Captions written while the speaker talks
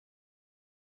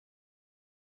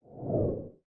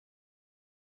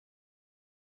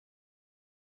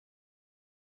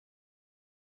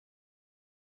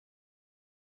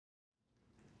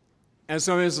As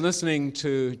I was listening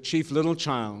to Chief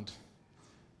Littlechild,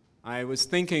 I was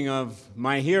thinking of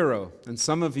my hero, and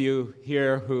some of you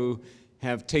here who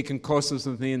have taken courses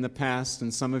with me in the past,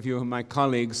 and some of you who are my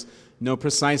colleagues know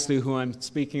precisely who I'm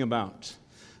speaking about.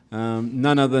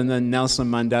 None other than Nelson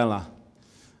Mandela.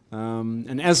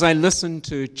 And as I listened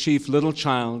to Chief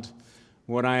Littlechild,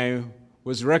 what I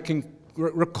was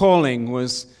recalling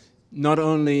was not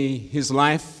only his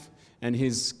life and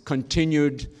his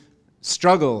continued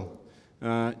struggle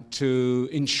to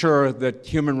ensure that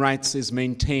human rights is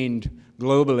maintained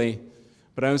globally,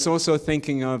 but I was also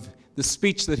thinking of the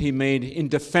speech that he made in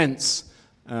defense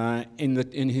in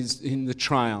the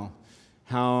trial.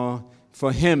 How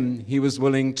for him he was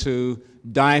willing to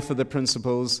die for the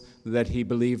principles that he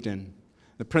believed in,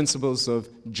 the principles of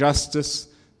justice,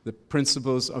 the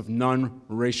principles of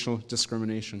non-racial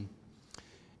discrimination.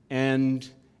 And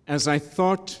as I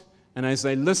thought and as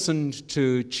I listened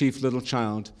to Chief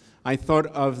Littlechild, I thought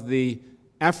of the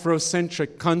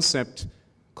Afrocentric concept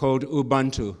called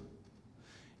Ubuntu.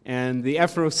 And the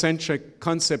Afrocentric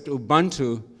concept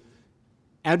Ubuntu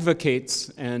advocates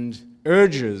and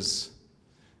urges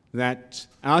that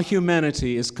our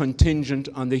humanity is contingent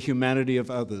on the humanity of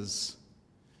others,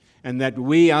 and that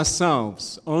we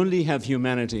ourselves only have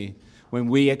humanity when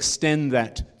we extend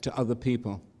that to other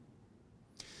people.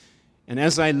 And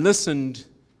as I listened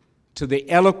to the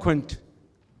eloquent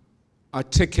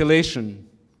articulation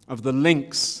of the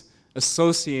links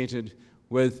associated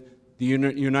with the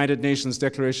United Nations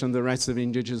Declaration on the Rights of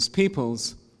Indigenous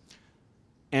Peoples,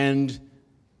 and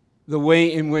the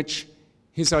way in which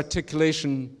his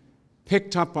articulation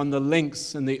picked up on the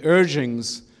links and the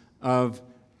urgings of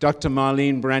Dr.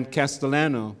 Marlene Brandt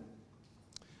Castellano,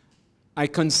 I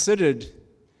considered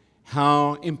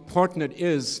how important it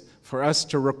is for us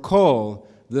to recall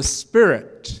the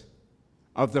spirit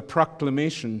of the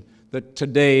proclamation that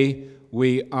today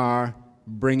we are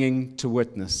bringing to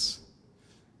witness.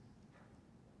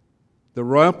 The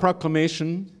Royal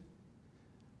Proclamation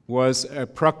was a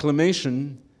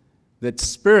proclamation that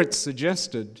Spirit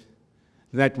suggested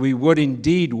that we would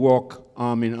indeed walk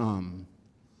arm in arm.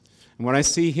 And what I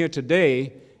see here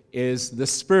today is the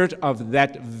spirit of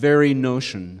that very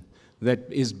notion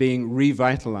that is being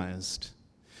revitalized.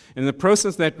 In the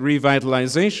process of that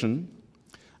revitalization,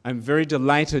 I'm very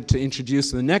delighted to introduce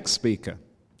the next speaker,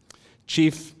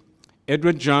 Chief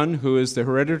Edward John, who is the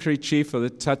hereditary chief of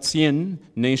the Tsatsien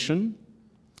Nation.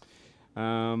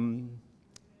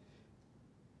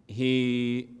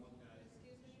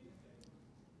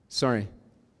 Sorry,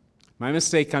 my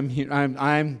mistake.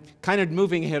 I'm kind of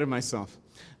moving ahead of myself.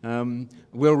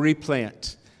 We'll replay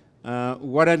it.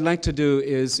 What I'd like to do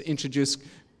is introduce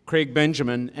Craig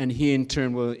Benjamin, and he in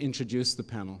turn will introduce the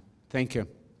panel. Thank you.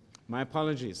 My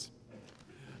apologies.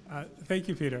 Thank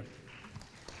you, Peter.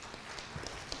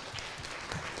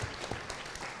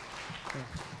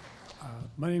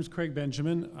 My name is Craig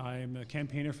Benjamin. I'm a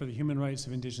campaigner for the human rights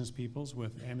of Indigenous peoples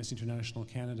with Amnesty International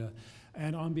Canada.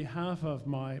 And on behalf of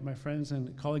my friends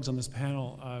and colleagues on this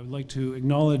panel, I would like to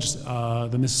acknowledge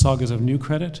the Mississaugas of New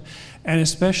Credit, and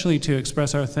especially to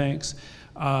express our thanks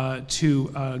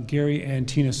to Gary and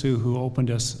Tina Sue, who opened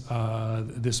the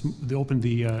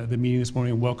meeting this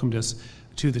morning and welcomed us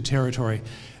to the territory.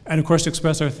 And of course, to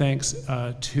express our thanks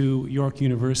to York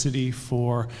University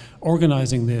for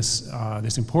organizing this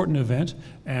important event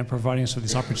and providing us with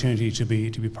this opportunity to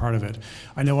be part of it.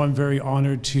 I know I'm very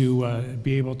honored to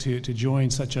be able to join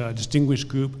such a distinguished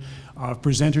group of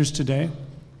presenters today.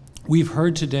 We've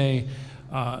heard today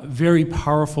very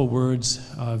powerful words,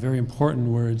 very important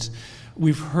words.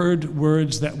 We've heard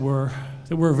words that were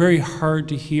very hard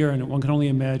to hear, and one can only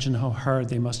imagine how hard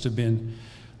they must have been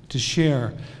to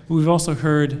share. We've also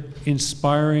heard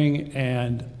inspiring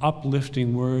and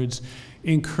uplifting words,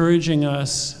 encouraging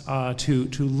us to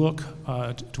look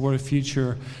toward a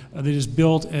future that is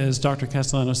built, as Dr.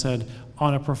 Castellano said,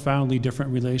 on a profoundly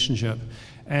different relationship.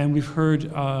 And we've heard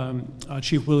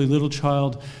Chief Willie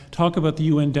Littlechild talk about the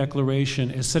UN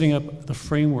Declaration as setting up the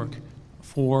framework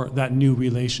for that new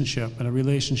relationship, and a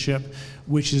relationship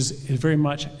which is very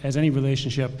much, as any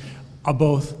relationship,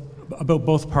 about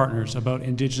both partners, about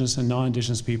Indigenous and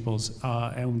non-Indigenous peoples.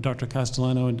 And Dr.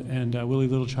 Castellano and Willie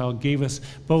Littlechild gave us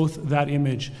both that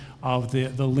image of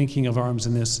the linking of arms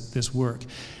in this work.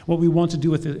 What we want to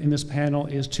do in this panel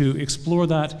is to explore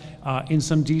that in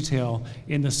some detail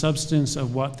in the substance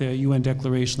of what the UN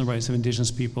Declaration on the Rights of Indigenous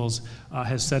Peoples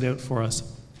has set out for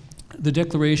us. The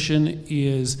Declaration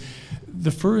is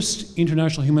the first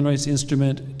international human rights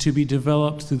instrument to be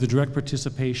developed through the direct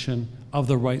participation of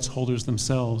the rights holders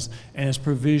themselves, and its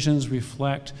provisions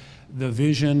reflect the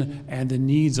vision and the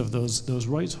needs of those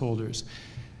rights holders.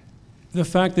 The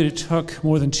fact that it took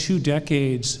more than 2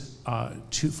 decades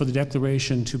for the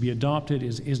Declaration to be adopted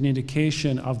is an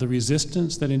indication of the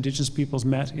resistance that Indigenous peoples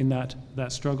met in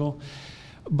that struggle.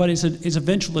 But its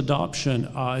eventual adoption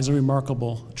is a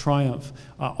remarkable triumph,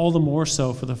 all the more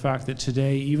so for the fact that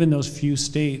today, even those few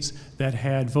states that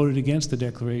had voted against the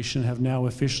Declaration have now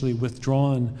officially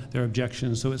withdrawn their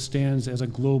objections, so it stands as a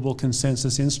global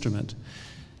consensus instrument.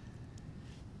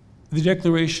 The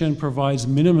Declaration provides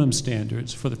minimum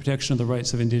standards for the protection of the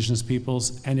rights of Indigenous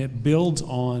peoples, and it builds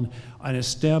on an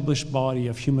established body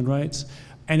of human rights,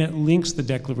 and it links the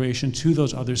Declaration to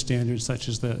those other standards, such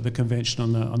as the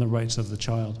Convention on the Rights of the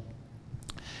Child.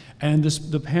 And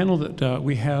the panel that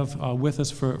we have with us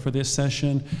for this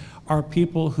session are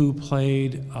people who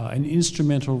played an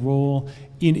instrumental role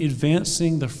in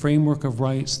advancing the framework of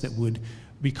rights that would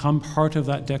become part of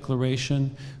that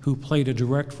declaration, who played a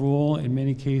direct role in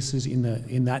many cases in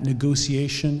that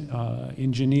negotiation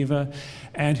in Geneva,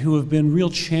 and who have been real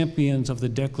champions of the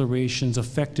Declaration's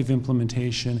effective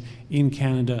implementation in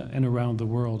Canada and around the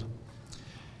world.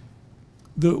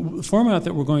 The format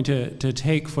that we're going to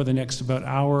take for the next about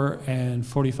hour and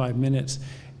 45 minutes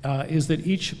is that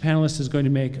each panelist is going to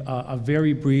make a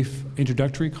very brief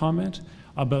introductory comment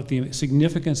about the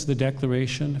significance of the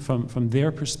Declaration from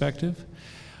their perspective.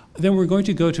 Then we're going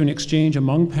to go to an exchange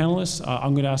among panelists.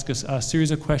 I'm going to ask a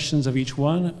series of questions of each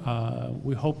one.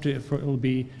 We hope it will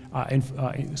be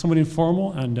somewhat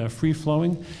informal and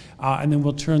free-flowing, and then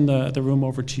we'll turn the room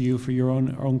over to you for your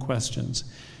own questions.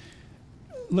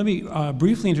 Let me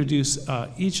briefly introduce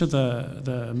each of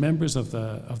the members of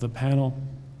the panel.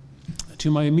 To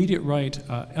my immediate right,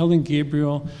 Ellen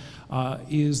Gabriel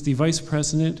is the Vice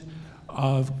President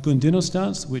of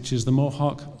Gundinostans, which is the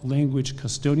Mohawk Language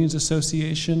Custodians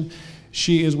Association.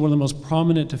 She is one of the most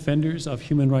prominent defenders of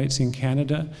human rights in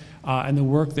Canada, and the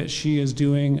work that she is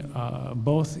doing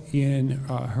both in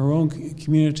her own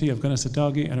community of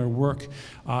Kanesatake and her work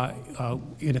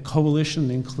in a coalition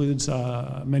that includes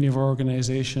many of our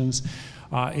organizations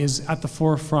is at the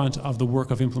forefront of the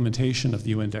work of implementation of the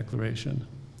UN Declaration.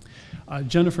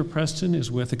 Jennifer Preston is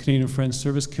with the Canadian Friends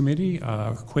Service Committee,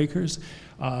 Quakers.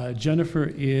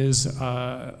 Jennifer is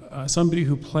somebody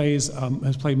who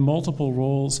has played multiple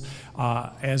roles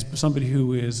as somebody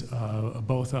who is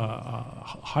both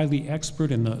highly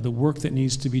expert in the work that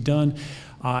needs to be done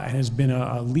and has been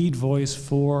a lead voice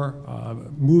for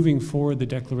moving forward the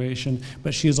Declaration,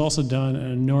 but she has also done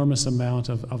an enormous amount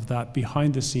of that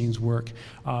behind-the-scenes work,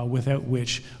 without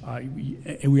which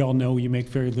we all know you make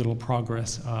very little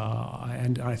progress,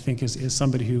 and I think is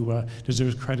somebody who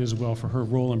deserves credit as well for her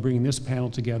role in bringing this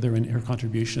panel together and her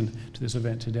contribution to this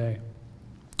event today.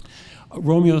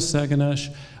 Romeo Saganash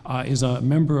is a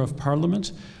member of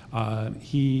Parliament.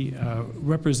 He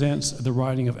represents the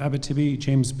riding of Abitibi,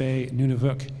 James Bay,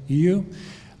 Nunavut, EU.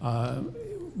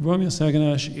 Romeo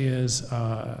Saganash is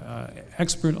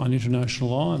expert on international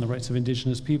law and the rights of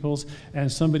Indigenous peoples, and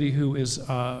somebody who is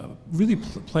really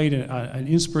played an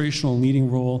inspirational leading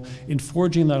role in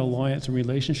forging that alliance and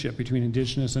relationship between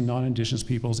Indigenous and non-Indigenous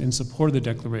peoples in support of the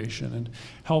Declaration, and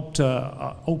helped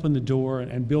open the door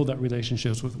and build that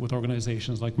relationships with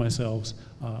organizations like myself,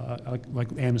 like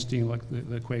Amnesty and like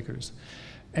the Quakers.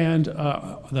 And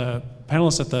the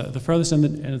panelists at the farthest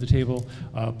end of the table,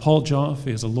 Paul Joff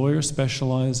is a lawyer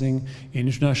specializing in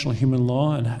international human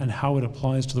law and how it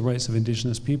applies to the rights of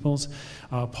Indigenous peoples.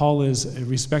 Paul is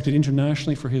respected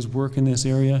internationally for his work in this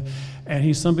area, and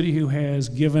he's somebody who has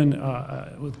given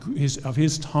of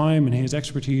his time and his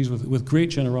expertise with great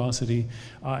generosity,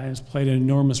 and has played an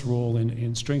enormous role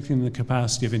in strengthening the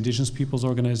capacity of Indigenous peoples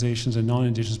organizations and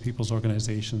non-Indigenous peoples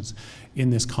organizations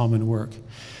in this common work.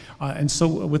 And so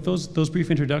with those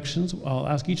brief introductions, I'll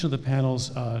ask each of the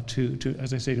panels to,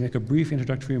 as I say, to make a brief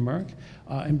introductory remark,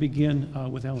 and begin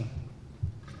with Ellen.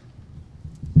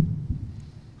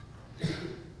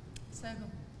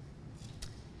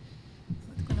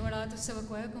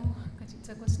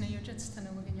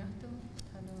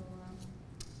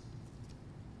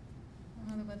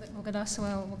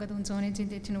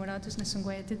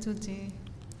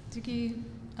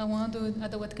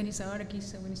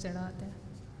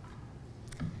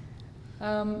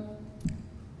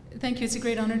 Thank you. It's a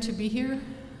great honor to be here.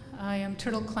 I am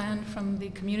Turtle Clan from the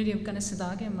community of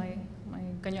Kanesatake. My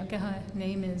Kanien'kehá:ka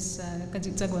name is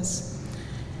Kajitsagwas.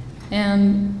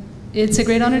 And it's a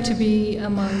great honor to be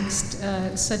amongst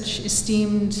such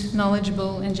esteemed,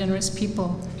 knowledgeable, and generous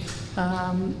people,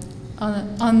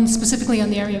 specifically on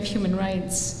the area of human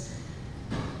rights.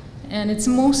 And it's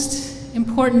most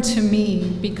important to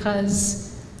me because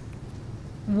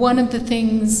one of the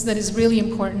things that is really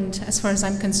important, as far as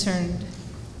I'm concerned,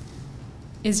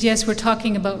 is, yes, we're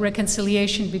talking about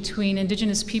reconciliation between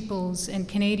Indigenous peoples and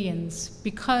Canadians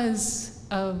because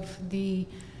of the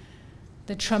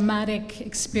traumatic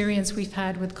experience we've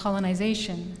had with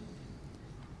colonization,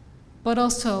 but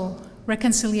also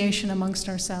reconciliation amongst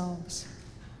ourselves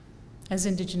as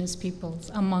Indigenous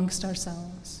peoples, amongst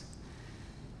ourselves.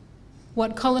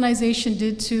 What colonization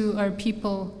did to our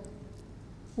people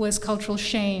was cultural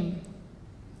shame.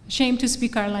 Shame to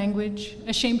speak our language,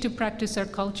 a shame to practice our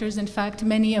cultures. In fact,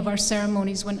 many of our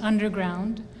ceremonies went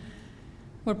underground,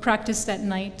 were practiced at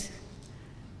night.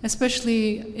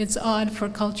 Especially, it's odd for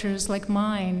cultures like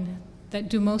mine that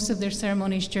do most of their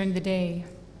ceremonies during the day.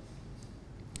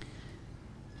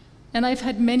 And I've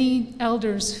had many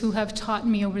elders who have taught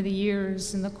me over the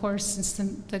years in the course since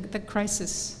the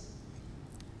crisis.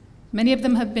 Many of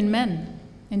them have been men,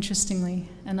 interestingly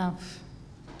enough.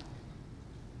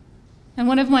 And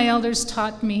one of my elders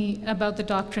taught me about the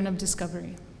doctrine of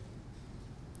discovery.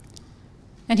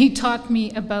 And he taught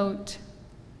me about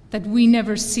that we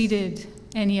never ceded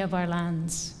any of our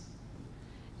lands.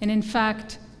 And in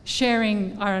fact,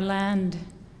 sharing our land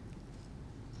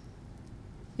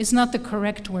is not the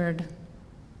correct word.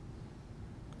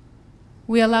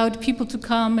 We allowed people to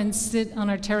come and sit on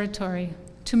our territory,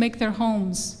 to make their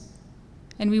homes,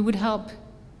 and they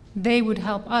would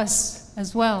help us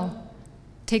as well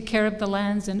take care of the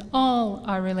lands and all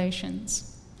our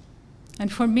relations.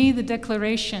 And for me, the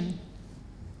declaration,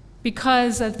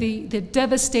 because of the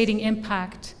devastating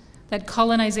impact that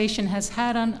colonization has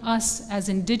had on us as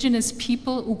Indigenous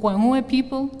people, Ukwamuwe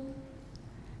people,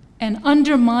 and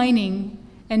undermining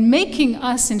and making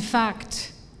us, in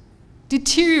fact,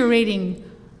 deteriorating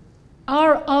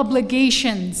our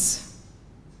obligations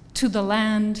to the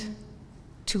land,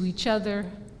 to each other,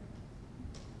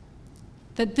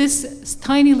 that this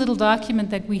tiny little document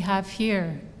that we have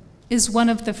here is one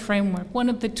of the framework, one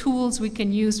of the tools we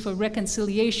can use for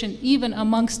reconciliation, even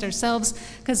amongst ourselves,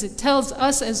 because it tells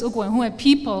us as Ukwamuwe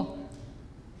people,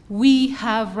 we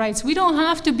have rights. We don't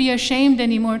have to be ashamed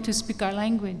anymore to speak our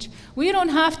language. We don't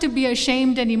have to be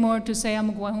ashamed anymore to say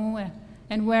I'm Ukwamuwe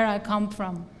and where I come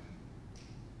from.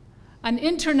 An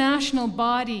international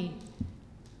body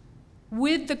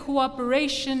with the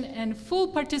cooperation and full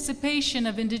participation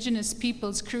of Indigenous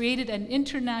peoples, created an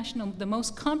international, the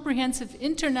most comprehensive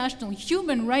international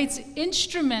human rights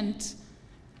instrument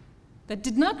that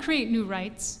did not create new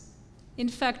rights, in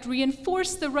fact,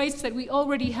 reinforced the rights that we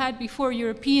already had before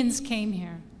Europeans came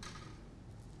here.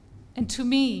 And to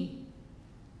me,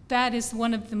 that is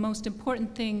one of the most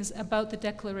important things about the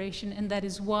Declaration, and that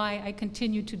is why I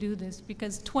continue to do this,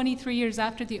 because 23 years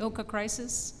after the Oka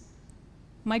crisis,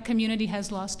 my community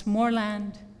has lost more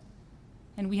land,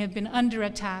 and we have been under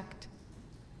attack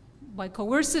by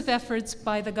coercive efforts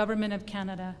by the Government of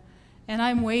Canada. And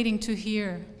I'm waiting to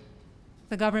hear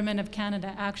the Government of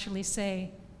Canada actually say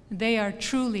they are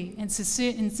truly and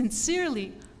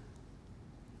sincerely,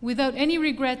 without any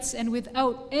regrets and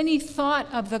without any thought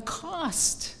of the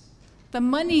cost, the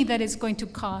money that it's going to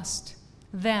cost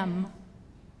them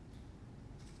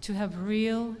to have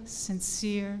real,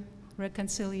 sincere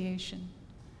reconciliation.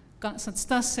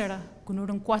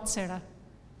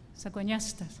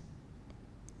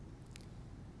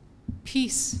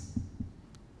 Peace,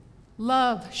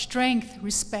 love, strength,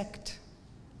 respect.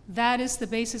 That is the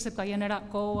basis of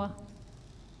Kayanerat Goa,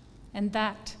 and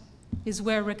that is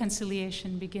where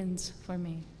reconciliation begins for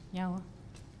me. Nyawa.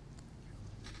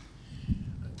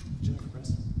 Jennifer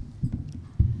Preston.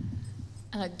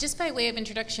 Just by way of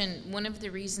introduction, one of the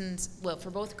reasons, well, for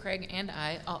both Craig and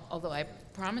I, although I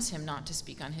promise him not to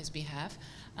speak on his behalf,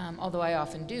 although I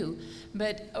often do,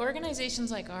 but organizations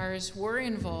like ours were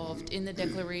involved in the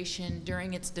Declaration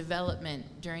during its development,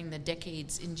 during the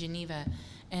decades in Geneva.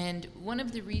 And one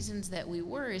of the reasons that we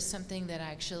were is something that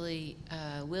actually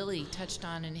Willie touched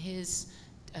on in his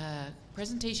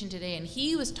presentation today, and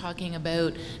he was talking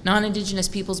about non-Indigenous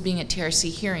peoples being at TRC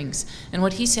hearings. And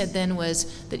what he said then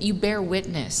was that you bear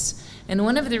witness. And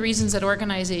one of the reasons that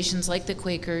organizations like the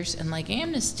Quakers and like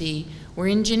Amnesty were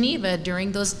in Geneva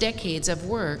during those decades of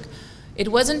work, it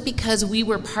wasn't because we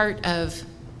were part of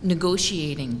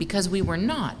negotiating, because we were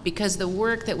not, because the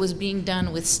work that was being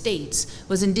done with states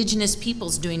was Indigenous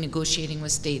peoples doing negotiating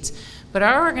with states. But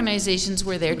our organizations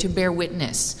were there to bear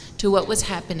witness to what was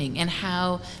happening and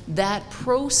how that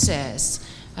process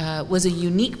was a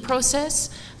unique process.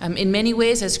 In many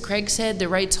ways, as Craig said, the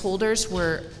rights holders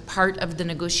were part of the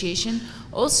negotiation.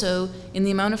 Also, in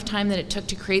the amount of time that it took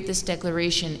to create this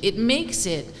declaration, it makes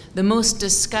it the most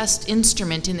discussed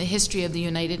instrument in the history of the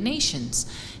United Nations.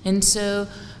 And so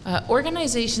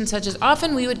organizations such as,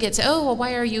 often we would get say, oh, well,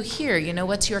 why are you here? You know,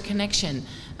 what's your connection?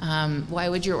 Why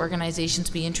would your organizations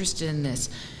be interested in this?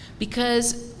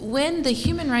 Because when the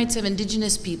human rights of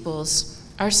Indigenous peoples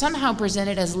are somehow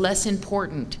presented as less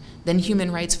important than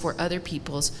human rights for other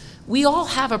peoples, we all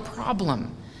have a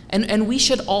problem. And we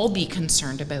should all be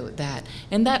concerned about that.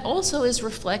 And that also is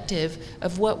reflective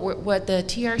of what the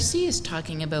TRC is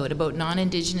talking about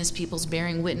non-Indigenous peoples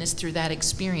bearing witness through that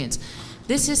experience.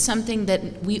 This is something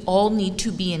that we all need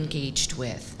to be engaged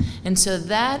with. And so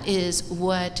that is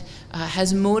what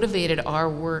has motivated our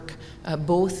work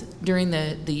both during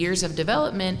the years of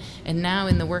development and now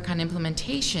in the work on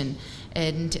implementation.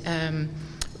 And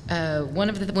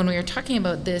when we were talking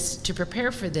about this, to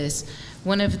prepare for this,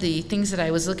 one of the things that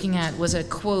I was looking at was a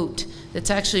quote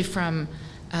that's actually from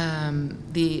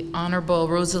the Honorable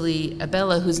Rosalie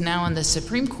Abella, who's now on the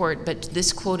Supreme Court, but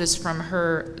this quote is from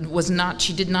her,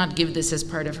 she did not give this as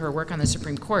part of her work on the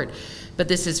Supreme Court, but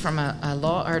this is from a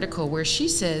law article where she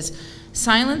says,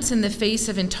 "Silence in the face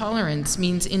of intolerance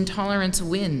means intolerance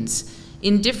wins.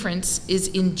 Indifference is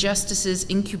injustice's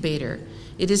incubator.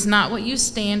 It is not what you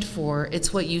stand for,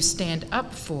 it's what you stand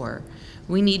up for.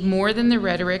 We need more than the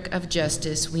rhetoric of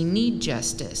justice, we need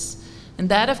justice." And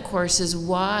that, of course, is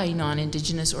why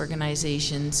non-Indigenous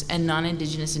organizations and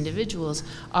non-Indigenous individuals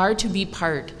are to be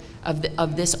part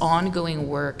of this ongoing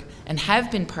work and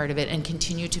have been part of it and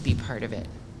continue to be part of it.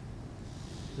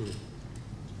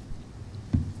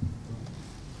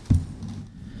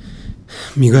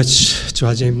 Migoch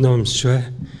George Nom Shue,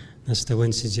 Nasta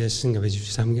Wensi Singa,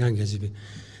 Samgang,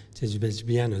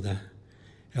 Jejubianoda,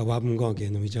 a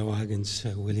Wabungog, Norwegian Wagons,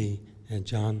 Willie and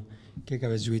John,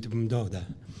 Kikavazwit Bumdoda.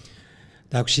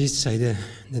 Dakshi said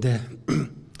that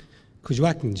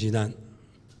Kujwakin Jidan,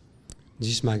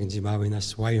 Jismagan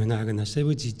Jibawinas, Wayunagan,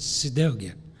 Sebuji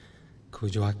Sidelgia,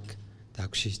 Kujwak,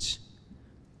 Dakshich,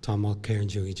 Tomal Karen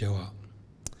Joey Jawa.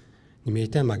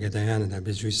 Nimita Magadayana, that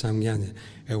Bezu Samgan,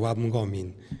 a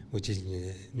Wabungomin, which is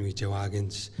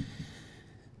Nuijawagans.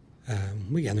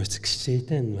 We are not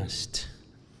Satan must.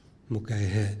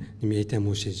 Mukai, Nimita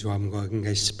Musis, Wamgogan,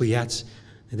 Spiats,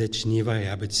 the Geneva,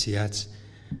 Abbot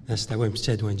that's the way I'm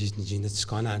said when Jin that's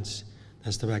gone on.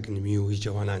 That's the back in the Mew, which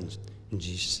you want on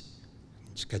Jis.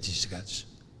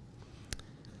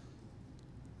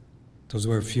 Those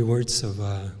were a few words of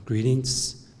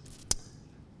greetings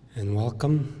and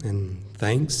welcome and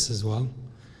thanks as well.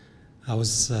 I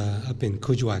was up in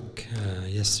Kujwak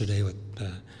yesterday with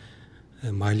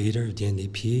my leader of the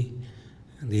NDP,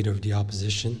 leader of the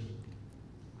opposition.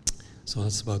 So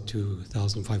that's about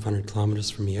 2,500 kilometers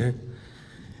from here.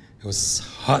 It was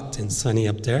hot and sunny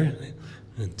up there,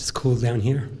 and it's cool down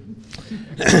here.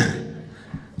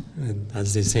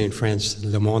 As they say in French,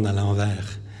 le monde à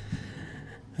l'envers.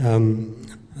 I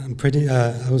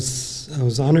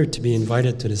was honored to be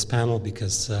invited to this panel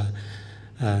because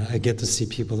I get to see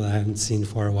people that I haven't seen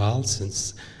for a while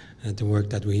since the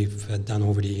work that we've done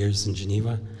over the years in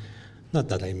Geneva. Not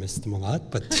that I missed them a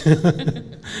lot, but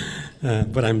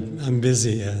but I'm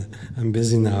busy. I'm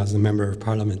busy now as a member of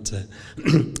Parliament,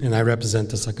 and I represent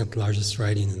the second largest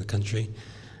riding in the country.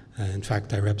 In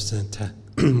fact, I represent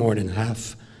more than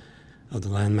half of the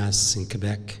landmass in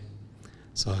Quebec.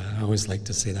 So I always like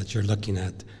to say that you're looking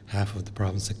at half of the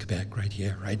province of Quebec right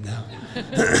here, right now.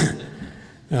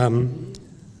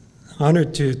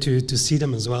 Honored to see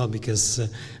them as well because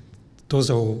those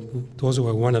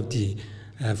are one of the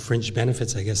fringe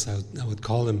benefits, I guess I would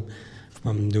call them,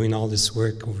 from doing all this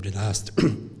work over the last,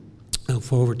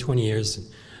 for over 20 years.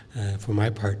 For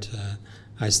my part,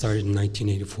 I started in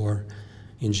 1984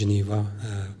 in Geneva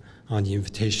on the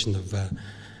invitation of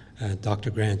Dr.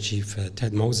 Grand Chief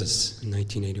Ted Moses in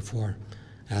 1984,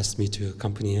 asked me to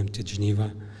accompany him to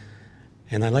Geneva.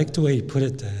 And I like the way he put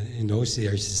it in those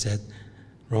years. He said,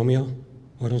 "Romeo,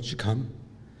 why don't you come?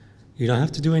 You don't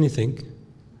have to do anything.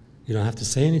 You don't have to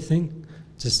say anything.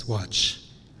 Just watch."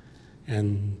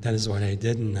 And that is what I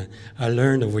did. And I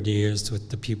learned over the years with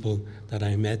the people that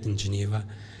I met in Geneva.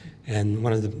 And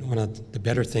one of the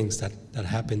better things that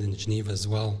happened in Geneva as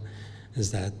well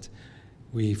is that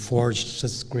we forged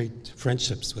such great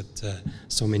friendships with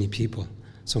so many people,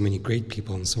 so many great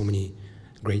people, and so many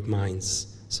great minds.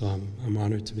 So I'm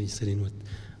honored to be sitting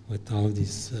with all of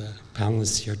these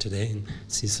panelists here today and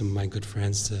see some of my good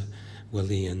friends,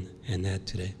 Willie and Ed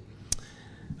today.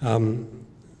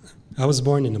 I was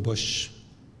born in the bush,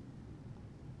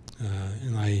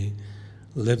 and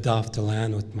lived off the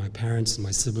land with my parents and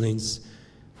my siblings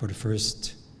for the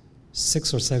first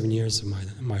 6 or 7 years of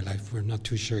my life. We're not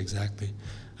too sure exactly.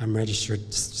 I'm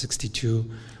registered 62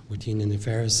 with Indian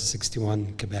Affairs, 61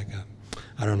 in Quebec.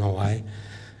 I don't know why.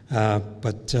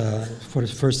 But for the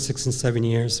first 6 and 7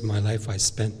 years of my life, I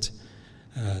spent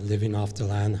living off the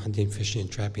land, hunting, fishing,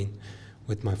 and trapping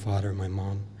with my father, my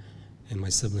mom, and my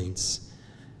siblings.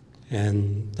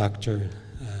 And Dr.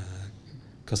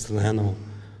 Castellano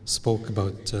spoke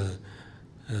about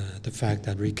the fact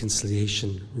that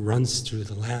reconciliation runs through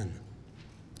the land.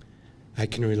 I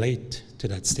can relate to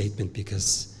that statement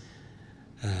because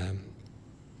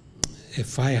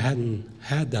if I hadn't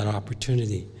had that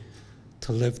opportunity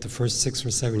to live the first 6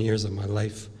 or 7 years of my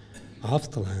life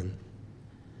off the land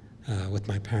with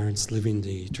my parents living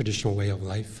the traditional way of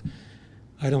life,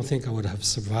 I don't think I would have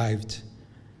survived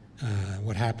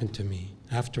what happened to me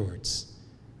afterwards.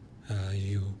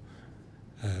 You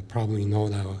probably know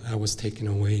that I was taken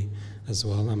away as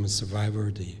well. I'm a survivor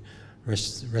of the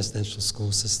residential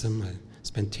school system. I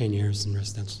spent 10 years in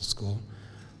residential school,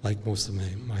 like most of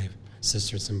my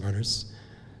sisters and brothers.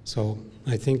 So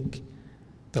I think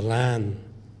the land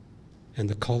and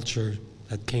the culture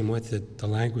that came with it, the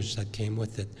language that came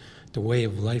with it, the way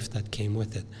of life that came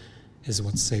with it is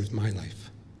what saved my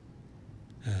life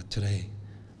today.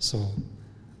 So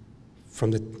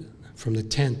from the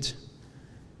tent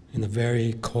in a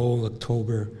very cold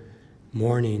October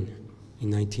morning in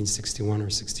 1961 or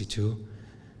 62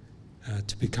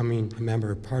 to becoming a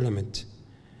member of Parliament,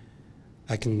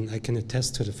 I can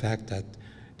attest to the fact that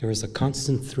there was a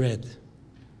constant thread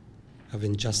of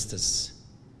injustice.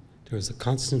 There was a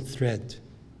constant thread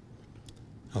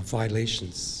of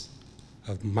violations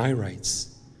of my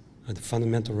rights, of the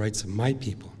fundamental rights of my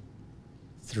people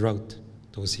throughout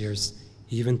those years,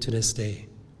 even to this day.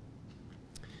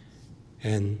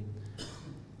 And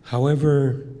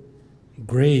however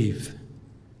grave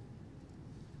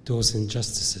those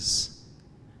injustices,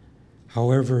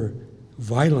 however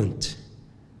violent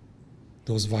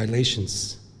those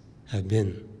violations have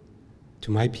been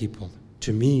to my people,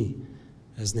 to me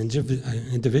as an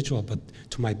individual, but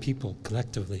to my people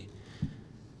collectively,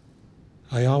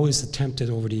 I always attempted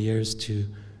over the years to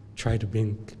try to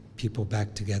bring people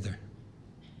back together,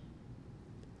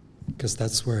 because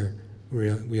that's where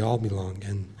we all belong.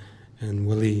 And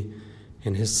Willie,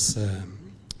 in his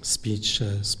speech,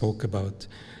 spoke about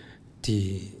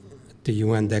the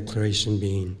UN Declaration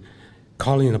being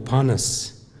calling upon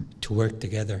us to work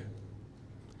together.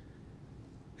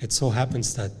 It so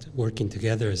happens that working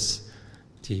together is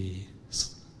the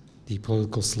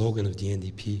political slogan of the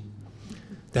NDP.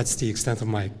 That's the extent of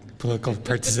my political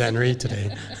partisanry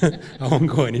today. I won't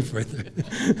go any further.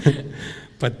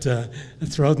 But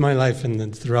throughout my life and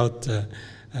then throughout the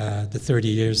 30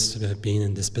 years being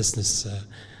in this business,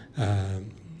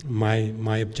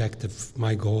 my objective,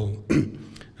 my goal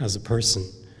as a person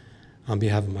on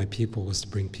behalf of my people was to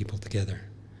bring people together.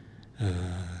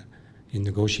 In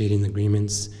negotiating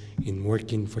agreements, in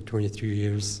working for 23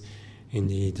 years, in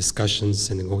the discussions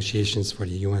and negotiations for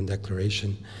the UN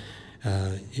Declaration,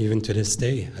 even to this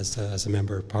day, as a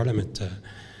member of Parliament.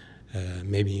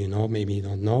 Maybe you know, maybe you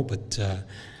don't know, but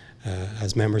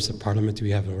as members of Parliament,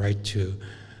 we have a right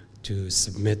to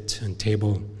submit and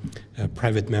table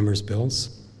private members'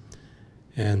 bills.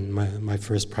 And my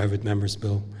first private members'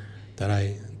 bill that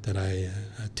I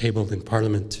tabled in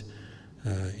Parliament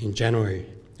in January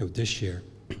of this year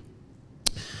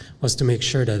was to make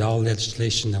sure that all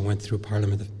legislation that went through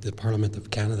the Parliament of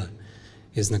Canada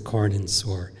is in accordance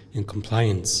or in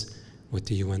compliance with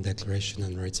the UN Declaration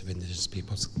on the Rights of Indigenous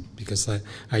Peoples, because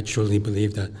I truly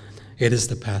believe that it is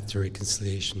the path to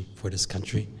reconciliation for this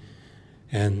country.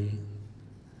 And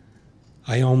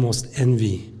I almost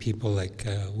envy people like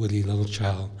Willie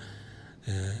Littlechild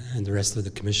and the rest of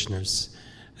the commissioners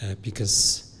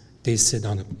because they sit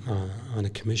on a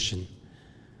commission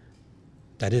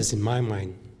that is, in my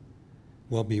mind,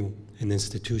 will be an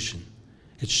institution.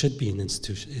 It should be an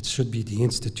institution. It should be the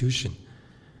institution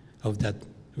of that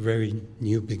very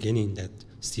new beginning that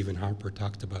Stephen Harper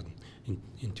talked about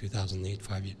in 2008,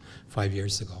 5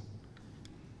 years ago,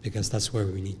 because that's where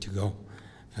we need to go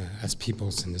as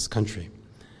peoples in this country.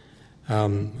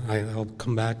 I'll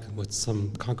come back with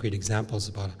some concrete examples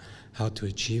about how to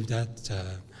achieve that,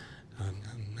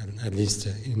 at least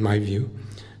in my view.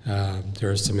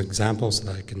 There are some examples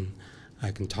that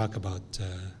I can talk about,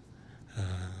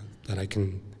 that I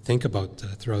can think about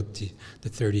throughout the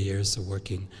 30 years of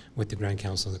working with the Grand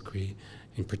Council of the Cree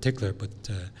in particular, but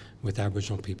with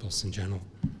Aboriginal peoples in general.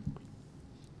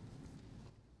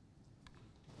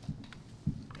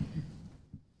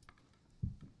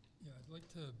 Yeah, I'd I'd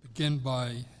like to begin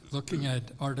by looking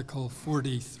at Article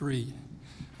 43.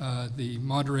 The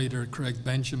moderator, Craig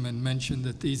Benjamin, mentioned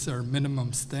that these are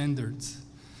minimum standards,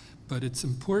 but it's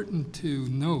important to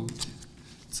note,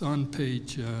 it's on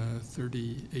page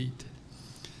 38,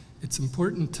 it's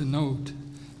important to note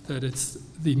that it's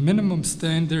the minimum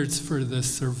standards for the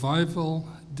survival,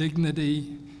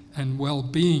 dignity, and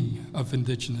well-being of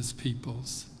Indigenous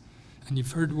peoples. And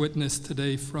you've heard witness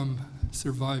today from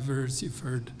survivors, you've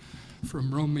heard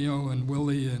from Romeo and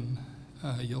Willie, and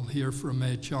you'll hear from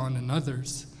John and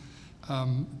others.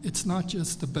 It's not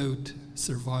just about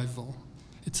survival,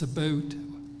 it's about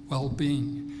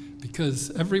well-being, because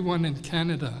everyone in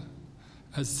Canada,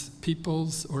 as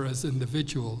peoples or as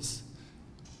individuals,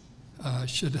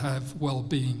 should have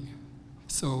well-being.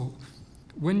 So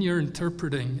when you're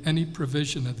interpreting any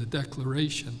provision of the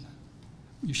Declaration,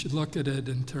 you should look at it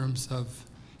in terms of,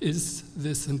 is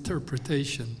this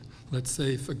interpretation, let's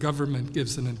say if a government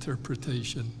gives an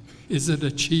interpretation, is it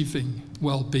achieving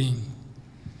well-being?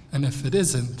 And if it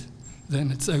isn't, then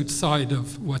it's outside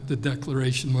of what the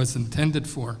Declaration was intended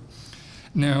for.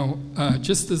 Now,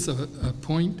 just as a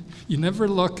point, you never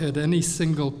look at any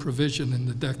single provision in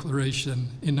the Declaration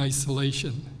in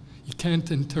isolation. You can't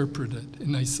interpret it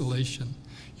in isolation.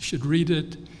 You should read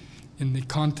it in the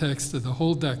context of the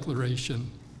whole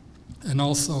Declaration and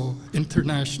also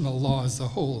international law as a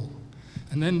whole.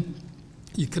 And then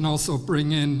you can also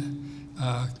bring in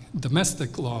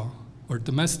domestic law or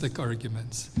domestic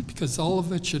arguments, because all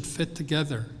of it should fit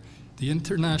together. The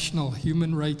international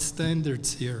human rights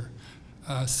standards here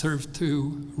serve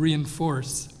to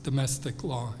reinforce domestic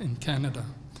law in Canada.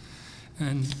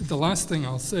 And the last thing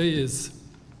I'll say is,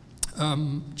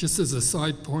 just as a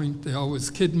side point, they always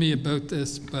kid me about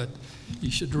this, but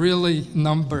you should really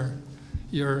number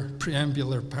your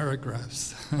preambular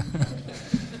paragraphs.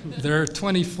 There are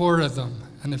 24 of them,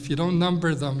 and if you don't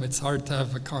number them, it's hard to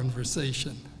have a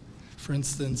conversation. For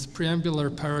instance,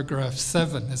 preambular paragraph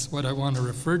 7 is what I want to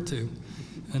refer to,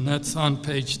 and that's on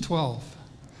page 12.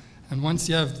 And once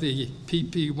you have the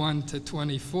PP 1 to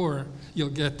 24, you'll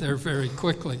get there very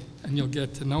quickly, and you'll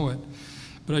get to know it.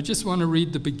 But I just want to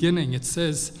read the beginning. It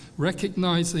says,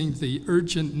 recognizing the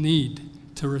urgent need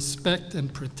to respect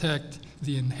and protect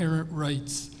the inherent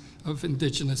rights of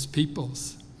Indigenous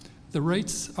peoples. The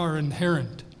rights are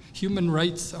inherent. Human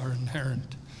rights are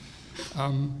inherent.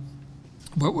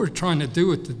 What we're trying to do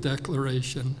with the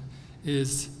Declaration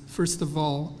is, first of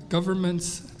all,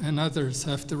 governments and others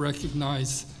have to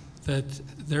recognize that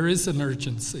there is an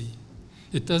urgency.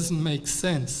 It doesn't make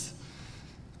sense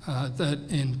that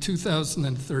in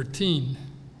 2013,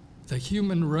 the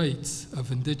human rights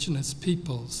of Indigenous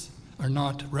peoples are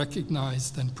not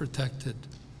recognized and protected.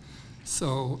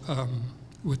 So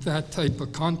with that type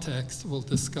of context, we'll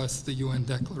discuss the UN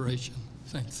Declaration.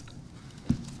 Thanks.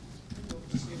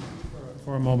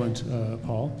 For a moment,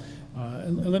 Paul.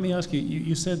 And let me ask you,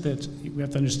 you said that we have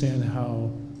to understand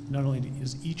how not only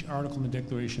does each article in the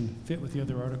Declaration fit with the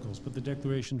other articles, but the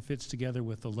Declaration fits together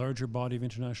with the larger body of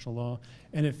international law,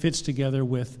 and it fits together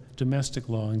with domestic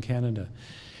law in Canada.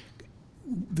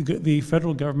 The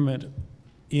federal government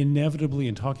inevitably,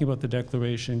 in talking about the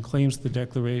Declaration, claims the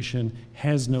Declaration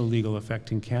has no legal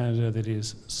effect in Canada, that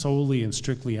is solely and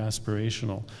strictly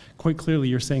aspirational. Quite clearly,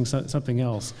 you're saying something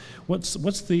else. What's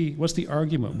the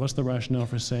argument? What's the rationale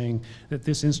for saying that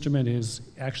this instrument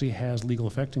actually has legal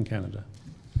effect in Canada?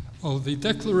 Well, the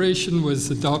Declaration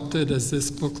was adopted, as this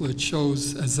booklet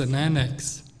shows, as an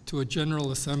annex to a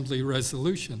General Assembly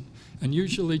resolution. And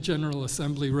usually General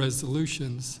Assembly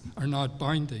resolutions are not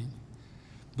binding.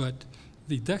 But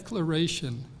the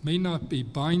Declaration may not be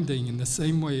binding in the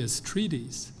same way as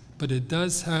treaties, but it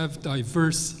does have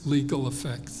diverse legal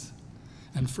effects.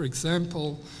 And for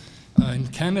example, in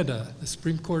Canada, the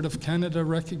Supreme Court of Canada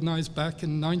recognized back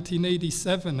in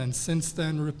 1987 and since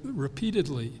then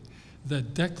repeatedly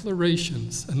that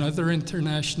declarations and other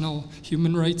international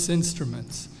human rights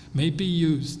instruments may be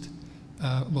used,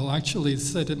 well, actually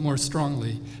said it more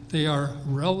strongly, they are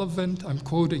relevant, I'm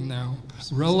quoting now,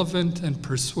 relevant and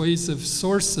persuasive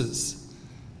sources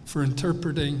for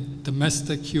interpreting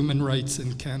domestic human rights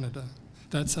in Canada.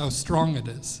 That's how strong it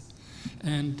is.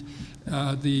 And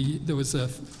there was a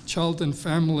child and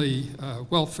family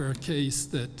welfare case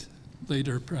that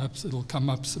later perhaps it'll come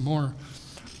up some more.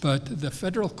 But the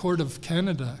Federal Court of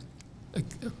Canada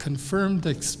confirmed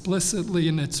explicitly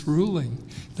in its ruling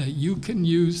that you can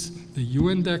use the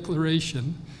UN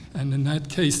Declaration, and in that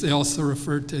case they also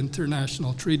referred to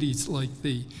international treaties like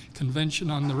the Convention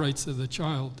on the Rights of the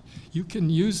Child. You can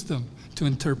use them to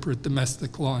interpret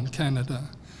domestic law in Canada.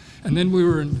 And then we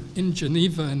were in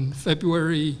Geneva in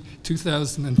February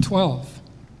 2012,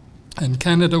 And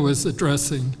Canada was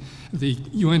addressing the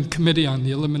UN Committee on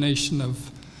the Elimination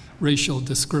of Racial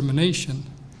Discrimination.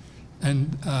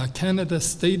 And Canada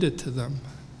stated to them,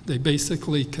 they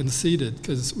basically conceded,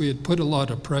 because we had put a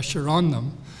lot of pressure on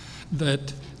them,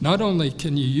 that not only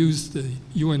can you use the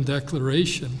UN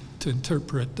Declaration to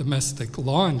interpret domestic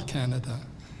law in Canada,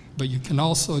 but you can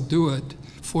also do it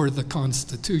for the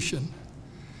Constitution.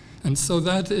 And so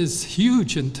that is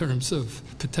huge in terms of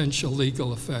potential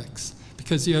legal effects,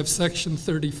 because you have Section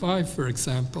 35, for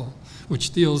example,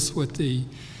 which deals with the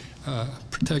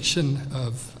protection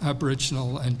of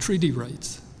Aboriginal and treaty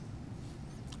rights.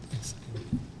 Thanks.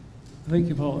 Thank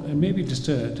you, Paul. And maybe just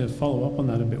to follow up on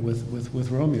that a bit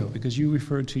with Romeo, because you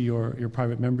referred to your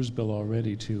private member's bill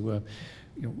already to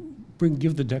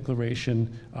give the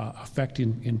declaration effect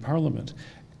in Parliament.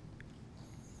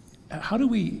 How do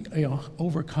we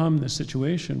overcome this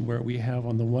situation where we have,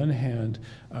 on the one hand,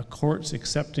 courts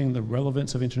accepting the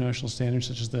relevance of international standards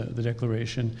such as the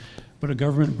Declaration, but a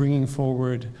government bringing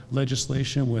forward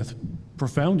legislation with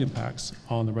profound impacts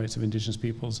on the rights of Indigenous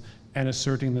peoples and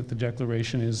asserting that the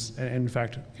Declaration is, and in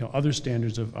fact, other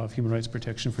standards of human rights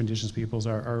protection for Indigenous peoples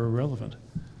are irrelevant?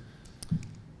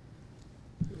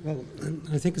 Well,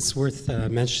 I think it's worth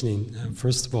mentioning,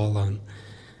 first of all,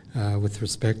 with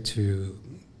respect to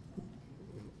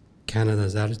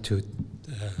Canada's attitude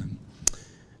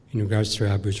in regards to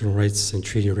Aboriginal rights and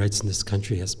treaty rights in this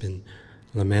country has been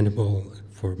lamentable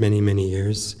for many, many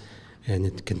years, and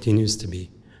it continues to be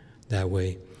that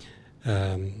way.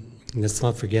 Let's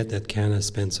not forget that Canada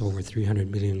spends over $300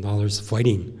 million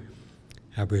fighting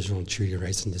Aboriginal and treaty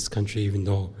rights in this country, even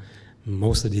though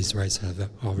most of these rights have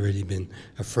already been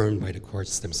affirmed by the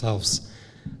courts themselves.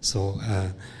 So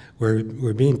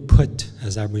we're being put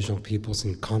as Aboriginal peoples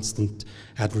in constant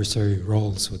adversary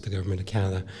roles with the government of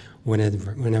Canada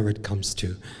whenever it comes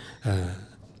to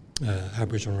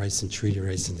Aboriginal rights and treaty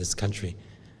rights in this country.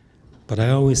 But I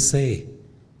always say,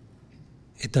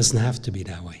 it doesn't have to be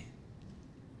that way.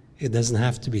 It doesn't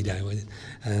have to be that way.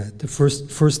 The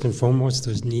first and foremost,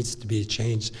 there needs to be a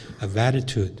change of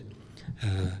attitude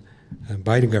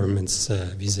by the governments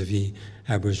vis-a-vis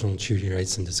Aboriginal and treaty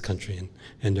rights in this country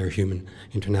and their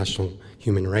international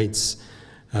human rights.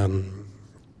 The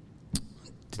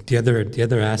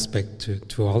other aspect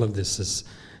to all of this is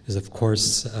of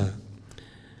course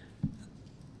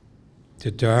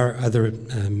that there are other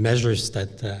measures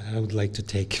that I would like to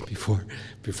take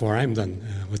before I'm done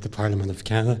with the Parliament of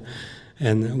Canada,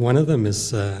 and one of them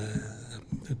is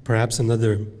perhaps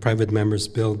another private member's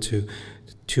bill to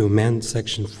amend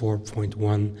Section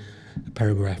 4.1,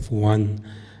 paragraph 1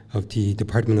 of the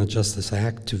Department of Justice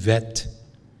Act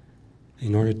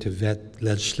in order to vet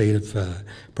legislative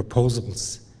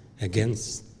proposals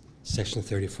against Section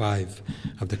 35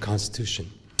 of the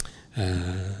Constitution,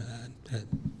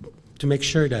 to make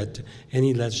sure that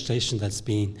any legislation that's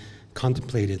being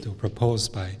contemplated or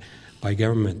proposed by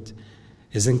government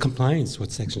is in compliance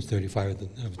with Section 35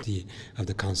 of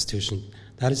the Constitution.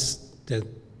 That is that.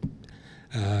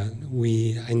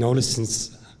 I noticed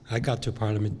since I got to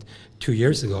Parliament 2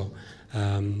 years ago,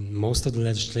 most of the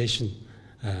legislation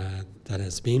that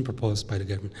has been proposed by the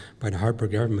government, by the Harper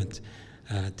government,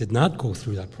 did not go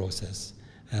through that process.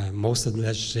 Most of the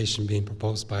legislation being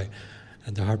proposed by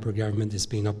the Harper government is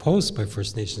being opposed by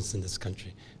First Nations in this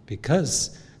country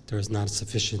because there is not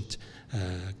sufficient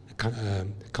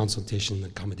consultation and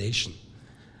accommodation,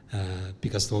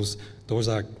 because those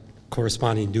are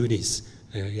corresponding duties.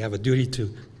 You have a duty to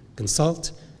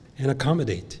consult and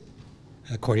accommodate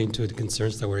according to the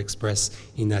concerns that were expressed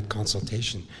in that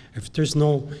consultation. If there's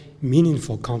no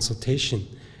meaningful consultation,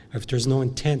 if there's no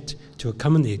intent to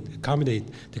accommodate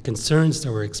the concerns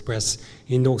that were expressed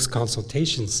in those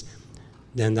consultations,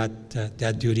 then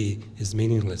that duty is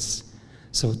meaningless.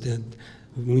 So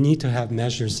we need to have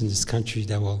measures in this country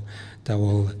that will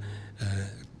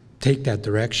take that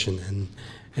direction.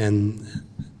 And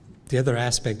the other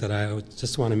aspect that I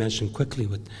just want to mention quickly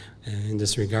in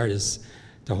this regard is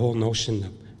the whole notion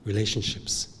of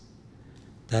relationships.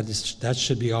 That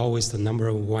should be always the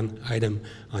number one item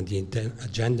on the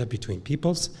agenda between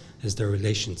peoples, is their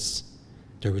relationships.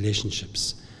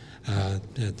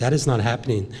 That is not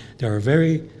happening. There are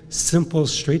very simple,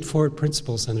 straightforward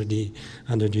principles under the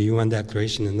UN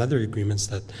Declaration and other agreements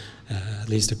that at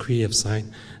least the Cree have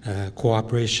signed: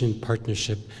 cooperation,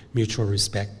 partnership, mutual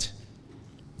respect.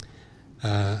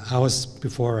 I was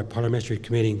before a parliamentary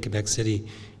committee in Quebec City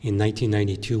in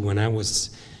 1992 when I was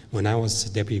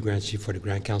Deputy Grand Chief for the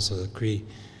Grand Council of the Cree,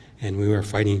 and we were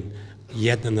fighting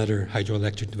yet another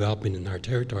hydroelectric development in our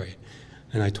territory.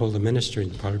 And I told the minister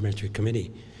in the parliamentary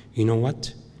committee, you know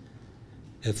what?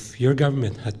 If your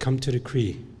government had come to the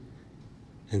Cree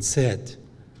and said,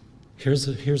 here's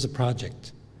a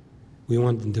project. We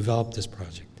want to develop this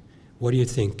project. What do you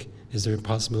think? Is there a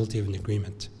possibility of an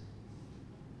agreement?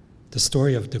 The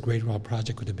story of the Great Wall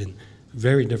Project would have been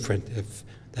very different if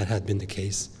that had been the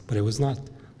case, but it was not.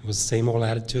 It was the same old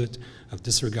attitude of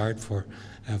disregard for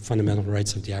fundamental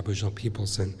rights of the Aboriginal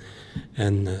peoples,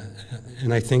 and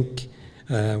I think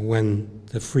when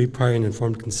the free, prior, and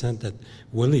informed consent that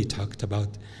Willie talked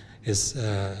about is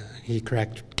he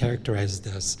characterized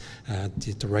as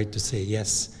the right to say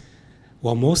yes.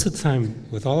 Well, most of the time,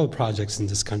 with all the projects in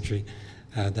this country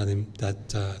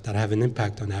that have an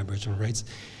impact on Aboriginal rights,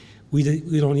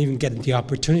 we don't even get the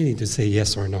opportunity to say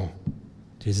yes or no.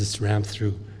 They just ram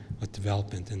through with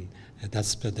development, and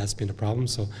that's been a problem.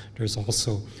 So there's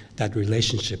also that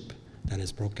relationship that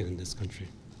is broken in this country.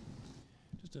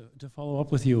 Just to follow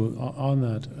up with you on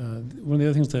that, one of the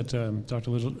other things that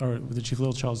the Chief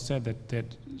Littlechild said that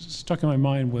stuck in my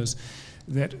mind was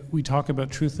that we talk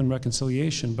about truth and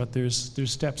reconciliation, but there's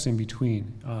steps in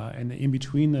between, and in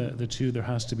between the two, there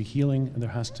has to be healing and there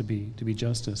has to be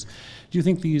justice. Do you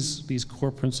think these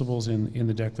core principles in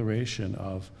the Declaration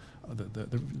of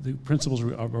the principles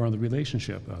around the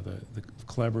relationship, the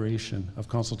collaboration, of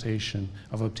consultation,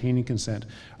 of obtaining consent,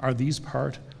 are these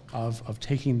part of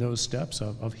taking those steps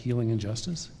of healing and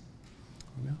justice?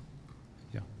 Romeo?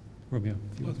 Yeah, Romeo,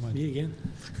 if you don't mind. Me again?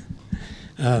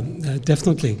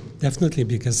 Definitely,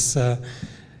 because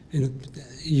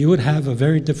you would have a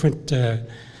very different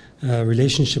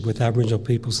relationship with Aboriginal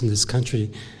peoples in this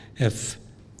country if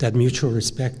that mutual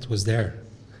respect was there.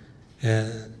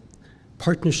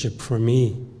 Partnership, for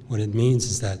me, what it means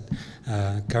is that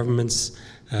governments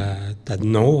that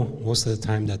know most of the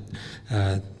time that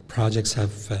projects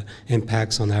have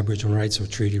impacts on Aboriginal rights or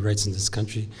treaty rights in this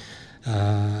country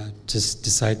just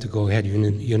decide to go ahead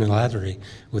unilaterally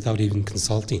without even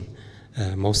consulting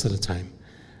most of the time.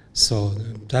 So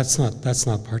that's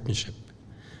not partnership.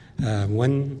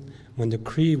 When the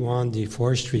Cree won the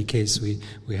forestry case,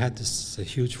 we had this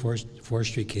huge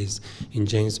forestry case in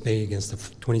James Bay against the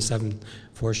 27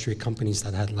 forestry companies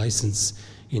that had license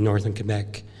in northern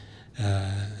Quebec.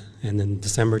 And then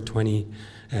December 20,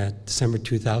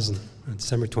 2000,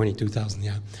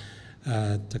 yeah,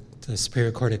 the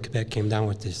Superior Court of Quebec came down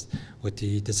with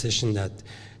the decision that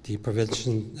the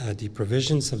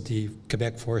provisions of the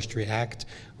Quebec Forestry Act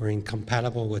were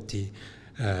incompatible with the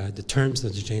terms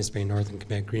of the James Bay Northern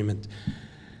Quebec Agreement.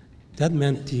 That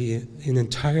meant an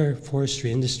entire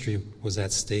forestry industry was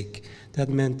at stake. That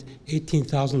meant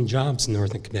 18,000 jobs in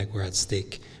Northern Quebec were at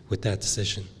stake with that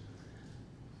decision.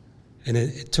 And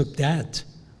it took that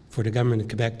for the government of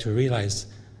Quebec to realize,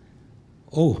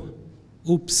 oh,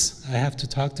 oops, I have to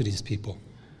talk to these people.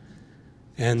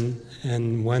 And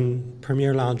when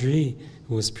Premier Landry,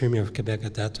 who was Premier of Quebec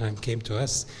at that time, came to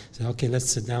us, said, okay, let's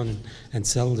sit down and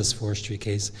settle this forestry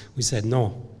case. We said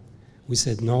no. We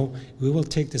said no, we will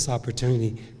take this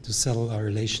opportunity to settle our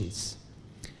relations.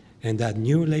 And that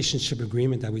new relationship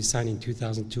agreement that we signed in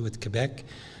 2002 with Quebec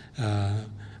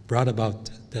brought about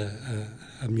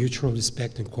a mutual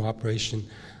respect and cooperation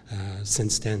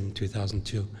since then, in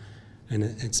 2002. And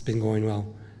it's been going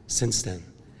well since then.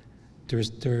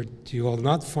 You will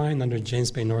not find under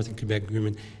James Bay Northern Quebec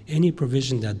Agreement any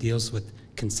provision that deals with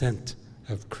consent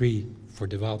of Cree for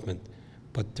development,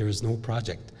 but there is no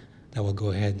project that will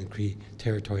go ahead and create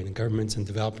territory. And governments and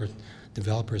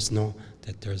developers know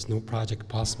that there is no project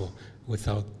possible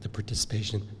without the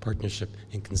participation, partnership,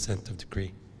 and consent of the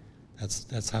Cree.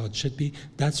 That's how it should be.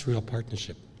 That's real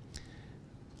partnership.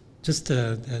 Just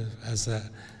as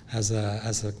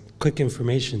a quick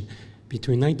information,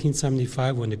 between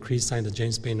 1975, when the Cree signed the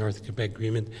James Bay Northern Quebec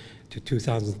Agreement, to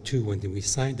 2002, when we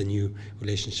signed the new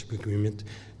relationship agreement,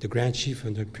 the Grand Chief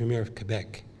and the Premier of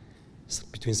Quebec,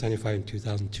 between 1975 and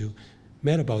 2002,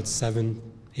 met about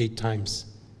 7-8 times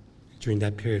during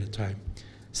that period of time.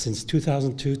 Since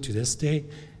 2002 to this day,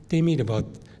 they meet about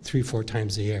 3-4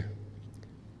 times a year.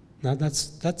 Now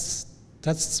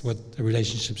that's what a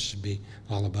relationship should be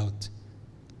all about.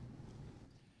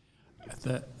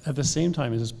 At the same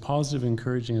time, as positive and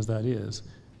encouraging as that is,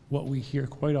 what we hear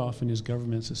quite often is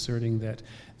governments asserting that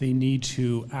they need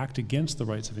to act against the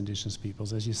rights of Indigenous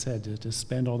peoples, as you said, to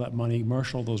spend all that money,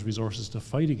 marshal those resources to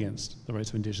fight against the rights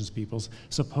of Indigenous peoples,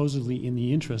 supposedly in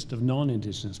the interest of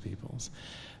non-Indigenous peoples.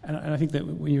 And I think that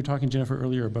when you were talking, Jennifer,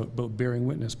 earlier about bearing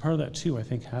witness, part of that too, I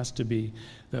think, has to be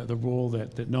the role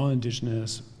that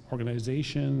non-Indigenous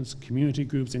organizations, community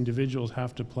groups, individuals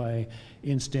have to play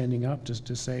in standing up just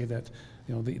to say that,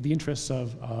 you know, the interests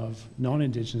of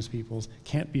non-Indigenous peoples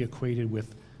can't be equated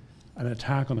with an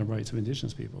attack on the rights of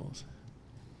Indigenous peoples.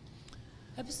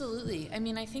 Absolutely. I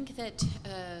mean, I think that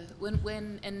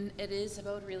and it is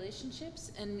about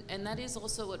relationships, and that is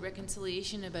also what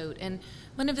reconciliation about. And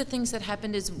one of the things that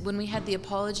happened is when we had the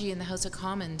apology in the House of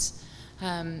Commons,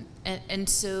 and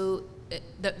so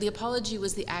the apology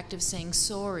was the act of saying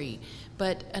sorry.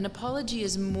 But an apology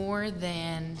is more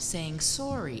than saying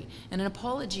sorry. And an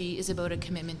apology is about a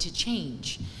commitment to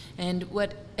change. And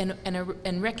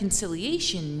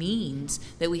reconciliation means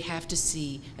that we have to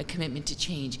see a commitment to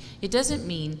change. It doesn't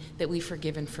mean that we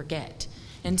forgive and forget.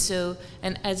 And so,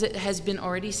 and as it has been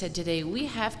already said today, we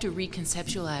have to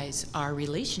reconceptualize our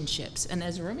relationships. And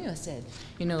as Romeo said,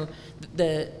 you know,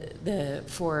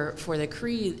 for the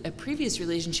Cree, a previous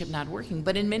relationship not working,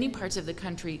 but in many parts of the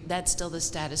country, that's still the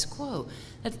status quo.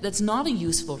 That's not a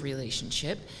useful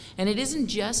relationship. And it isn't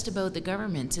just about the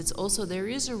governments. It's also, there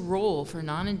is a role for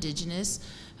non-Indigenous,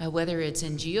 whether it's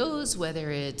NGOs,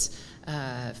 whether it's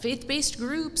faith-based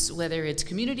groups, whether it's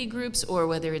community groups, or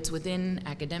whether it's within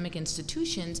academic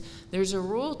institutions, there's a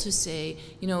role to say,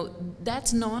 you know,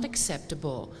 that's not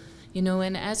acceptable. You know,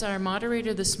 and as our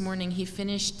moderator this morning, he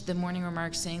finished the morning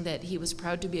remarks saying that he was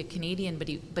proud to be a Canadian, but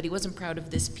he wasn't proud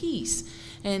of this piece.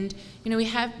 And you know, we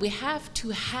have to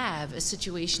have a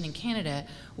situation in Canada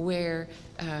where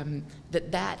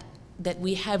that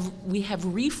we have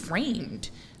reframed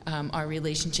our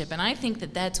relationship. And I think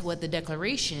that that's what the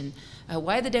Declaration,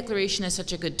 why the Declaration is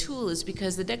such a good tool is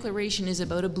because the Declaration is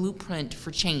about a blueprint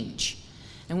for change.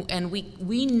 And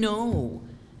we know,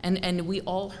 and we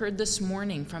all heard this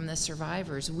morning from the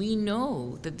survivors, we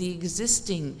know that the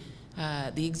existing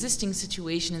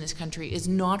situation in this country is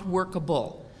not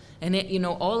workable. And you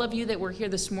know, all of you that were here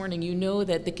this morning, you know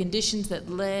that the conditions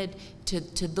that led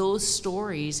to those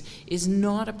stories is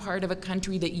not a part of a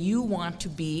country that you want to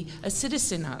be a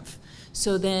citizen of.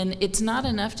 So then it's not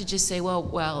enough to just say, well,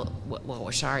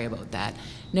 we're sorry about that.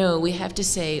 No, we have to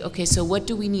say, okay, so what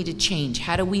do we need to change?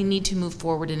 How do we need to move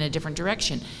forward in a different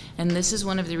direction? And this is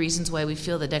one of the reasons why we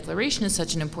feel the Declaration is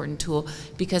such an important tool,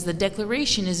 because the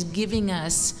Declaration is giving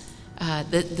us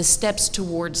the steps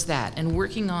towards that, and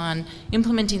working on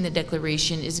implementing the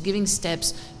Declaration is giving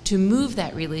steps to move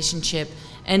that relationship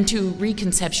and to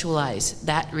reconceptualize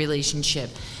that relationship.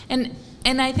 And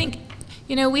I think,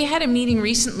 you know, we had a meeting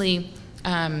recently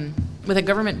with a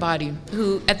government body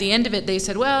who, at the end of it, they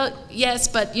said, well, yes,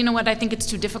 but you know what, I think it's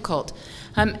too difficult.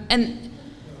 And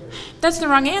that's the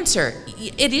wrong answer.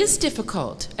 It is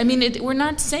difficult. I mean, we're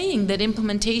not saying that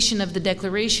implementation of the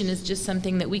Declaration is just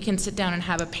something that we can sit down and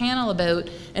have a panel about,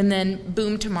 and then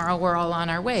boom, tomorrow we're all on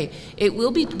our way. It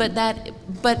will be,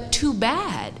 but too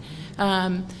bad.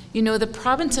 You know, the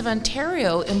province of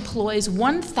Ontario employs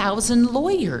 1,000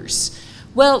 lawyers.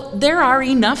 Well, there are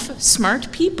enough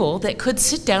smart people that could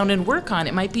sit down and work on it.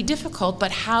 It might be difficult,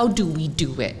 but how do we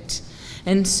do it?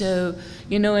 And so,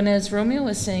 you know, and as Romeo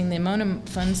was saying, the amount of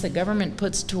funds the government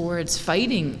puts towards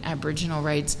fighting Aboriginal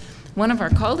rights, one of our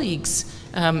colleagues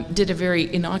did a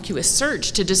very innocuous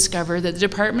search to discover that the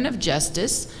Department of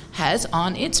Justice has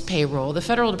on its payroll, the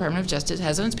Federal Department of Justice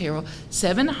has on its payroll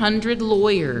 700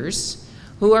 lawyers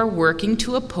who are working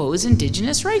to oppose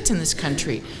Indigenous rights in this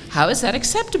country. How is that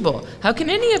acceptable? How can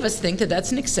any of us think that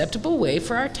that's an acceptable way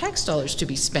for our tax dollars to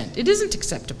be spent? It isn't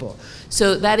acceptable.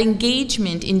 So that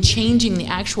engagement in changing the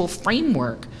actual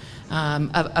framework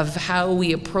of how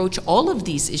we approach all of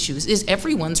these issues is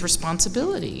everyone's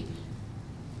responsibility.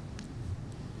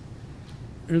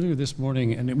 Earlier this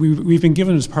morning, and we've been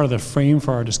given as part of the frame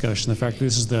for our discussion, the fact that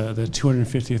this is the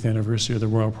 250th anniversary of the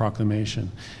Royal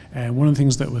Proclamation. And one of the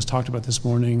things that was talked about this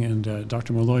morning, and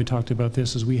Dr. Malloy talked about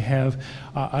this, is we have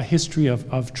a history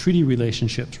of treaty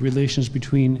relationships, relations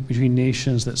between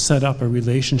nations that set up a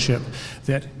relationship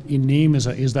that in name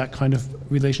is that kind of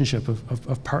relationship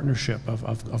of partnership,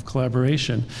 of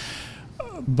collaboration.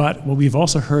 But what we've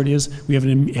also heard is we have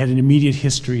had an immediate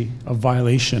history of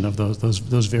violation of those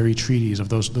very treaties, of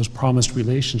those promised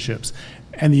relationships.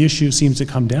 And the issue seems to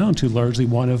come down to largely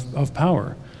one of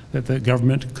power, that the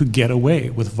government could get away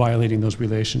with violating those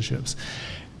relationships.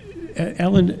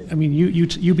 Ellen, I mean,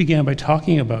 you began by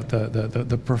talking about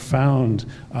the profound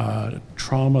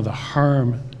trauma, the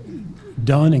harm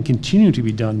done and continue to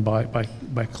be done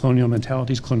by colonial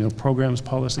mentalities, colonial programs,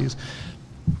 policies.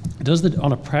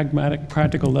 On a pragmatic,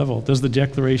 practical level, does the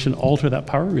Declaration alter that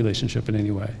power relationship in any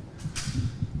way?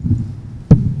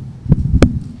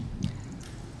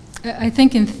 I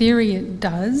think in theory it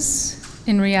does.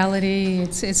 In reality,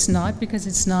 it's not, because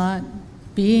it's not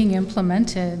being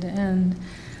implemented. And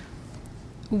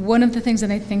one of the things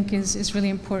that I think is really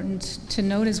important to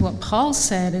note is what Paul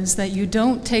said, is that you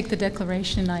don't take the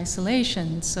Declaration in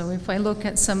isolation. So if I look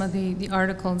at some of the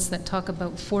articles that talk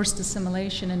about forced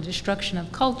assimilation and destruction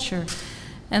of culture,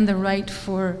 and the right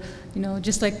for,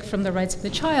 just like from the rights of the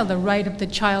child, the right of the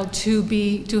child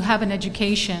to have an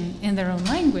education in their own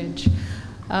language.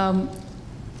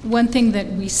 One thing that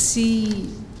we see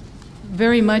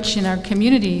very much in our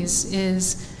communities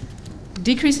is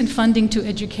decrease in funding to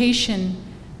education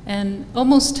and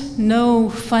almost no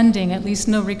funding, at least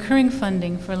no recurring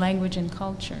funding, for language and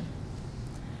culture.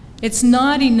 It's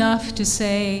not enough to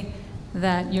say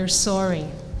that you're sorry.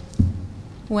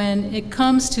 When it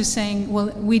comes to saying,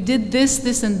 well, we did this,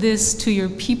 this, and this to your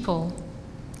people,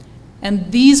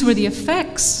 and these were the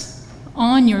effects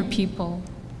on your people,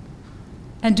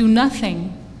 and do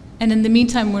nothing, and in the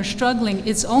meantime we're struggling,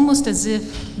 it's almost as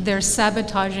if they're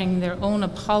sabotaging their own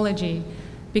apology,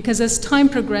 because as time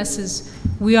progresses,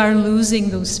 we are losing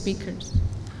those speakers.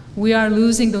 We are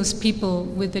losing those people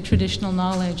with the traditional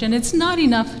knowledge, and it's not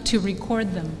enough to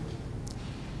record them.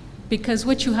 Because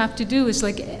what you have to do is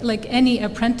like any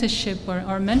apprenticeship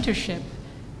or mentorship,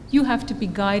 you have to be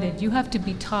guided, you have to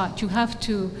be taught, you have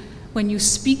to, when you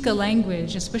speak a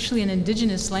language, especially an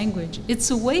indigenous language, it's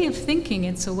a way of thinking,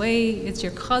 it's your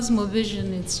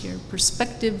cosmovision, it's your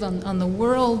perspective on the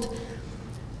world.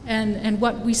 And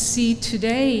what we see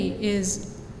today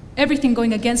is everything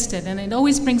going against it. And it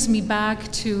always brings me back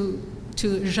to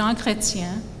Jean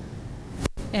Chrétien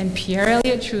and Pierre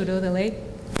Elliott Trudeau, the late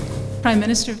Prime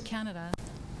Minister of Canada,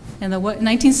 and the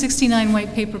 1969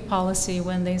 White Paper policy,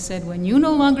 when they said, when you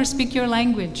no longer speak your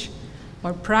language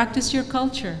or practice your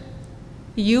culture,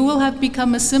 you will have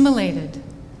become assimilated.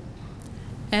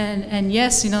 And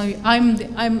yes,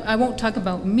 I won't talk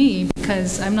about me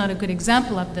because I'm not a good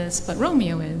example of this, but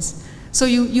Romeo is. So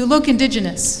you look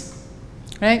indigenous,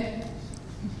 right?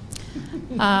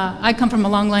 I come from a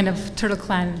long line of Turtle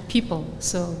Clan people,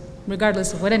 so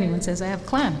regardless of what anyone says, I have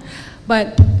clan.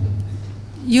 But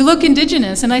you look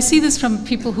indigenous, and I see this from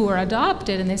people who are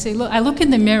adopted, and they say, look, I look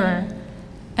in the mirror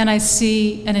and I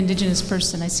see an indigenous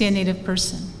person, I see a native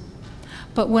person.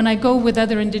 But when I go with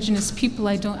other indigenous people,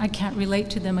 I can't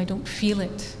relate to them, I don't feel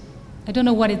it. I don't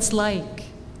know what it's like.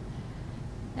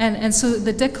 And so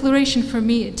the Declaration for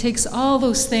me, it takes all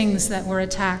those things that were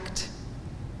attacked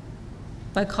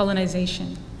by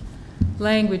colonization.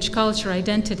 Language, culture,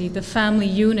 identity, the family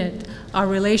unit, our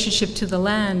relationship to the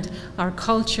land, our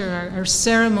culture, our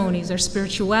ceremonies, our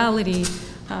spirituality,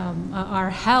 our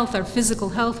health, our physical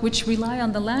health, which rely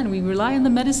on the land. We rely on the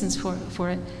medicines for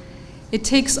it. It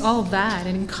takes all that,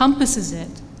 it encompasses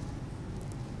it.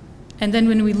 And then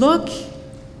when we look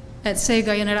at, say,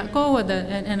 Gayanarakoa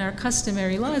and our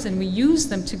customary laws, and we use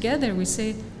them together, we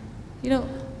say,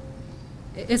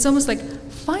 it's almost like,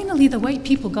 finally the white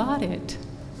people got it.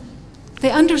 They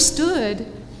understood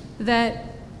that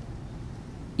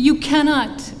you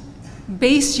cannot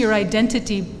base your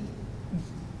identity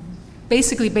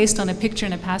basically based on a picture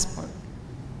and a passport.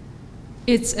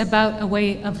 It's about a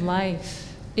way of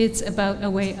life. It's about a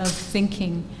way of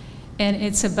thinking. And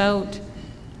it's about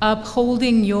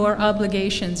upholding your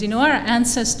obligations. Our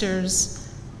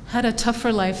ancestors had a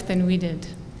tougher life than we did.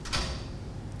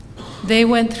 They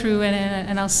went through,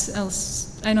 and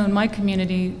I know in my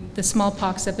community, the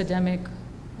smallpox epidemic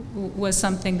was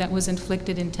something that was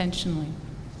inflicted intentionally.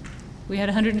 We had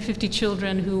 150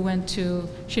 children who went to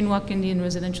Chinook Indian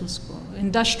Residential School,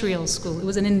 industrial school. It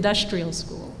was an industrial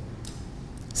school.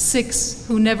 6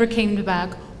 who never came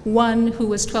back. 1 who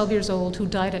was 12 years old who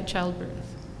died at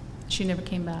childbirth. She never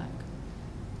came back.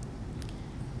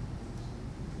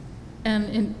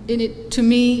 And to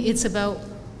me, it's about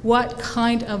what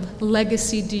kind of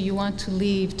legacy do you want to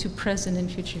leave to present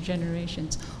and future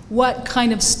generations? What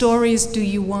kind of stories do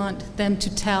you want them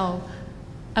to tell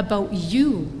about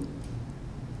you,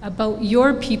 about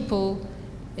your people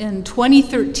in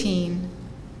 2013,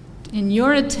 in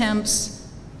your attempts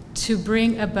to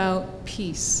bring about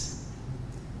peace?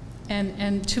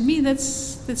 And to me,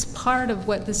 that's part of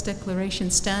what this declaration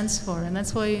stands for, and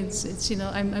that's why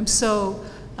I'm so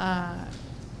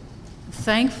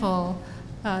thankful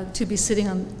to be sitting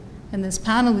in this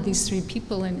panel with these 3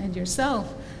 people and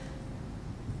yourself,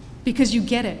 because you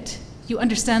get it. You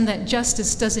understand that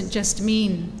justice doesn't just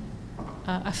mean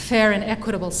a fair and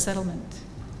equitable settlement.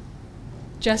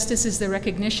 Justice is the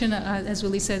recognition, as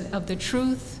Willie said, of the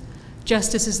truth.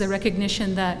 Justice is the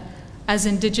recognition that as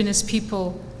Indigenous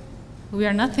people, we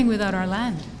are nothing without our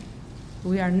land.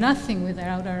 We are nothing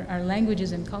without our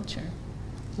languages and culture.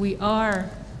 We are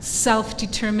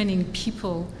self-determining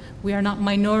people. We are not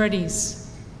minorities.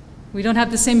 We don't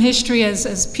have the same history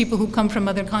as people who come from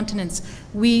other continents.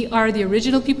 We are the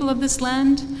original people of this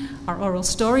land. Our oral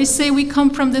stories say we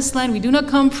come from this land. We do not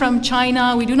come from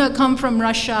China. We do not come from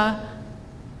Russia.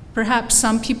 Perhaps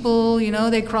some people,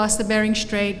 they crossed the Bering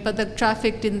Strait, but the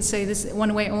traffic didn't say this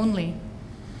one way only.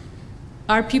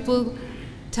 Our people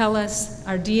tell us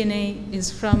our DNA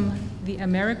is from the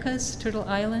Americas, Turtle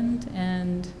Island,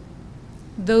 and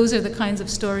those are the kinds of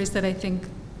stories that I think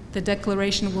the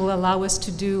Declaration will allow us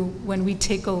to do when we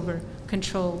take over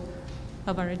control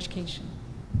of our education.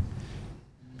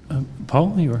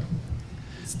 Paul, you were?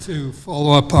 To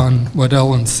follow up on what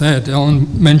Ellen said,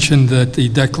 Ellen mentioned that the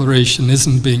Declaration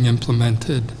isn't being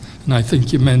implemented, and I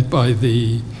think you meant by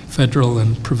the federal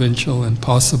and provincial and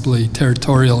possibly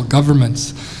territorial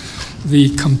governments.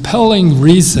 The compelling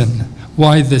reason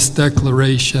why this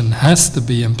declaration has to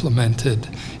be implemented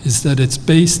is that it's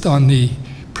based on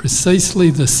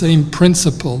precisely the same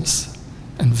principles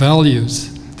and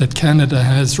values that Canada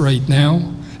has right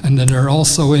now and that are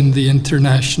also in the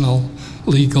international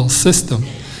legal system.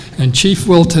 And Chief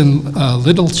Wilton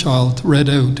Littlechild read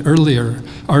out earlier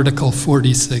Article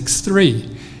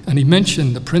 46.3, and he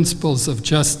mentioned the principles of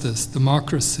justice,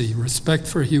 democracy, respect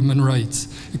for human rights,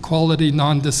 equality,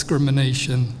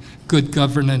 non-discrimination, good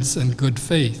governance, and good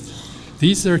faith.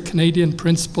 These are Canadian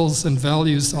principles and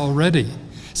values already.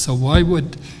 So why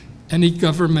would any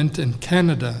government in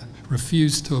Canada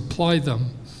refuse to apply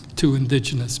them to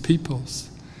Indigenous peoples?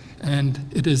 And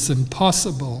it is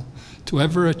impossible to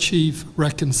ever achieve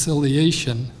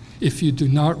reconciliation if you do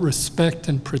not respect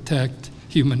and protect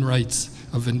human rights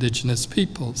of Indigenous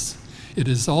peoples. It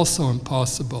is also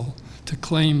impossible to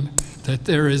claim that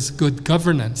there is good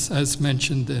governance, as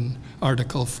mentioned in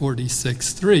Article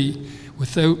 46.3,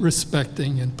 without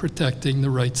respecting and protecting the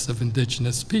rights of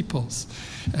Indigenous peoples.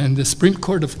 And the Supreme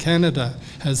Court of Canada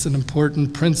has an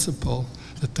important principle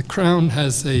that the Crown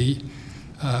has a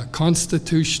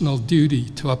constitutional duty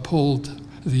to uphold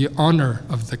the honor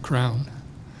of the Crown.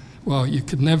 Well, you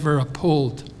could never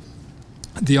uphold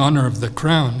the honor of the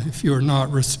Crown if you're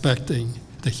not respecting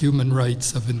the human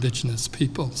rights of Indigenous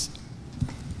peoples.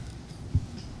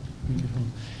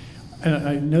 And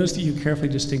I noticed that you carefully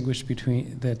distinguished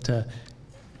between that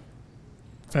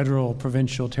federal,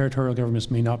 provincial, territorial governments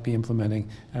may not be implementing.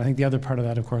 And I think the other part of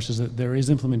that, of course, is that there is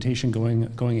implementation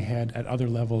going ahead at other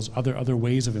levels, other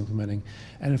ways of implementing.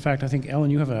 And in fact, I think, Ellen,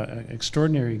 you have an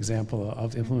extraordinary example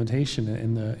of implementation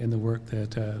in the work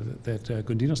that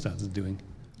Gundinostans is doing.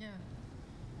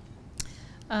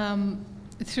 Yeah.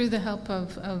 Through the help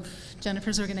of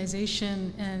Jennifer's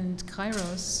organization and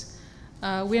Kairos,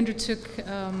 we undertook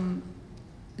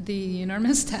the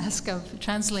enormous task of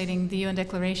translating the UN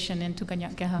Declaration into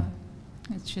Kanien'keha,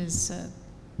 which is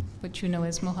what you know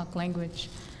as Mohawk language.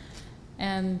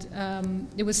 And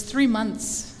it was 3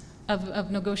 months of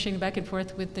negotiating back and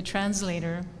forth with the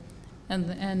translator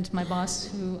and my boss,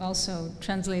 who also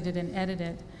translated and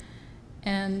edited.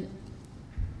 And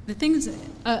the things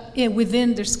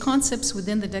there's concepts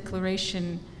within the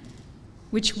Declaration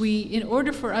which in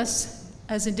order for us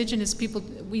as Indigenous people,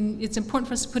 it's important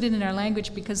for us to put it in our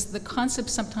language because the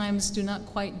concepts sometimes do not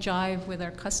quite jive with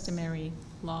our customary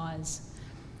laws.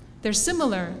 They're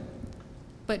similar,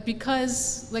 but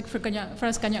because, like for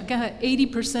us Kanien'keha,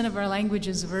 80% of our language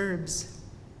is verbs.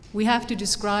 We have to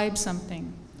describe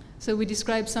something. So we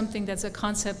describe something that's a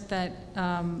concept that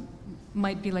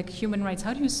might be like human rights.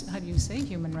 How do you say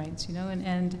human rights?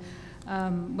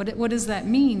 What does that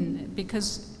mean?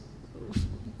 Because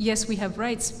yes, we have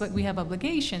rights, but we have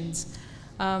obligations.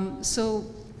 So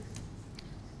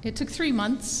it took 3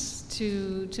 months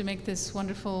to make this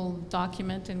wonderful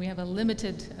document, and we have a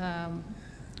limited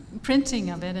printing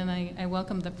of it, and I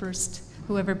welcome the first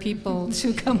whoever people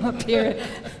to come up here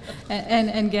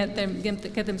and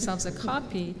get themselves a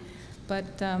copy.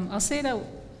 But I'll say it out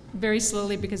very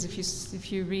slowly because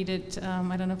if you read it,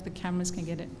 I don't know if the cameras can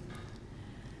get it.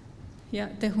 Ya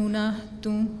te huna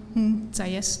tung hun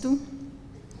tsayestu.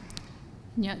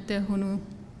 Nya te hunu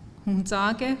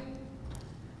hunzage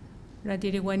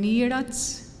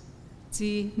radiriwanirats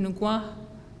ti nugwa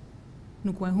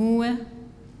nugwahue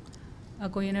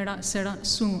agoyenera sera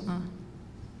sua.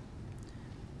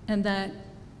 And that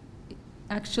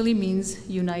actually means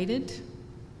United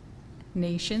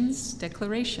Nations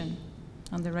Declaration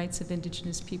on the Rights of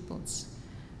Indigenous Peoples.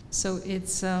 So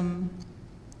it's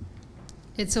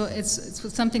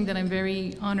something that I'm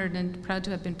very honored and proud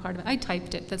to have been part of. I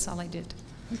typed it, that's all I did.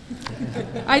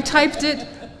 I typed it,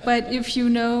 but if you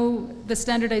know, the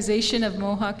standardization of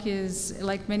Mohawk is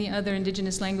like many other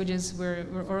Indigenous languages, we're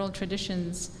oral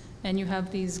traditions, and you have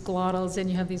these glottals, and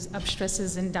you have these up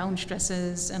stresses and down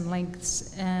stresses and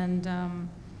lengths, and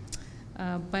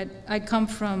but I come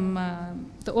from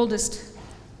the oldest,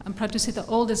 I'm proud to say the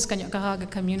oldest Kanien'keha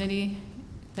community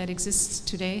that exists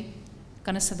today.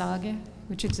 Kanisidage,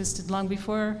 which existed long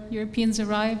before Europeans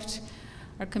arrived.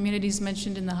 Our community is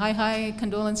mentioned in the High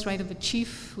Condolence Rite of a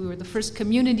Chief. We were the first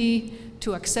community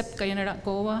to accept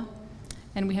Kayanarakoa,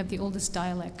 and we have the oldest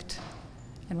dialect.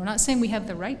 And we're not saying we have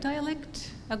the right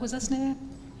dialect, Aguasasne,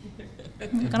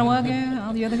 Kanawage,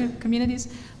 all the other communities,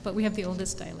 but we have the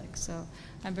oldest dialect. So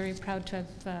I'm very proud to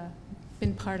have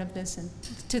been part of this and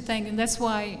to thank, and that's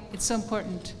why it's so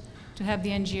important to have the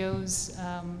NGOs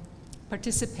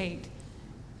participate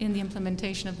in the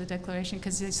implementation of the declaration,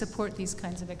 because they support these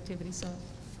kinds of activities.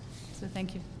 So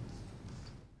thank you.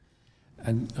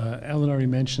 And Ellen already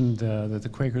mentioned that the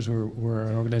Quakers were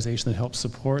an organization that helped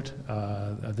support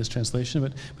this translation.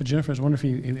 But Jennifer, I was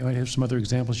wondering if you might have some other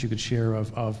examples you could share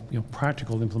of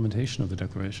practical implementation of the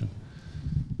declaration.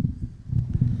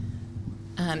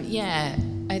 Yeah,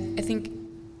 I think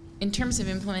in terms of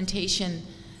implementation,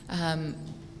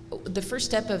 the first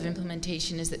step of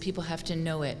implementation is that people have to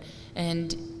know it.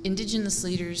 And Indigenous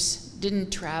leaders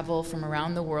didn't travel from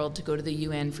around the world to go to the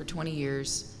UN for 20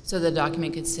 years so the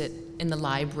document could sit in the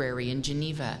library in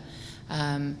Geneva.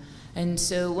 And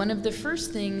so one of the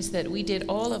first things that we did,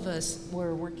 all of us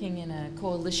were working in a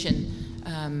coalition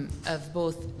of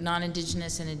both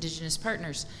non-Indigenous and Indigenous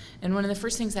partners. And one of the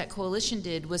first things that coalition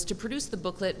did was to produce the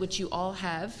booklet, which you all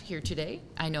have here today,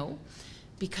 I know,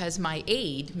 because my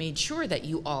aide made sure that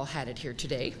you all had it here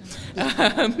today.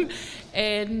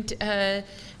 And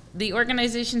the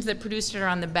organizations that produced it are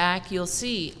on the back, you'll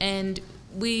see. And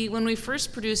when we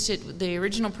first produced it, the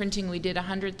original printing, we did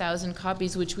 100,000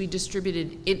 copies, which we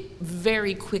distributed it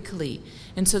very quickly.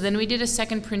 And so then we did a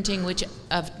second printing, which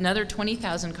of another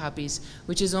 20,000 copies,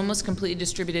 which is almost completely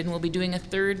distributed, and we'll be doing a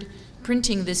third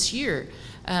printing this year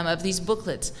of these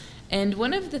booklets. And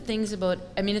one of the things about,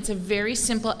 I mean, it's a very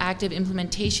simple active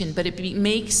implementation, but it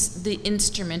makes the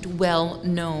instrument well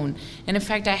known. And in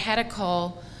fact, I had a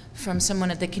call from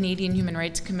someone at the Canadian Human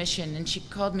Rights Commission, and she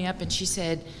called me up and she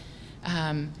said,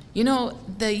 you know,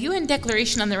 the UN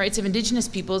Declaration on the Rights of Indigenous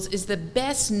Peoples is the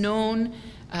best known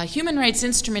human rights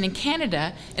instrument in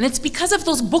Canada, and it's because of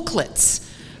those booklets.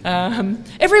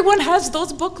 Everyone has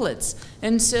those booklets.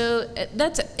 And so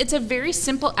it's a very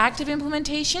simple active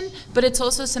implementation, but it's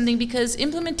also something because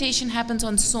implementation happens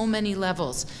on so many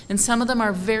levels. And some of them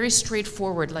are very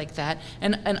straightforward like that,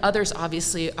 and others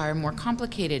obviously are more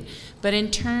complicated. But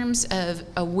in terms of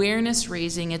awareness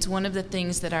raising, it's one of the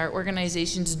things that our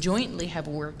organizations jointly have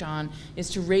worked on,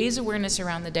 is to raise awareness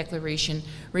around the declaration,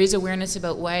 raise awareness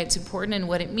about why it's important and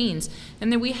what it means.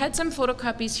 And then we had some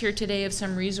photocopies here today of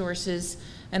some resources,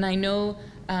 and I know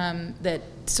that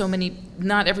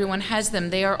not everyone has them.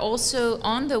 They are also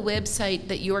on the website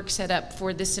that York set up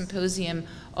for this symposium.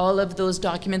 All of those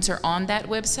documents are on that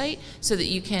website so that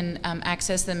you can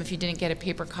access them if you didn't get a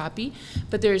paper copy.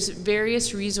 But there's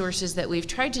various resources that we've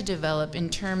tried to develop in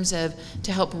terms of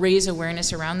to help raise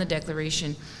awareness around the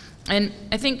declaration. And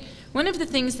I think one of the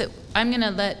things that I'm going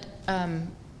to let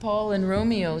Paul and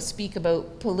Romeo speak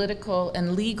about political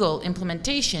and legal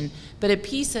implementation, but a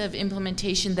piece of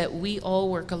implementation that we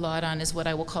all work a lot on is what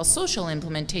I will call social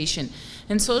implementation.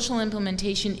 And social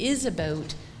implementation is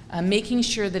about making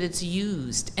sure that it's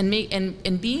used,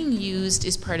 and being used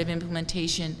is part of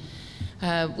implementation.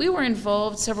 We were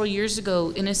involved several years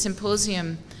ago in a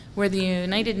symposium where the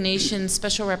United Nations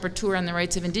Special Rapporteur on the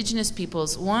Rights of Indigenous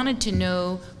Peoples wanted to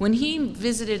know, when he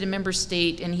visited a member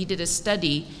state and he did a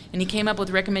study and he came up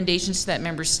with recommendations to that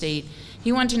member state,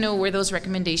 he wanted to know where those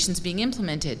recommendations being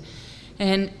implemented.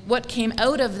 And what came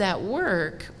out of that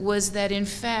work was that, in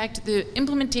fact, the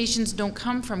implementations don't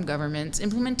come from governments.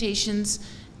 Implementations,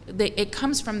 it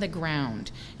comes from the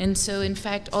ground. And so, in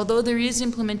fact, although there is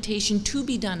implementation to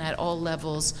be done at all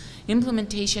levels,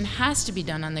 implementation has to be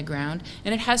done on the ground,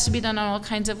 and it has to be done on all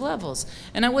kinds of levels.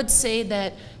 And I would say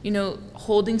that, you know,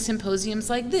 holding symposiums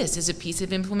like this is a piece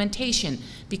of implementation,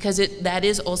 because that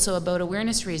is also about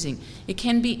awareness raising. It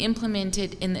can be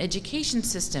implemented in the education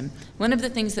system. One of the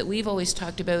things that we've always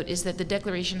talked about is that the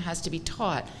declaration has to be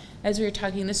taught. As we were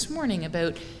talking this morning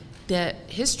about the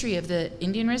history of the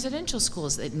Indian residential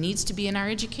schools, that needs to be in our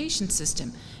education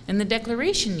system, and the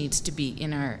declaration needs to be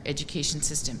in our education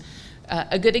system.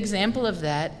 A good example of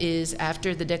that is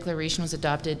after the declaration was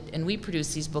adopted and we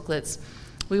produced these booklets,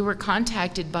 we were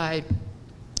contacted by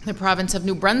the province of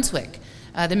New Brunswick,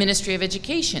 the Ministry of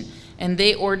Education, and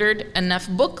they ordered enough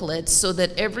booklets so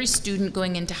that every student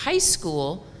going into high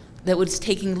school that was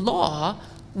taking law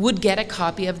would get a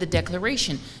copy of the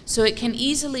declaration. So it can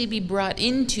easily be brought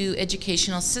into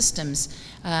educational systems.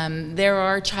 There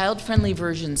are child-friendly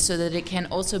versions so that it can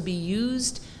also be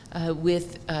used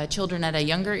with children at a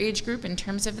younger age group in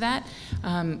terms of that.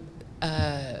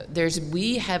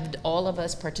 we have, all of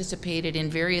us participated in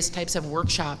various types of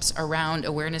workshops around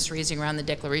awareness raising around the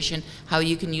Declaration, how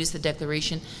you can use the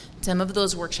Declaration. Some of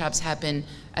those workshops happen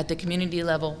at the community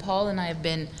level. Paul and I have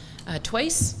been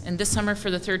twice, and this summer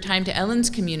for the third time, to Ellen's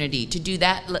community to do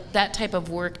that type of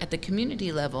work at the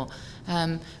community level.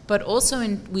 But also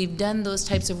we've done those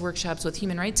types of workshops with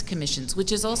human rights commissions,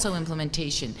 which is also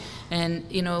implementation. And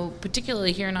you know,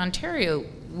 particularly here in Ontario,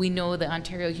 we know the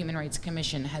Ontario Human Rights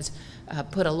Commission has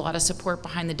put a lot of support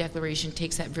behind the Declaration,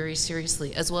 takes that very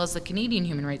seriously, as well as the Canadian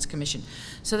Human Rights Commission.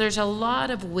 So there's a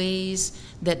lot of ways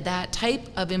that that type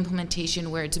of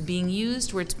implementation, where it's being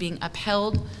used, where it's being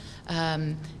upheld,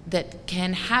 that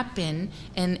can happen,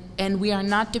 and we are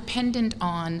not dependent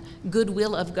on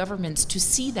goodwill of governments to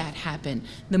see that happen.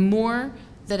 The more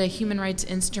that a human rights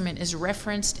instrument is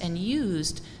referenced and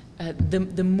used,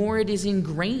 the more it is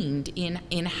ingrained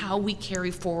in how we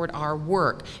carry forward our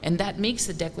work, and that makes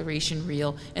the Declaration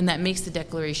real, and that makes the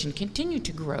Declaration continue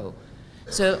to grow.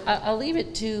 So I'll leave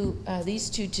it to these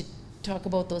two to talk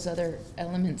about those other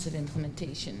elements of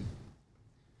implementation.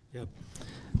 Yep.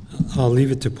 I'll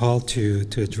leave it to Paul to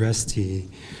address the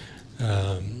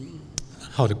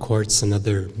how the courts and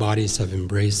other bodies have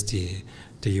embraced the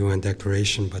UN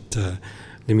Declaration, but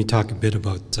let me talk a bit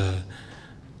about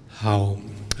how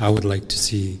I would like to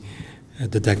see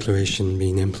the Declaration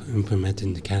being implemented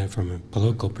in Canada from a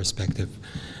political perspective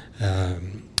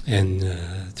and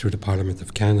through the Parliament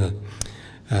of Canada.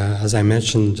 As I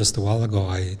mentioned just a while ago,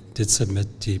 I did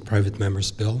submit the private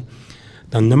member's bill.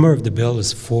 The number of the bill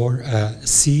is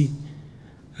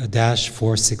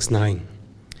C-469,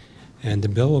 and the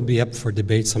bill will be up for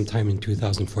debate sometime in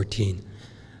 2014.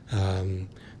 You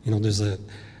know, there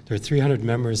are 300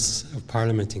 members of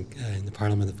Parliament in the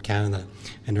Parliament of Canada,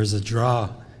 and there's a draw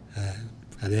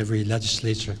at every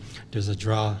legislature. There's a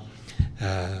draw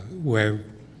where,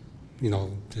 you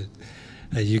know,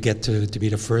 you get to be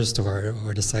the first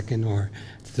or the second or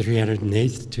the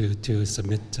 308th to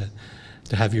submit to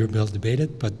have your bill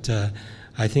debated, but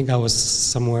I think I was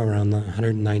somewhere around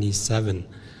 197,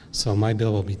 so my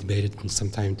bill will be debated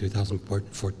sometime in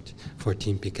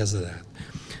 2014 because of that.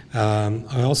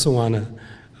 I also want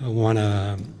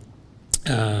to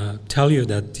tell you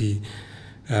that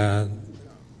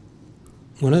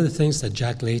one of the things that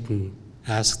Jack Layton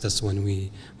asked us when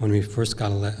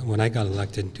I got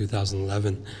elected in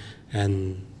 2011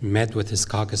 and met with his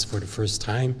caucus for the first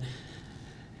time,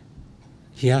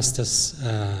 he asked us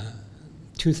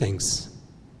two things.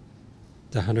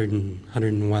 The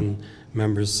 101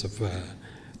 members of the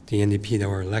NDP that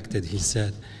were elected, he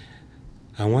said,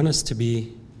 I want us to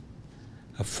be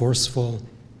a forceful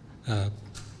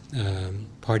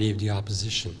party of the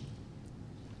opposition,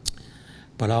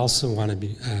 but I also want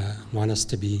us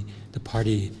to be the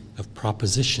party of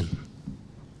proposition.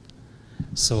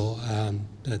 So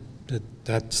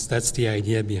that's the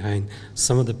idea behind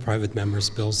some of the private members'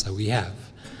 bills that we have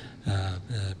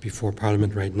before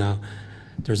Parliament right now.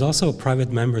 There's also a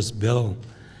private members' bill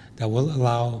that will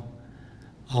allow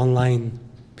online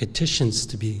petitions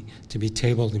to be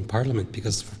tabled in Parliament,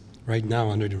 because right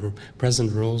now, under the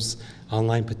present rules,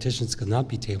 online petitions could not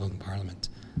be tabled in Parliament.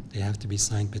 They have to be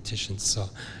signed petitions. So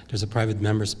there's a private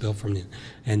members' bill from the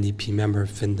NDP member,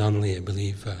 Finn Donnelly, I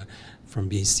believe, from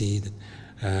BC,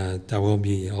 that will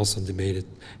be also debated,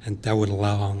 and that would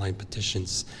allow online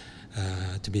petitions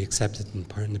to be accepted in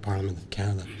the Parliament of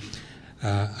Canada.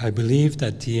 I believe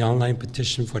that the online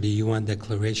petition for the UN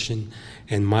Declaration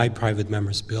and my private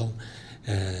member's bill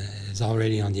is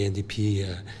already on the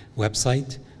NDP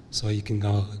website, so you can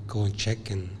go and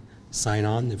check and sign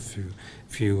on if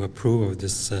you approve of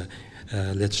this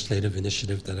legislative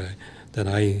initiative that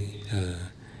I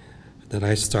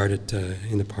started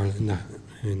in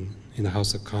the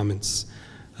House of Commons.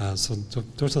 So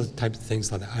those are the type of things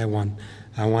that I want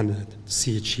to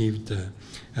see achieved,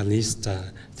 at least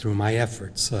through my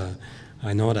efforts.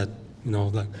 I know that, you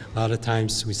know, a lot of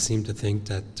times we seem to think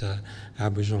that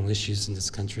Aboriginal issues in this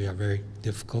country are very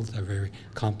difficult, are very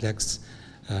complex.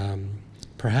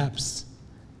 Perhaps,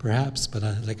 but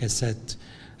like I said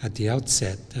at the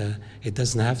outset, it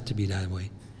doesn't have to be that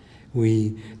way.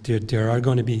 There are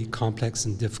going to be complex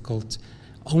and difficult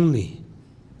only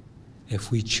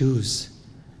if we choose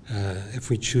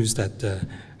that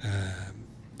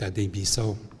they be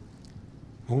so.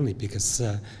 Only because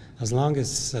as long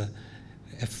as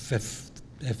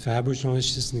if Aboriginal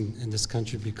issues in this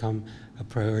country become a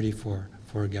priority for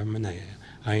a government,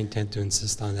 I intend to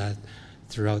insist on that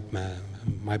throughout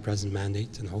my present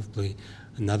mandate, and hopefully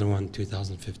another one in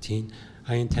 2015.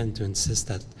 I intend to insist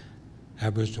that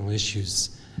Aboriginal issues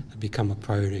become a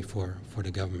priority for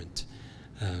the government,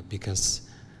 because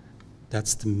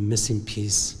that's the missing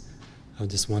piece of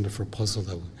this wonderful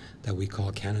puzzle that we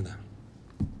call Canada.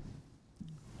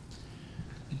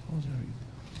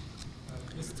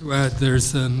 Just to add,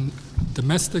 there's a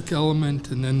domestic element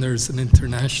and then there's an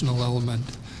international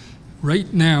element.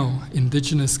 Right now,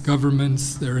 Indigenous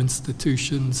governments, their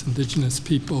institutions, Indigenous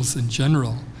peoples in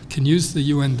general, can use the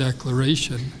UN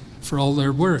Declaration for all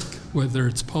their work, whether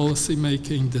it's policy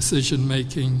making, decision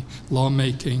making, law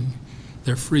making.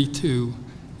 They're free to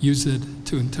use it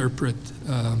to interpret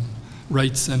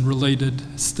rights and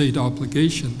related state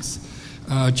obligations.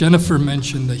 Jennifer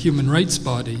mentioned the human rights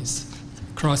bodies.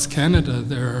 Across Canada,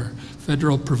 there are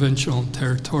federal, provincial, and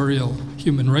territorial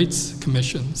human rights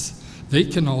commissions. They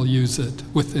can all use it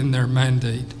within their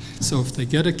mandate. So if they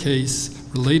get a case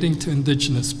relating to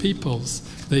Indigenous peoples,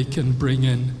 they can bring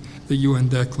in the UN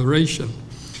Declaration.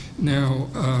 Now,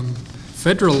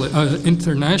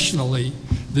 internationally,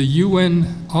 the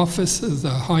UN Office of the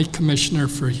High Commissioner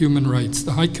for Human Rights.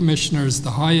 The High Commissioner is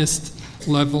the highest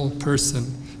level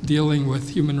person dealing with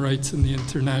human rights in the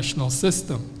international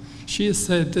system. She has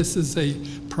said this is a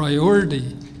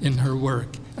priority in her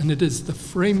work, and it is the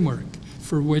framework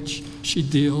for which she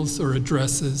deals or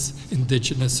addresses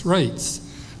Indigenous rights.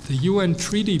 The UN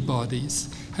treaty bodies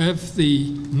have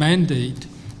the mandate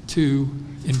to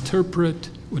interpret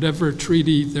whatever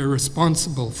treaty they're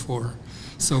responsible for.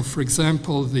 So, for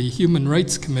example, the Human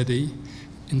Rights Committee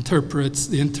interprets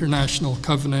the International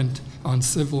Covenant on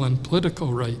Civil and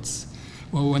Political Rights.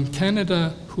 Well, when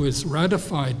Canada, who has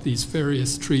ratified these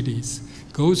various treaties,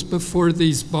 goes before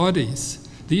these bodies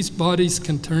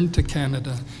can turn to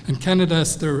Canada, and Canada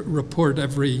has to report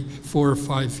every 4 or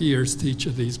 5 years to each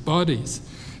of these bodies.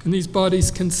 And these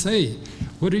bodies can say,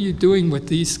 what are you doing with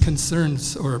these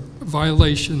concerns or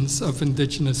violations of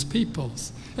Indigenous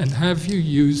peoples? And have you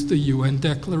used the UN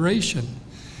Declaration?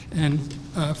 And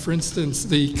for instance,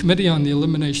 the Committee on the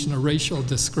Elimination of Racial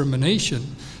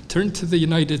Discrimination turned to the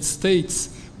United States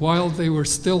while they were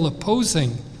still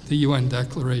opposing the UN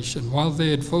Declaration, while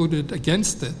they had voted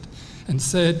against it, and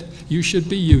said, you should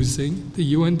be using the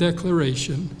UN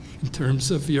Declaration in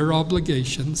terms of your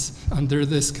obligations under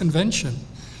this convention.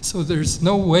 So there's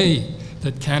no way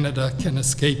that Canada can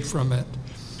escape from it.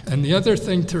 And the other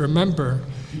thing to remember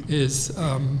is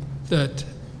that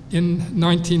in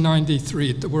 1993,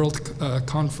 at the World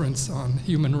Conference on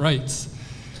Human Rights,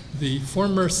 the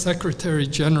former Secretary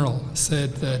General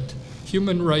said that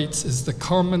human rights is the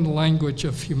common language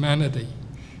of humanity.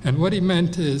 And what he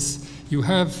meant is you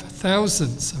have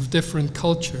thousands of different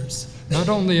cultures, not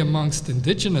only amongst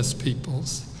Indigenous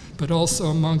peoples, but also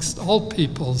amongst all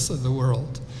peoples of the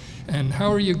world. And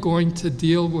how are you going to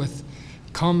deal with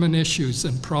common issues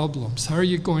and problems? How are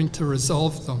you going to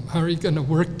resolve them? How are you going to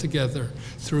work together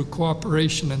through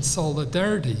cooperation and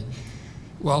solidarity?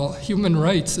 Well, human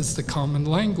rights is the common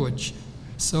language.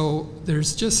 So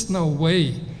there's just no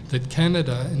way that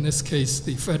Canada, in this case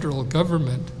the federal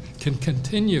government, can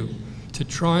continue to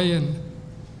try and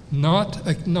not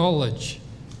acknowledge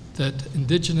that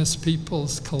Indigenous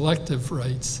peoples' collective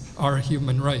rights are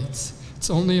human rights. It's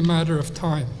only a matter of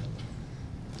time.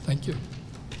 Thank you.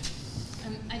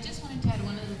 I just wanted to add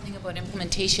one other thing about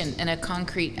implementation and a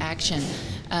concrete action.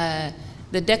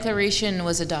 The declaration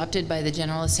was adopted by the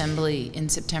General Assembly in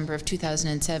September of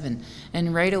 2007,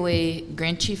 and right away,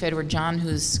 Grand Chief Edward John,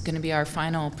 who's going to be our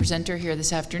final presenter here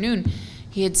this afternoon,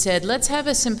 he had said, let's have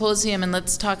a symposium and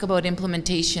let's talk about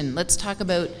implementation. Let's talk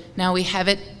about, now we have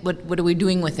it, what are we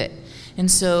doing with it? And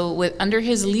so under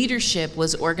his leadership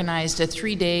was organized a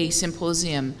 3-day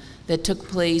symposium that took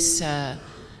place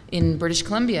in British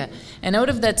Columbia. And out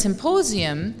of that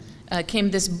symposium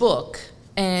came this book.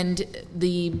 And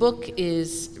the book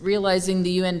is Realizing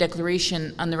the UN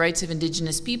Declaration on the Rights of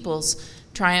Indigenous Peoples,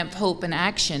 Triumph, Hope, and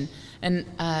Action. And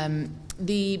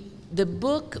the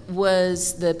book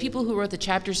was, the people who wrote the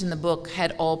chapters in the book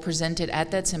had all presented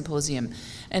at that symposium.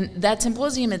 And that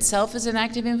symposium itself is an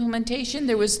active implementation.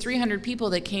 There was 300 people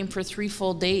that came for 3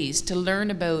 full days to learn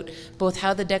about both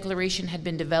how the declaration had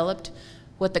been developed,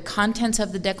 what the contents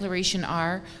of the declaration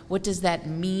are, what does that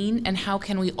mean, and how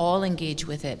can we all engage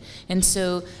with it. And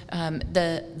so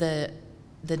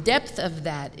the depth of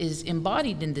that is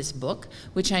embodied in this book,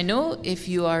 which I know if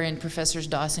you are in Professor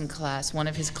Dawson class, one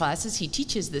of his classes, he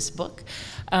teaches this book.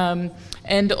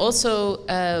 And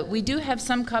also, we do have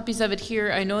some copies of it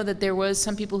here. I know that there was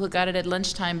some people who got it at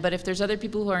lunchtime, but if there's other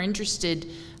people who are interested,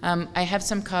 I have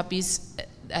some copies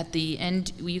at the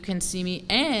end, you can see me,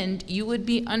 and you would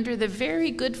be under the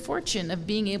very good fortune of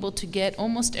being able to get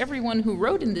almost everyone who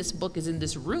wrote in this book is in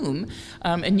this room,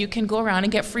 and you can go around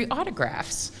and get free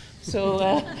autographs.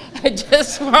 So I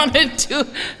just wanted to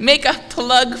make a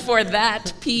plug for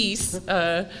that piece.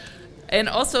 And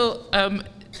also,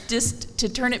 just to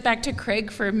turn it back to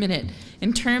Craig for a minute,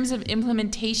 in terms of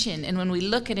implementation, and when we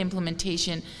look at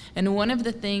implementation, and one of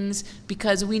the things,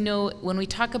 because we know when we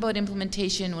talk about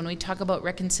implementation, when we talk about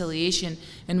reconciliation,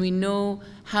 and we know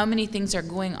how many things are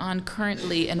going on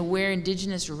currently and where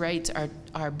Indigenous rights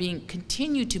are being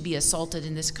continue to be assaulted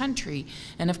in this country,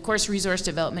 and of course resource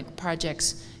development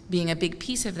projects being a big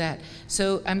piece of that.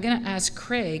 So I'm going to ask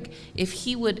Craig if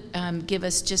he would give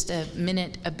us just a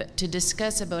minute to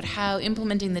discuss about how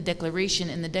implementing the declaration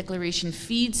and the declaration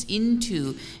feeds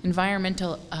into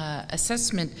environmental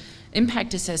assessment,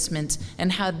 impact assessments,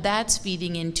 and how that's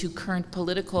feeding into current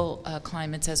political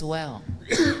climates as well.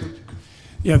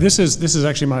 Yeah, this is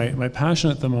actually my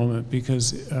passion at the moment,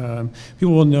 because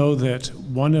people will know that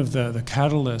one of the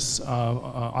catalysts of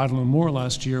Idle No More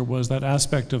last year was that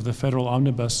aspect of the federal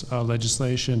omnibus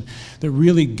legislation that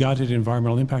really gutted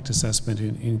environmental impact assessment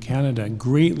in Canada and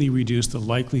greatly reduced the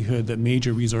likelihood that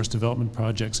major resource development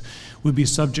projects would be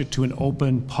subject to an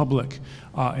open public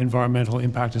environmental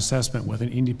impact assessment with an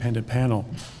independent panel.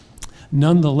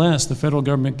 Nonetheless, the federal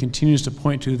government continues to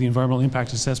point to the environmental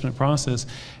impact assessment process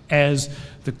as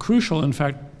the crucial, in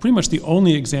fact, pretty much the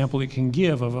only example it can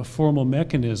give of a formal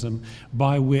mechanism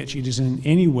by which it is in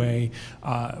any way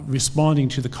responding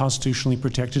to the constitutionally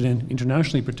protected and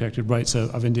internationally protected rights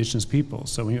of Indigenous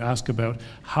peoples. So when you ask about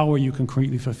how are you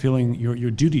concretely fulfilling your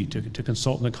duty to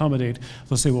consult and accommodate,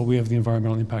 let's say, well, we have the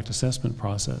environmental impact assessment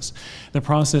process. The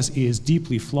process is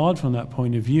deeply flawed from that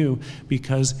point of view,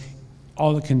 because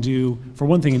all it can do, for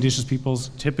one thing, Indigenous peoples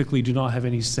typically do not have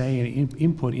any say and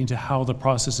input into how the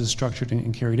process is structured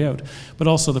and carried out. But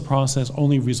also the process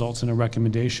only results in a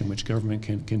recommendation which government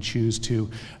can choose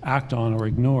to act on or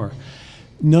ignore.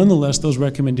 Nonetheless, those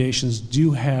recommendations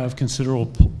do have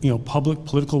considerable, public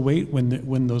political weight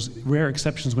when those rare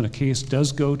exceptions, when a case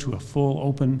does go to a full,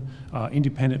 open,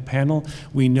 independent panel.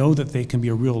 We know that they can be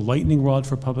a real lightning rod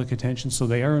for public attention, so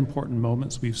they are important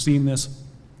moments. We've seen this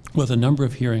with a number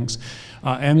of hearings.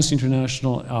 Amnesty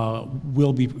International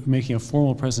will be making a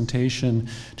formal presentation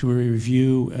to a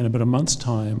review in about a month's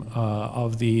time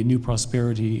of the New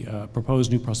Prosperity, proposed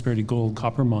New Prosperity gold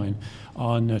copper mine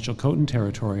on Chilcotin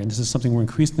territory. And this is something we're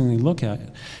increasingly looking at,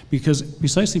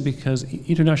 precisely because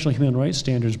international human rights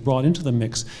standards brought into the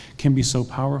mix can be so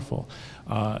powerful.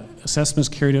 Assessments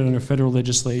carried out under federal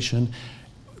legislation,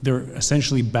 they're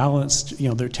essentially balanced,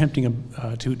 they're attempting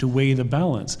to weigh the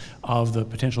balance of the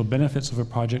potential benefits of a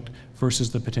project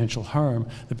versus the potential harm.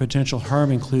 The potential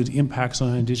harm includes impacts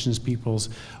on Indigenous people's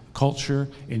culture,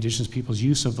 Indigenous people's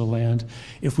use of the land.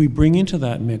 If we bring into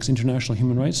that mix international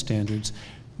human rights standards,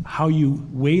 how you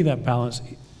weigh that balance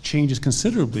changes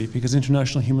considerably, because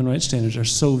international human rights standards are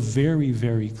so very,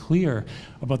 very clear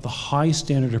about the high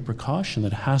standard of precaution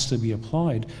that has to be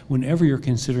applied whenever you're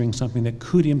considering something that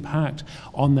could impact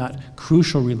on that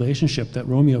crucial relationship that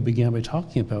Romeo began by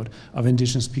talking about of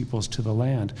Indigenous peoples to the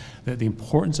land. That the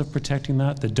importance of protecting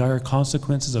that, the dire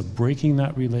consequences of breaking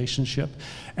that relationship,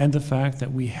 and the fact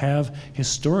that we have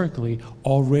historically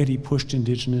already pushed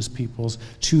Indigenous peoples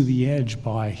to the edge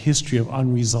by history of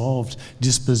unresolved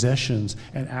dispossessions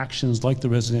and actions like the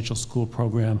residential school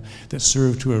program that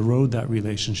serve to erode that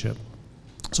relationship.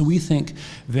 So we think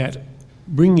that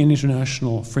bringing an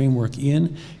international framework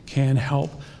in can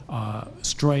help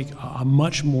strike a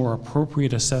much more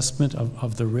appropriate assessment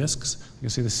of the risks. Like I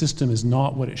say, the system is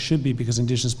not what it should be, because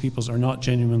Indigenous peoples are not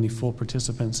genuinely full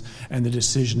participants, and the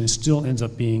decision still ends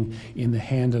up being in the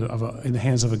hands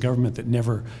of a government that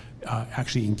never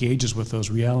actually engages with those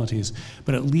realities.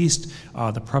 But at least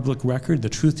the public record, the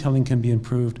truth-telling can be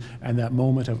improved, and that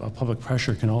moment of public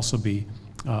pressure can also be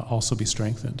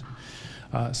strengthened.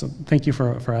 So thank you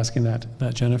for asking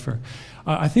that, Jennifer.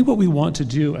 I think what we want to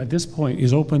do at this point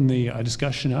is open the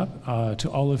discussion up to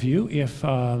all of you. If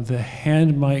the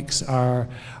hand mics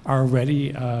are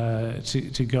ready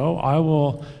to go, I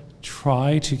will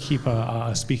try to keep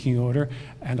a speaking order,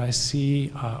 and I see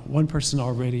one person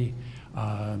already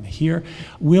here.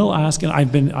 We'll ask, and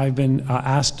I've been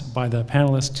asked by the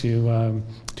panelists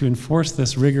to enforce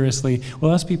this rigorously.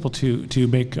 We'll ask people to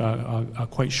make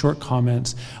quite short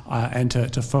comments and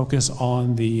to focus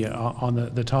on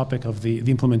the topic of the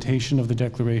implementation of the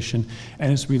declaration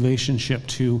and its relationship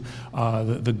to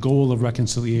the goal of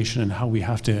reconciliation and how we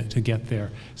have to get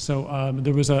there. So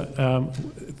there was a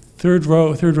third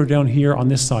row down here on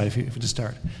this side, if you just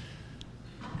start.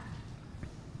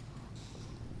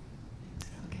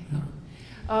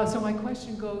 So my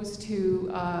question goes to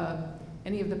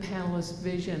any of the panelists'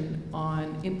 vision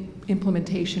on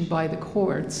implementation by the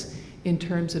courts in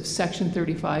terms of Section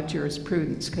 35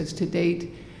 jurisprudence, because to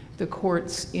date, the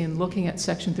courts, in looking at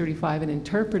Section 35 and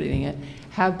interpreting it,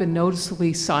 have been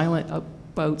noticeably silent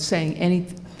about saying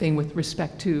anything with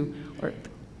respect to, or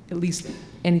at least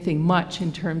anything much in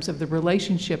terms of the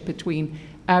relationship between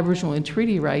Aboriginal and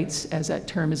treaty rights, as that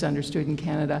term is understood in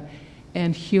Canada,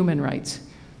 and human rights.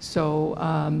 So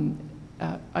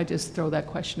I just throw that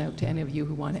question out to any of you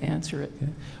who want to answer it.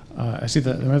 Okay. I see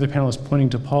that another panelist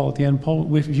pointing to Paul at the end.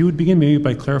 Paul, if you would begin maybe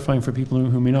by clarifying for people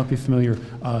who may not be familiar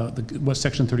what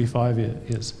Section 35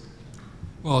 is.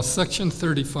 Well, Section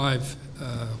 35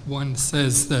 1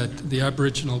 says that the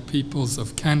Aboriginal peoples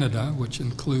of Canada, which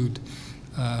include,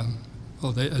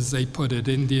 as they put it,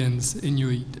 Indians,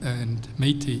 Inuit, and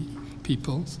Métis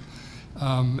peoples,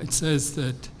 it says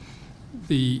that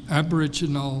the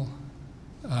Aboriginal,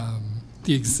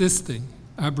 the existing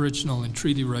Aboriginal and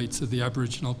treaty rights of the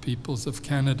Aboriginal peoples of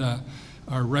Canada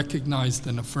are recognized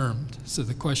and affirmed. So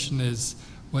the question is,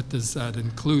 what does that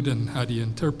include and how do you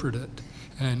interpret it?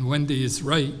 And Wendy is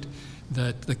right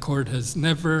that the court has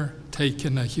never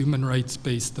taken a human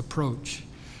rights-based approach.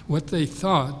 What they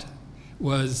thought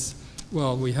was,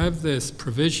 well, we have this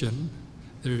provision,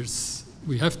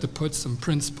 we have to put some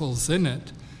principles in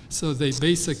it. So they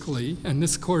basically, and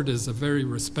this court is a very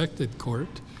respected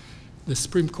court, the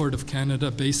Supreme Court of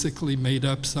Canada basically made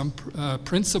up some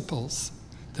principles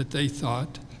that they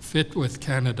thought fit with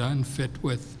Canada and fit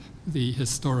with the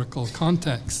historical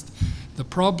context. The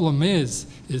problem is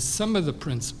some of the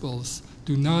principles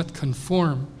do not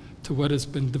conform to what has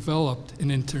been developed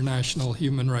in international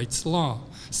human rights law.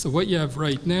 So what you have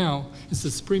right now is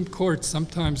the Supreme Court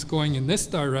sometimes going in this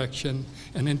direction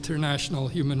and international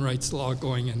human rights law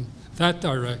going in that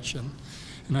direction.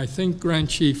 And I think Grand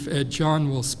Chief Ed John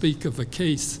will speak of a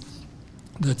case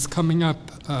that's coming up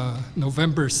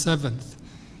November 7th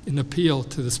in appeal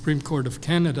to the Supreme Court of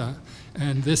Canada,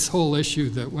 and this whole issue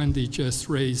that Wendy just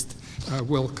raised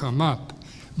will come up.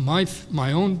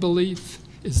 My own belief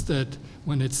is that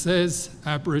when it says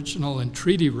Aboriginal and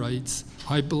treaty rights,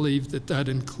 I believe that that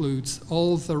includes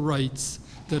all the rights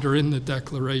that are in the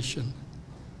Declaration.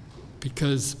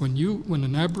 Because when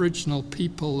an Aboriginal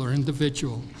people or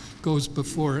individual goes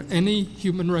before any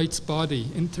human rights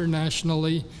body,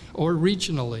 internationally or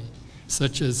regionally,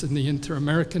 such as in the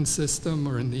Inter-American system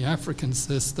or in the African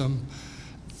system,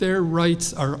 their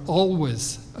rights are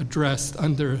always addressed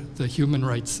under the human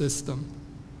rights system.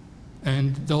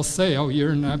 And they'll say, oh,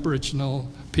 you're an Aboriginal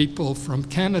people from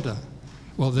Canada.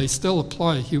 Well, they still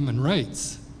apply human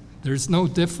rights. There's no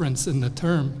difference in the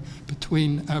term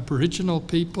between Aboriginal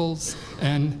peoples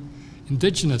and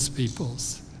Indigenous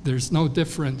peoples. There's no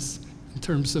difference in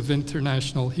terms of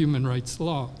international human rights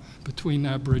law between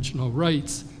Aboriginal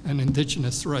rights and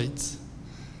Indigenous rights.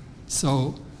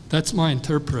 So that's my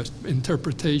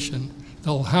interpretation.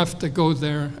 They'll have to go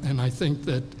there, and I think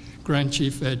that Grand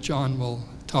Chief Ed John will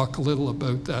talk a little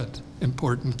about that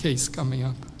important case coming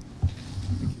up.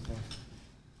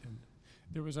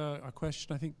 There was a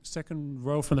question, I think, second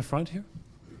row from the front here.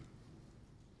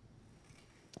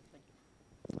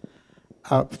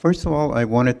 First of all, I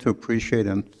wanted to appreciate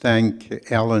and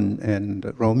thank Ellen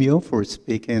and Romeo for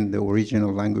speaking the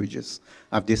original languages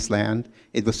of this land.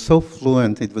 It was so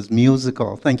fluent, it was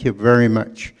musical. Thank you very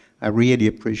much. I really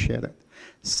appreciate it.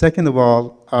 Second of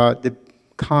all, the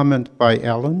comment by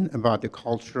Ellen about the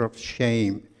culture of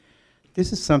shame.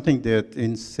 This is something that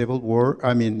in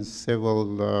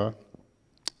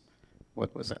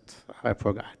what was it? I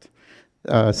forgot.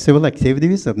 Civil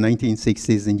activities of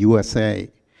 1960s in USA.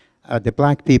 The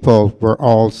black people were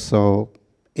also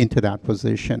into that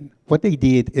position. What they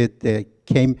did is they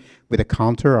came with a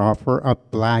counter offer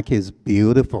of black is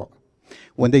beautiful.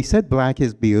 When they said black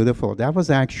is beautiful, that was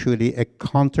actually a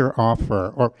counter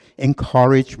offer or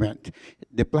encouragement.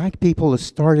 The black people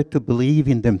started to believe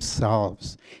in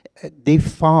themselves. They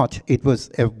thought it was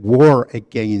a war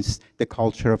against the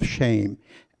culture of shame.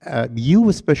 You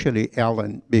especially,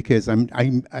 Ellen, because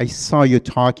I saw you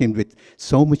talking with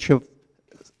so much of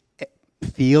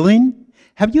feeling.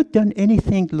 Have you done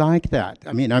anything like that?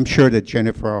 I mean, I'm sure that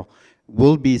Jennifer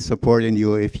will be supporting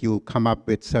you if you come up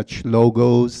with such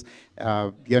logos,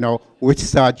 with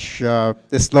such the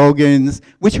slogans,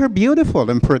 which are beautiful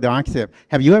and productive.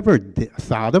 Have you ever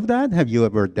thought of that? Have you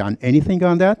ever done anything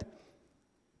on that?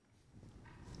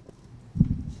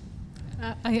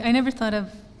 I never thought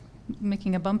of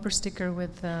making a bumper sticker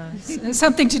with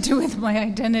something to do with my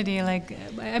identity. Like,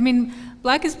 I mean,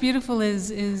 black is beautiful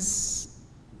is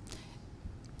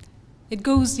it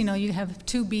goes, you have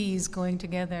two B's going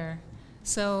together.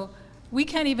 So we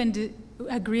can't even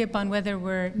agree upon whether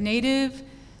we're Native,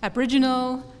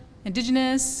 Aboriginal,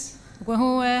 Indigenous,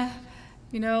 Wahoo.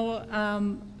 You know,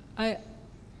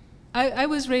 I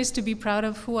was raised to be proud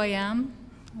of who I am,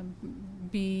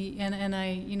 and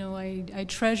I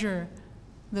treasure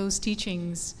those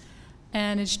teachings.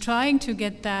 And it's trying to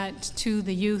get that to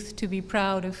the youth to be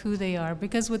proud of who they are,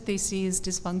 because what they see is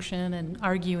dysfunction and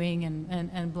arguing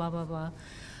and blah, blah, blah.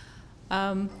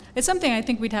 It's something I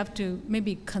think we'd have to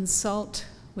maybe consult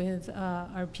with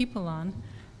our people on,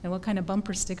 and what kind of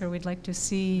bumper sticker we'd like to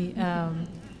see.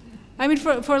 I mean,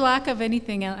 for lack of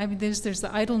anything, I mean, there's the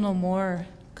idle no more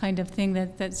kind of thing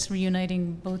that's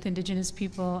reuniting both Indigenous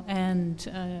people and,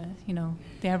 you know,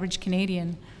 the average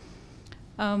Canadian.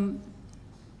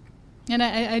 And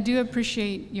I do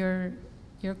appreciate your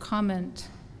comment,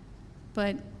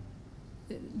 but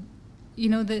you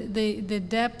know, the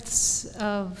depths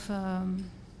of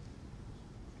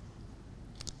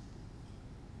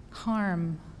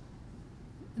harm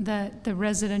that the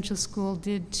residential school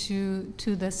did to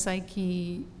the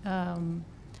psyche,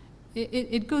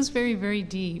 it goes very, very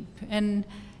deep. And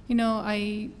you know,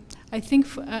 I think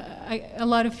a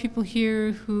lot of people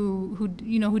here who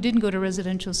didn't go to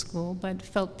residential school but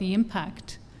felt the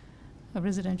impact of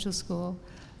residential school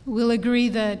will agree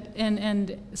that,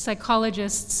 and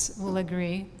psychologists will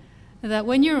agree, that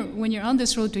when you're on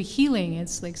this road to healing,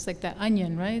 it's like that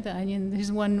onion, right? The onion,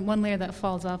 there's one layer that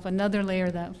falls off, another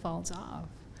layer that falls off.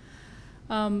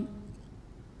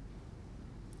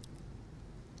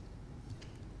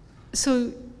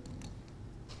 So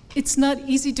it's not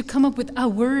easy to come up with a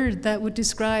word that would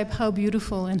describe how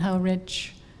beautiful and how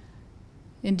rich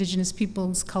Indigenous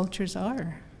peoples' cultures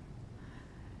are.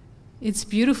 It's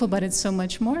beautiful, but it's so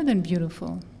much more than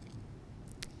beautiful.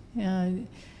 You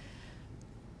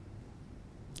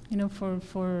know,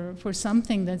 for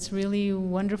something that's really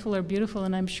wonderful or beautiful,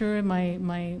 and I'm sure my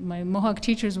Mohawk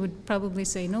teachers would probably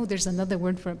say, no, there's another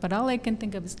word for it, but all I can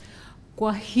think of is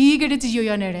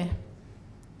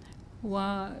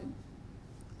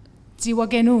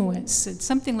it's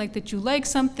something like that. You like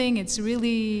something, it's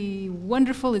really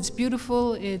wonderful, it's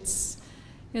beautiful, it's,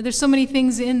 you know, there's so many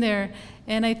things in there.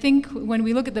 And I think when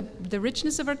we look at the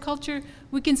richness of our culture,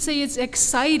 we can say it's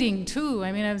exciting too.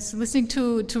 I mean, I was listening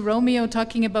to Romeo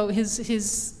talking about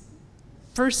his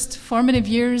first formative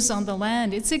years on the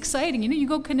land. It's exciting. You know, you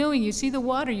go canoeing, you see the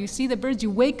water, you see the birds,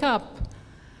 you wake up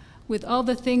with all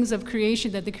the things of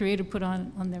creation that the Creator put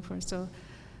on there for us. So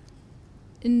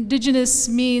Indigenous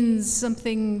means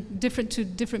something different to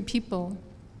different people,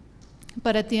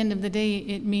 but at the end of the day,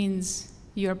 it means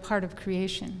you're part of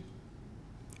creation.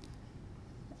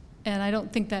 And I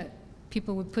don't think that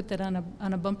people would put that on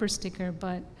a bumper sticker,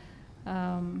 but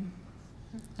I'm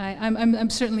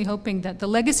certainly hoping that the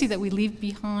legacy that we leave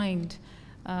behind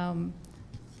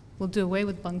will do away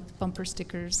with bumper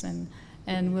stickers,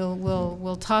 and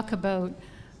we'll talk about,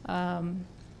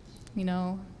 you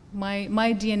know,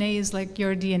 my DNA is like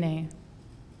your DNA,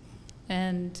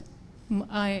 and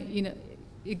you know,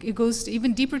 it goes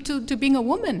even deeper to being a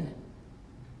woman.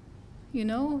 You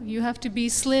know, you have to be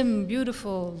slim,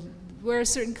 beautiful, wear a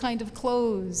certain kind of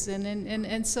clothes,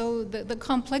 and so the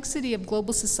complexity of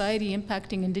global society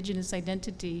impacting Indigenous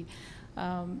identity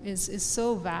is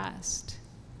so vast.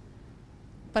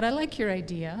 But I like your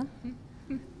idea,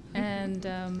 and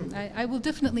I will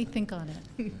definitely think on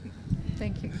it.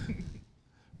 Thank you.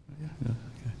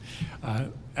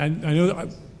 And I know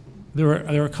there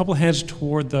are a couple hands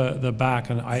toward the back,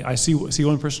 and I see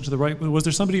one person to the right. Was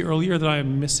there somebody earlier that I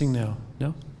am missing now?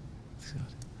 No?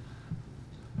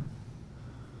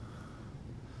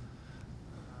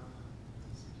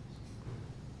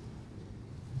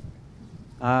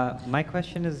 My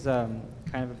question is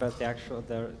kind of about the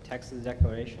text of the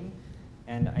Declaration,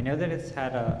 and I know that it's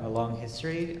had a long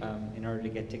history in order to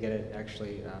get it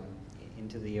actually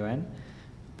into the UN.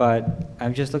 But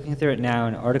I'm just looking through it now,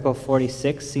 and Article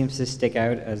 46 seems to stick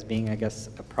out as being, I guess,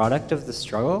 a product of the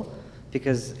struggle,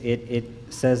 because it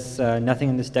says nothing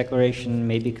in this declaration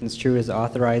may be construed as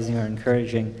authorizing or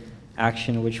encouraging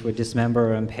action which would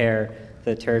dismember or impair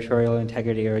the territorial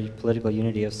integrity or political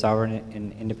unity of sovereign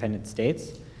and independent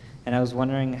states. And I was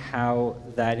wondering how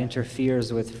that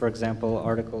interferes with, for example,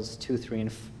 Articles 3,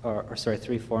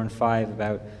 4, and 5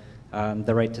 about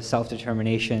the right to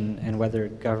self-determination, and whether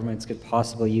governments could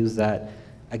possibly use that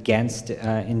against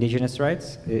Indigenous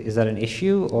rights. Is that an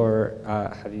issue, or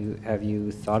have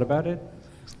you thought about it?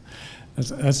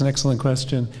 That's an excellent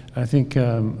question. I think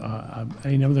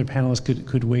any number of the panelists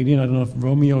could weigh in. I don't know if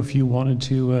Romeo, if you wanted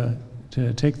to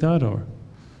take that, or.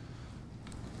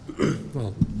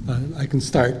 Well, I can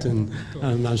start, and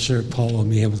I'm not sure Paul will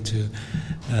be able to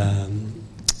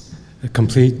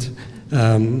complete.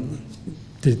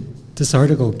 This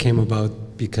article came about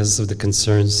because of the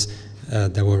concerns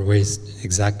that were raised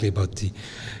exactly about the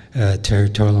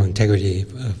territorial integrity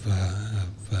of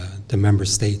the member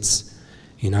states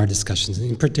in our discussions,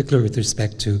 in particular with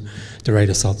respect to the right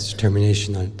of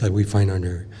self-determination that we find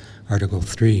under Article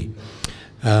 3.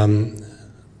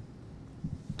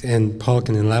 And Paul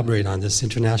can elaborate on this.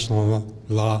 International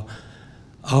law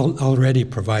already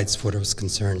provides for those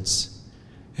concerns,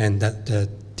 and that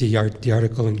the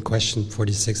article in question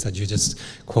 46 that you just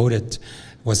quoted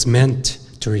was meant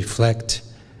to reflect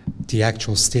the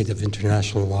actual state of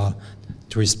international law,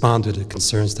 to respond to the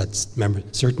concerns that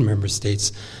certain member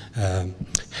states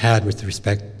had with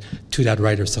respect to that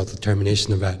right of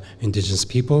self-determination of indigenous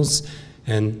peoples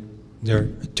and their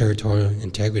territorial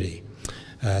integrity.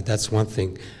 That's one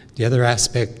thing. The other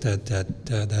aspect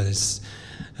that is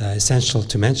essential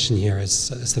to mention here is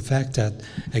the fact that,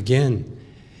 again,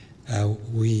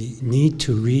 we need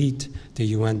to read the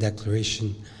UN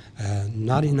Declaration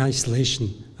not in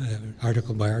isolation,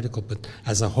 article by article, but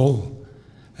as a whole.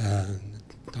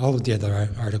 All of the other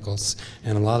articles,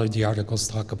 and a lot of the articles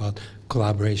talk about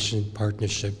collaboration,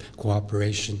 partnership,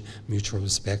 cooperation, mutual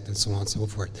respect, and so on and so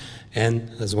forth,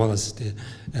 and as well as the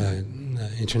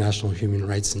international human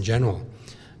rights in general.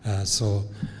 So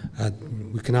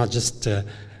we cannot just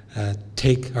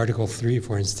take Article 3,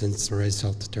 for instance, the right of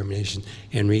self-determination,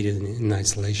 and read it in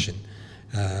isolation.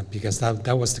 Because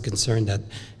that was the concern that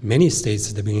many states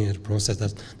at the beginning of the process,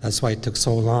 that's why it took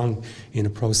so long in the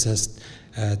process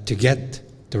to get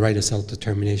the right of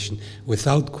self-determination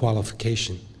without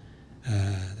qualification,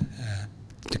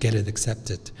 to get it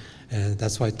accepted.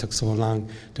 That's why it took so long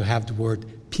to have the word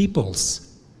peoples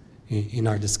in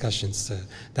our discussions.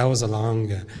 That was a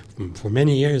long, for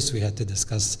many years we had to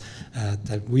discuss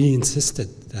that we insisted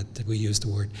that we use the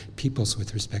word peoples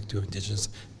with respect to indigenous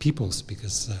peoples,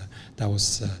 because that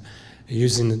was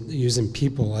using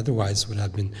people otherwise would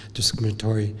have been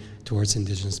discriminatory towards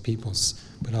indigenous peoples.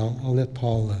 But I'll let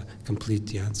Paul complete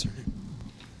the answer.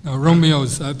 Now,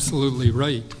 Romeo's absolutely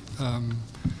right.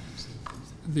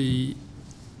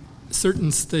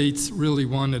 Certain states really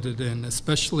wanted it in,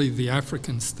 especially the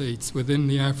African states. Within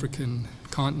the African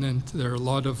continent, there are a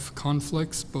lot of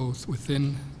conflicts, both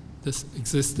within the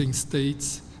existing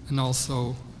states and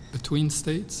also between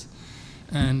states.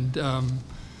 And I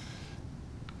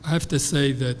have to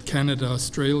say that Canada,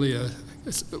 Australia,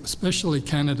 especially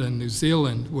Canada and New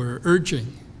Zealand, were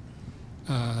urging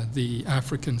the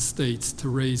African states to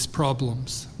raise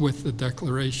problems with the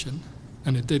declaration,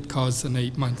 and it did cause an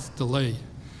 8-month delay.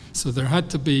 So there had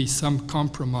to be some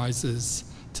compromises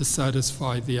to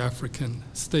satisfy the African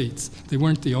states. They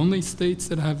weren't the only states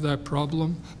that have that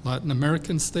problem, Latin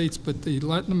American states, but the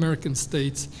Latin American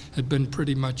states had been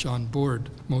pretty much on board,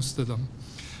 most of them.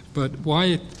 But why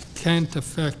it can't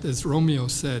affect, as Romeo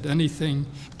said, anything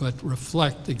but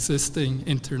reflect existing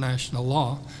international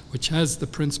law, which has the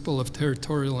principle of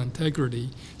territorial integrity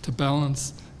to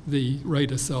balance the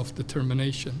right of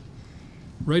self-determination.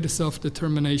 Right of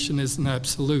self-determination isn't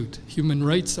absolute. Human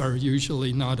rights are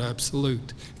usually not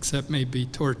absolute, except maybe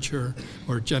torture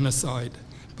or genocide,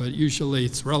 but usually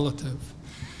it's relative.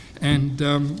 And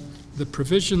the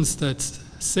provisions that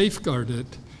safeguard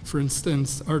it, for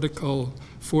instance, Article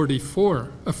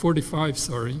 45,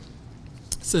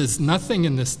 says nothing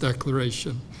in this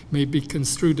declaration may be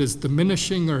construed as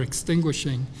diminishing or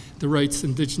extinguishing the rights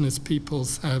Indigenous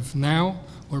peoples have now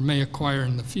or may acquire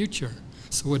in the future.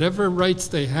 So whatever rights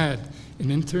they had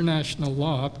in international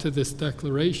law up to this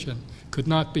declaration could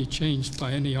not be changed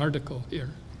by any article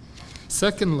here.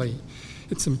 Secondly,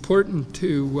 it's important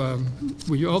to,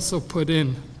 we also put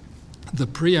in the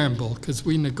preamble, because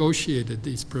we negotiated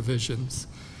these provisions.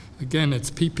 Again, it's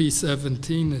PP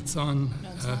 17, it's on... No,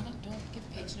 it's not. Don't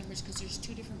give page numbers, because there's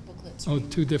two different booklets. Oh,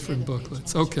 two different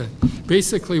booklets, okay.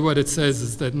 Basically what it says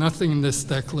is that nothing in this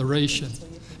declaration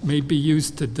may be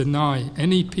used to deny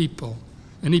any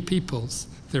peoples,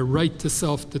 their right to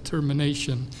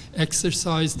self-determination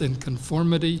exercised in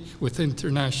conformity with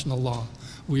international law.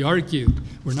 We argued,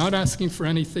 we're not asking for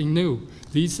anything new.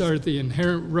 These are the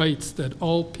inherent rights that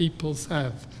all peoples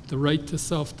have, the right to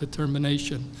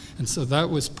self-determination. And so that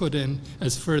was put in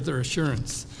as further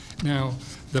assurance. Now,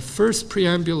 the first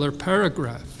preambular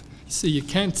paragraph, see, you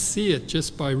can't see it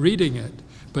just by reading it,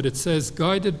 but it says,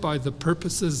 guided by the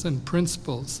purposes and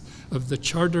principles of the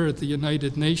Charter of the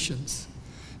United Nations.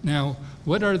 Now,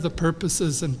 what are the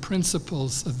purposes and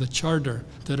principles of the Charter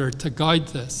that are to guide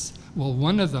this? Well,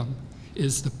 one of them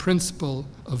is the principle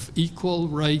of equal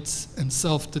rights and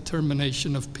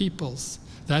self-determination of peoples.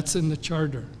 That's in the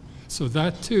Charter. So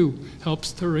that too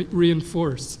helps to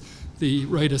reinforce the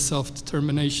right of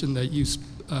self-determination that you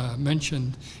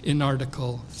mentioned in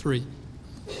Article 3.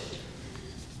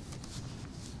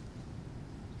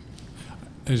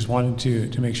 I just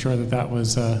wanted to make sure that that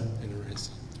was that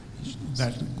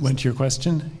went to your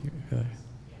question.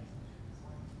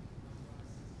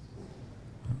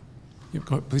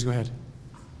 Please go ahead.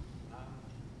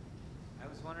 I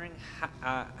was wondering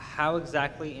how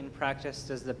exactly in practice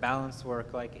does the balance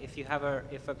work? Like, if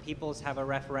a peoples have a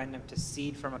referendum to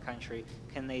cede from a country,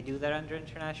 can they do that under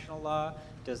international law?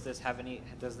 Does this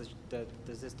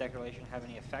this declaration have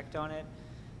any effect on it?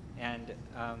 And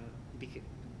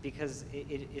because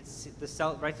it's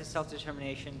the right to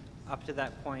self-determination up to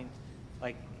that point,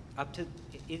 like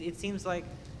it seems like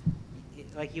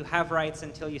you have rights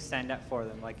until you stand up for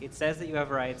them. Like, it says that you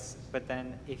have rights, but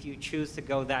then if you choose to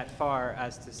go that far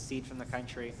as to cede from the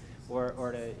country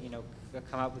or to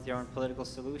come up with your own political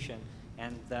solution,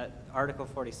 and that Article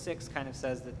 46 kind of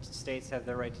says that states have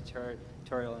the right to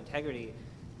territorial integrity,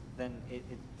 then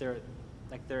they're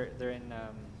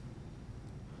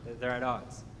at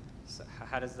odds. So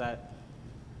how does that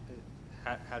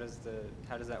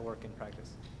work in practice?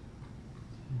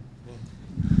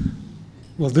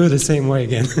 We'll do it the same way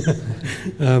again.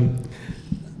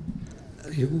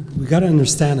 We got to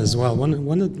understand as well.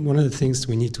 One of the things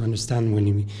we need to understand when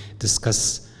we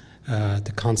discuss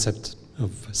the concept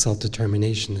of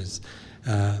self-determination is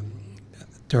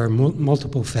there are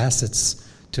multiple facets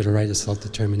to the right of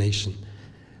self-determination.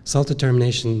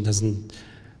 Self-determination doesn't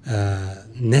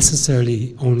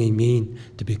necessarily only mean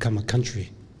to become a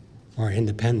country or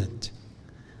independent.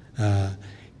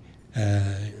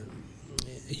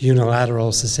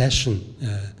 Unilateral secession,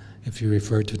 if you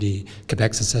refer to the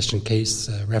Quebec secession case,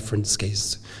 reference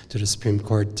case to the Supreme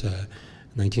Court,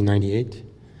 1998.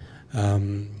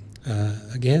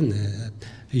 Again,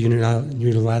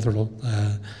 unilateral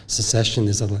secession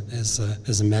is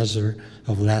a measure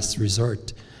of last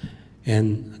resort.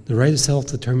 And the right of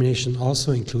self-determination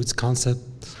also includes concept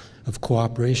of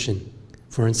cooperation.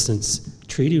 For instance,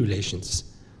 treaty relations.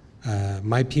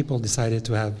 My people decided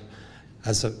to have,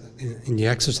 in the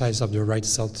exercise of their right to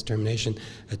self-determination,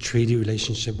 a treaty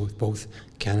relationship with both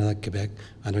Canada and Quebec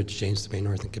under the James Bay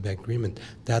Northern Quebec Agreement.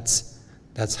 That's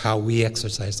how we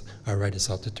exercise our right to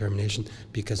self-determination,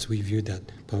 because we viewed that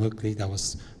politically that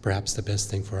was perhaps the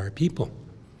best thing for our people.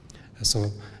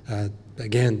 So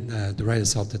again, the right of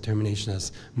self-determination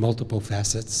has multiple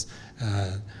facets.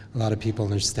 A lot of people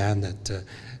understand that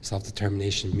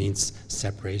self-determination means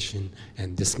separation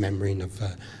and dismembering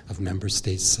of member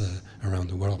states around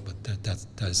the world, but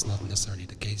that is not necessarily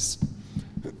the case.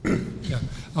 Yeah,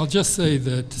 I'll just say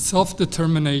that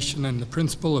self-determination and the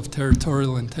principle of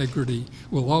territorial integrity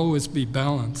will always be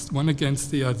balanced, one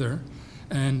against the other,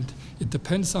 and it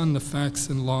depends on the facts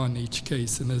and law in each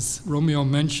case. And as Romeo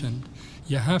mentioned,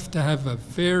 you have to have a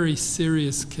very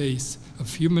serious case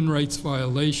of human rights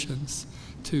violations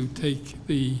to take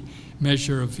the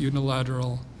measure of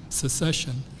unilateral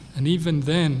secession. And even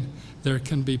then, there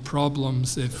can be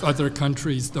problems if other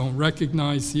countries don't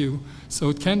recognize you. So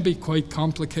it can be quite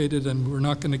complicated, and we're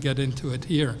not going to get into it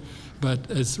here.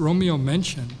 But as Romeo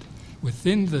mentioned,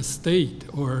 within the state,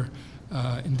 or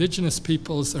Indigenous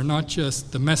peoples are not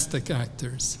just domestic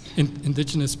actors.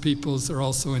 Indigenous peoples are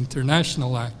also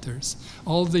international actors.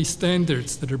 All these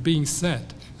standards that are being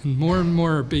set, and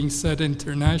more are being set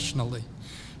internationally,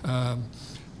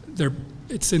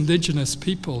 it's Indigenous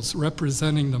peoples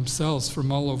representing themselves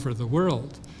from all over the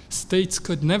world. States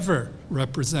could never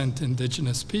represent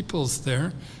Indigenous peoples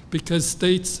there because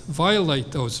states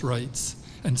violate those rights,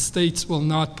 and states will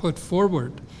not put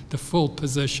forward the full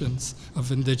positions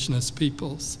of Indigenous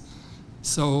peoples.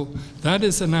 So that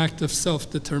is an act of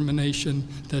self-determination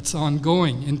that's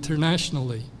ongoing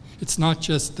internationally. It's not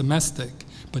just domestic,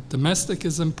 but domestic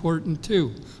is important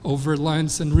too, over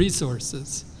lands and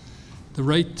resources. The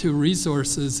right to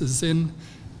resources is in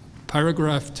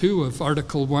paragraph 2 of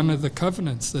Article 1 of the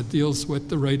Covenants that deals with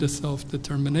the right of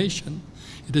self-determination.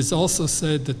 It is also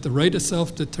said that the right of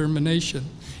self-determination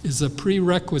is a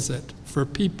prerequisite for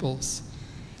peoples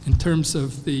in terms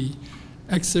of the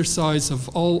exercise of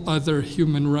all other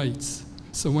human rights.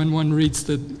 So when one reads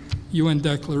the UN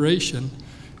Declaration,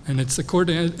 and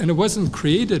it wasn't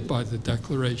created by the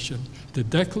Declaration. The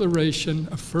Declaration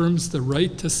affirms the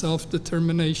right to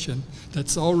self-determination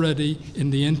that's already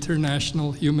in the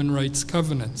international human rights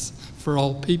covenants for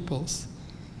all peoples.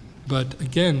 But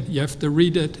again, you have to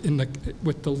read it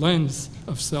with the lens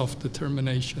of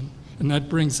self-determination. And that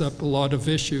brings up a lot of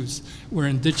issues where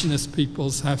Indigenous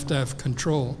peoples have to have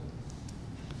control.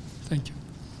 Thank you.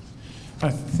 I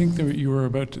think you were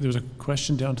about there was a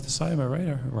question down to the side. Am I right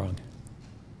or wrong?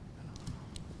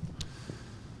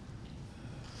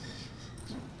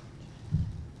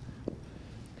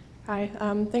 Hi,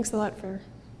 thanks a lot for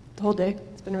the whole day.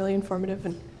 It's been really informative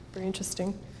and very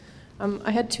interesting. I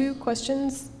had two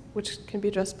questions, which can be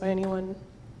addressed by anyone,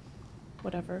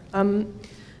 whatever.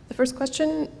 The first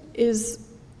question is,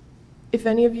 if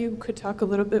any of you could talk a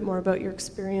little bit more about your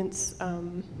experience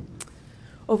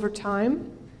over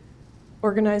time,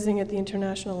 organizing at the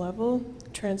international level,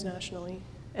 transnationally.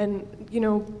 And, I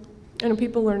know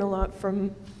people learn a lot from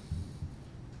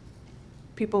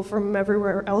people from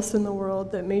everywhere else in the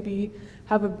world that maybe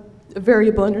have a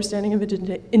variable understanding of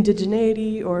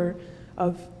indigeneity or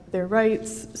of their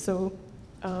rights. So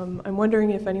I'm wondering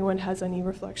if anyone has any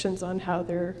reflections on how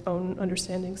their own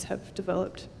understandings have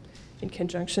developed in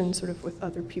conjunction sort of with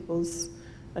other people's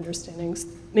understandings,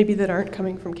 maybe that aren't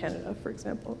coming from Canada, for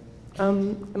example.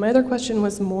 And my other question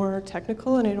was more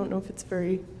technical, and I don't know if it's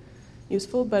very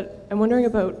useful, but I'm wondering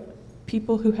about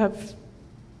people who have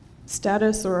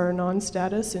status or are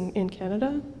non-status in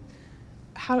Canada.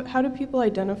 How do people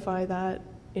identify that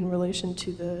in relation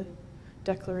to the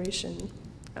declaration,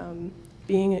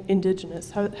 being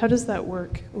Indigenous? How does that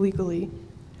work legally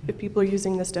if people are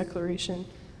using this declaration?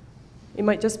 It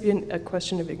might just be a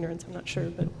question of ignorance, I'm not sure,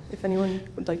 but if anyone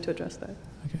would like to address that.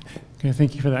 Okay,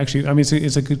 thank you for that. Actually, I mean,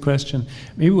 it's a good question.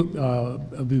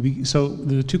 Maybe so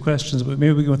the two questions, but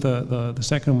maybe we go with the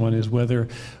second one is whether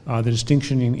the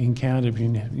distinction in Canada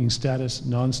between status,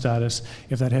 non-status,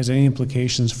 if that has any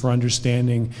implications for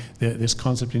understanding this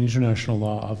concept in international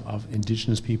law of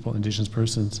Indigenous people, Indigenous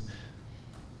persons.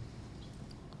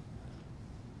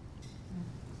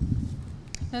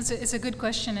 It's a good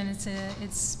question, and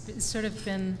it's sort of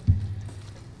been,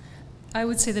 I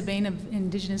would say, the bane of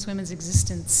Indigenous women's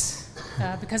existence.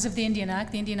 Because of the Indian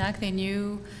Act, they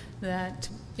knew that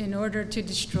in order to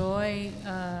destroy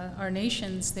our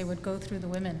nations, they would go through the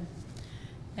women.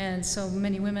 And so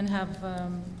many women have,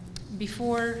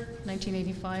 before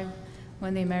 1985,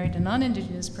 when they married a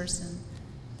non-Indigenous person,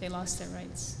 they lost their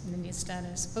rights in Indian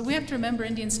status. But we have to remember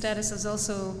Indian status is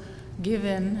also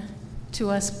given to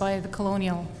us by the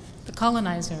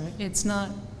colonizer. It's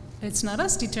not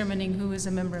us determining who is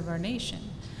a member of our nation.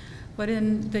 But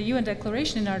in the UN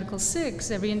Declaration in Article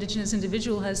 6, every Indigenous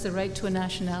individual has the right to a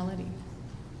nationality.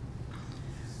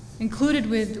 Included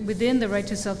within the right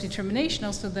to self-determination,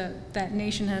 also that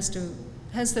nation has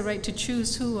the right to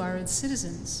choose who are its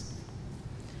citizens.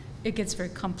 It gets very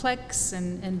complex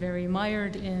and very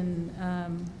mired in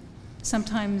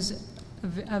sometimes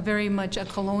very much a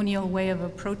colonial way of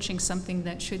approaching something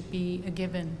that should be a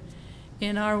given.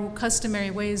 In our customary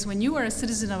ways, when you are a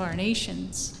citizen of our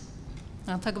nations,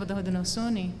 I'll talk about the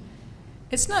Haudenosaunee,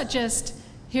 it's not just,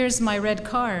 here's my red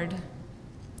card.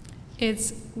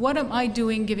 It's, what am I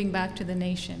doing giving back to the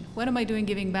nation? What am I doing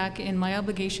giving back in my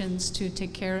obligations to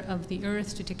take care of the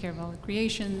earth, to take care of all the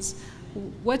creations?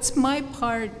 What's my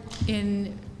part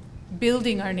in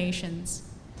building our nations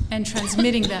and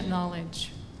transmitting that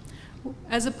knowledge?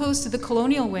 As opposed to the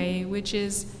colonial way, which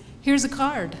is, here's a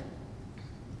card.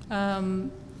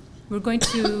 We're going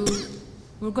to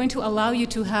allow you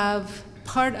to have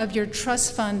part of your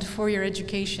trust fund for your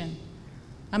education.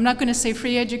 I'm not going to say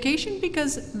free education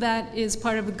because that is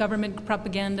part of the government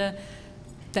propaganda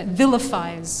that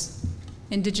vilifies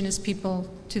Indigenous people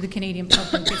to the Canadian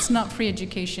public. It's not free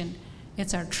education.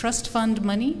 It's our trust fund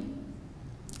money.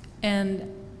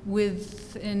 And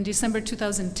in December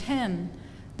 2010,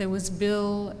 there was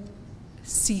Bill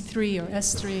C3 or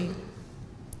S3,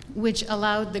 which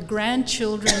allowed the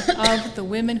grandchildren of the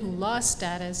women who lost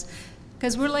status,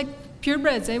 because we're like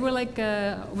purebreds, eh? We're like,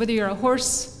 whether you're a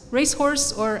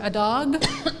racehorse or a dog,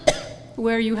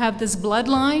 where you have this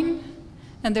bloodline,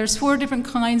 and there's 4 different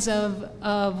kinds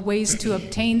of ways to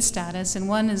obtain status, and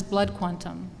one is blood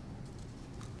quantum.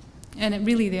 And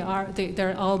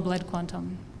they're all blood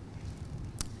quantum.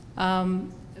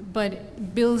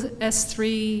 But Bill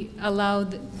S3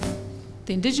 allowed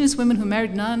the Indigenous women who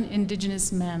married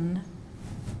non-Indigenous men,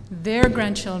 their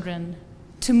grandchildren,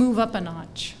 to move up a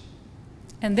notch,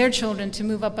 and their children to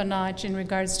move up a notch in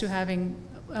regards to having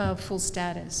full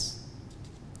status.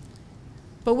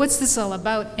 But what's this all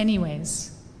about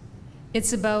anyways?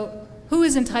 It's about who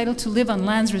is entitled to live on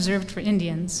lands reserved for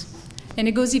Indians. And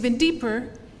it goes even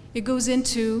deeper. It goes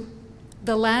into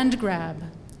the land grab.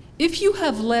 If you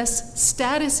have less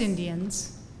status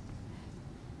Indians,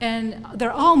 and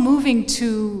they're all moving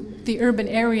to the urban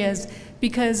areas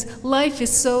because life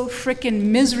is so frickin'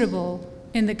 miserable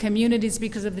in the communities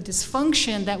because of the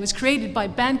dysfunction that was created by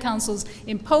band councils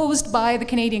imposed by the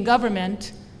Canadian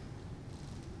government,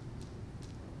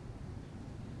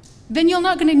 then you're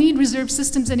not going to need reserve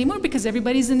systems anymore because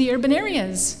everybody's in the urban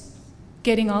areas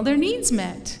getting all their needs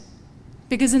met.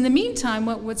 Because in the meantime,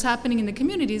 what's happening in the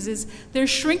communities is they're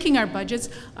shrinking our budgets,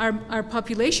 our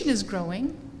population is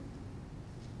growing,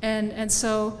 and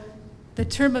so the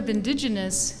term of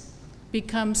Indigenous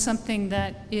becomes something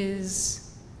that is,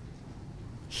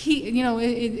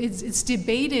 it's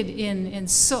debated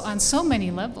on so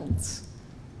many levels.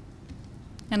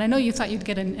 And I know you thought you'd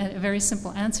get a very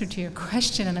simple answer to your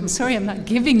question, and I'm sorry I'm not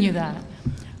giving you that.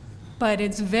 But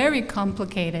it's very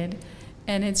complicated,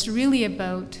 and it's really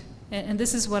about, and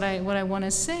this is what I want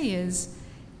to say is,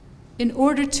 in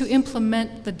order to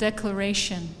implement the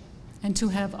Declaration and to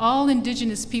have all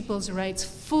Indigenous peoples' rights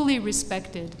fully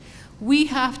respected, we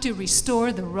have to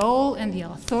restore the role and the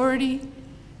authority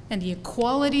and the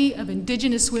equality of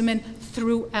Indigenous women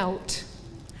throughout.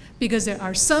 Because there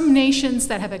are some nations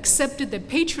that have accepted the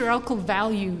patriarchal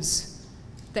values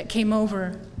that came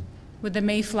over with the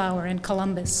Mayflower and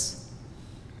Columbus.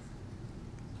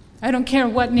 I don't care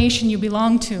what nation you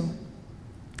belong to.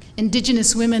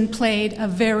 Indigenous women played a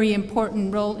very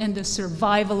important role in the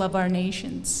survival of our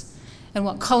nations. And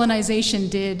what colonization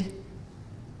did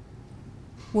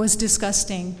was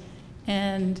disgusting.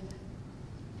 And,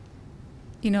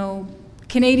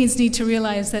 Canadians need to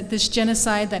realize that this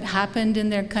genocide that happened in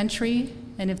their country,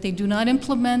 and if they do not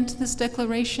implement this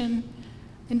declaration,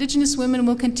 Indigenous women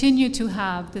will continue to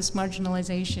have this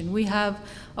marginalization. We have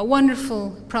a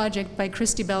wonderful project by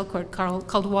Christy Belcourt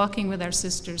called Walking with Our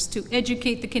Sisters to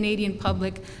educate the Canadian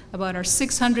public about our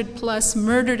 600 plus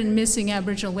murdered and missing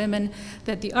Aboriginal women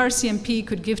that the RCMP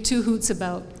could give two hoots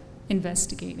about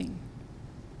investigating.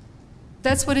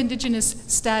 That's what Indigenous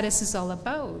status is all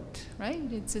about, right?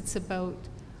 It's about,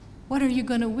 what are you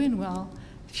going to win? Well,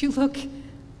 if you look,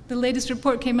 the latest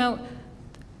report came out,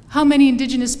 how many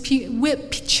Indigenous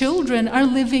children are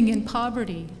living in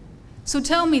poverty? So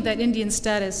tell me that Indian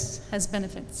status has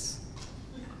benefits.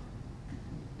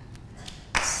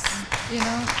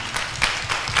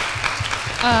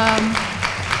 I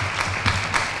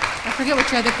forget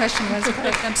what your other question was,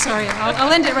 but I'm sorry.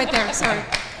 I'll end it right there, sorry.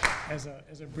 As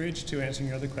a bridge to answering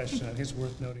your other question, I think it's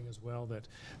worth noting as well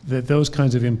that those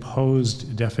kinds of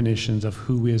imposed definitions of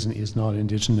who is and is not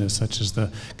Indigenous, such as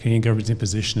the Canadian government's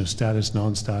imposition of status,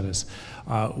 non-status,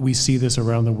 we see this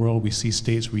around the world. We see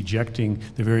states rejecting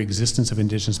the very existence of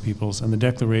Indigenous peoples, and the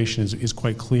Declaration is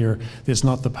quite clear that it's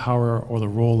not the power or the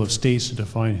role of states to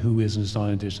define who is and is not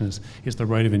Indigenous. It's the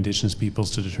right of Indigenous peoples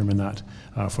to determine that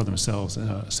for themselves,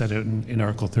 set out in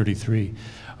Article 33.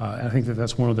 And I think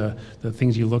that's one of the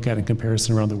things you look at in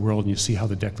comparison around the world, and you see how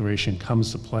the Declaration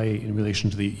comes to play in relation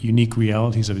to the unique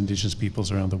realities of Indigenous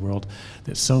peoples around the world,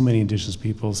 that so many Indigenous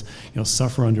peoples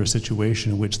suffer under a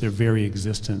situation in which their very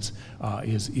existence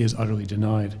is utterly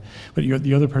denied. But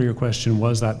the other part of your question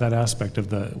was that aspect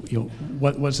of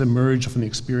what's emerged from the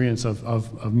experience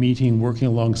of meeting, working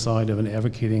alongside of and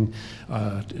advocating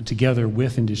together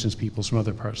with Indigenous peoples from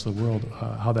other parts of the world,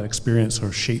 how that experience sort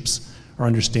of shapes our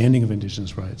understanding of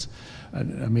Indigenous rights.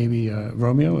 Maybe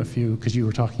Romeo, because you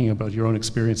were talking about your own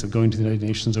experience of going to the United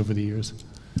Nations over the years.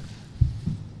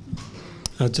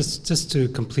 Just to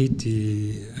complete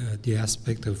the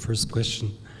aspect of the first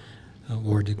question,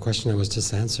 or the question that was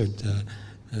just answered,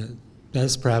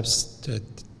 that's perhaps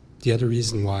the other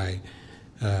reason why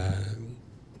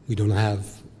we don't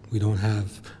have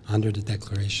under the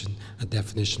Declaration a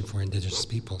definition for Indigenous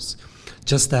peoples.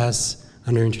 Just as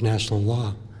under international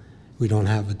law, we don't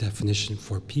have a definition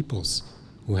for peoples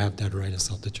who have that right of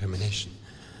self-determination,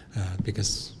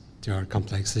 because there are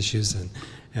complex issues,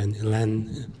 and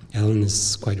Ellen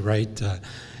is quite right.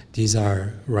 These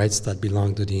are rights that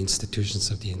belong to the institutions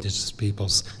of the Indigenous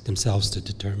peoples themselves to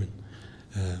determine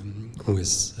who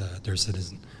is their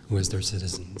citizen, who is their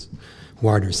citizens, who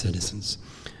are their citizens.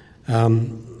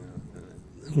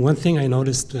 One thing I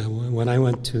noticed when I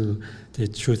went to the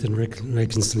Truth and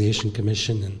Reconciliation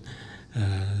Commission, and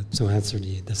to answer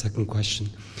the second question,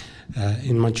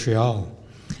 in Montreal,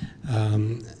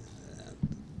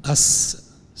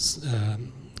 us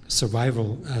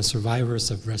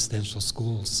survivors of residential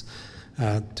schools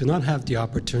do not have the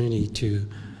opportunity to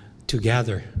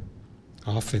gather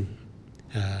often.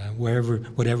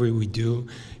 Whatever we do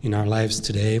in our lives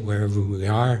today, wherever we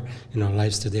are in our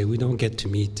lives today, we don't get to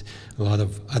meet a lot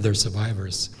of other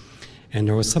survivors. And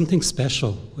there was something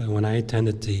special when I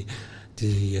attended the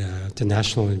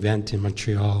national event in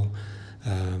Montreal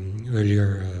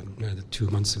earlier 2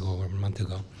 months ago or a month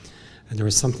ago. And there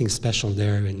was something special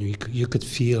there, and you could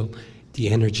feel the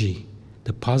energy,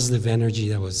 the positive energy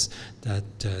that was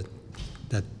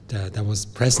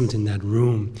present in that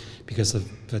room, because of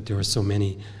that there were so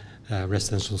many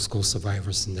residential school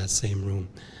survivors in that same room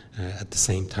at the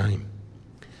same time.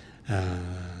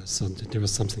 So there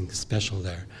was something special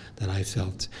there that I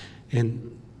felt.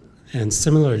 And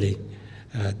similarly,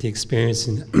 the experience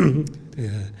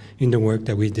in the work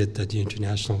that we did at the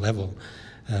international level,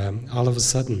 all of a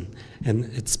sudden, and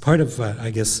it's part of, I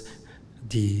guess,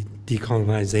 the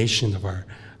decolonization of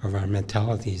our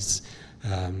mentalities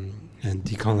and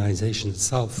decolonization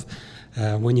itself.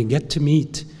 When you get to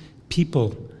meet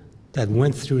people that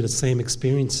went through the same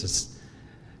experiences,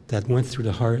 that went through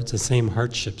the same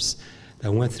hardships,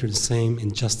 that went through the same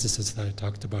injustices that I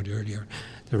talked about earlier,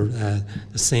 the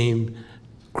same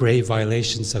grave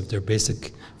violations of their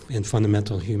basic and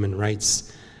fundamental human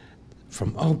rights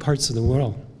from all parts of the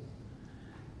world,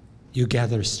 you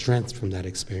gather strength from that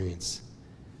experience,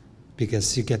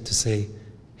 because you get to say,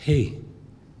 hey,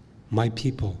 my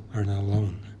people are not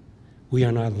alone. We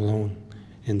are not alone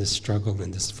in this struggle,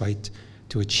 in this fight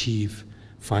to achieve,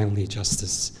 finally,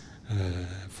 justice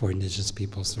for Indigenous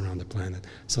peoples around the planet.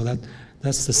 So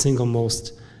that's the single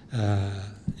most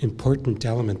important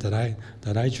element that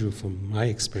I drew from my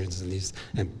experience, at least,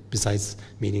 and besides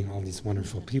meeting all these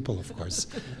wonderful people, of course.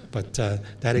 But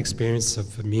that experience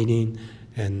of meeting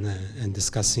and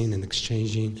discussing and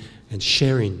exchanging and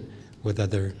sharing with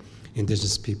other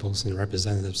Indigenous peoples and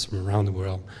representatives from around the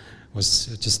world was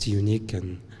just unique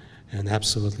and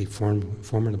absolutely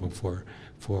formidable for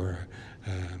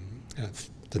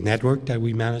the network that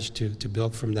we managed to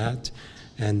build from that,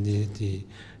 and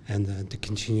the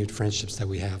continued friendships that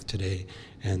we have today,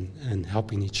 and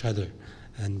helping each other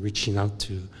and reaching out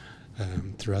to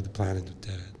throughout the planet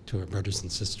to our brothers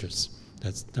and sisters.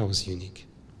 That was unique.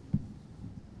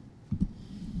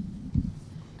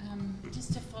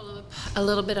 Just to follow up a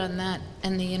little bit on that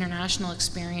and the international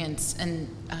experience, and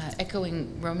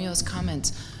echoing Romeo's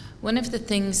comments, one of the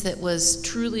things that was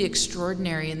truly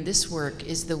extraordinary in this work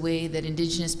is the way that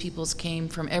Indigenous peoples came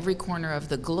from every corner of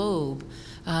the globe,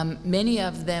 many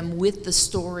of them with the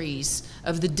stories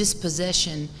of the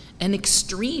dispossession and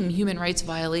extreme human rights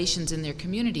violations in their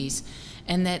communities,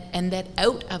 and that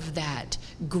out of that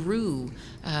grew,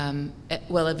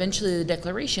 well, eventually the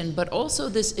Declaration, but also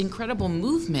this incredible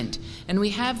movement. And we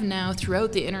have now,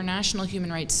 throughout the international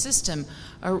human rights system,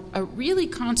 a really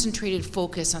concentrated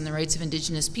focus on the rights of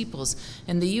Indigenous peoples.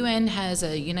 And the UN has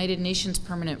a United Nations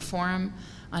Permanent Forum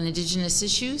on Indigenous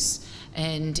issues,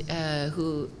 and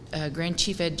Grand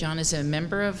Chief Ed John is a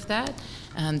member of that.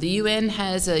 The UN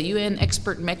has a UN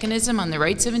expert mechanism on the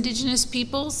rights of Indigenous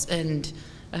peoples, and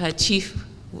Chief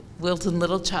Wilton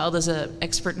Littlechild is an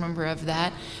expert member of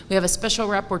that. We have a special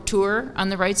rapporteur on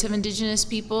the rights of Indigenous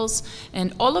peoples,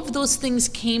 and all of those things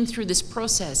came through this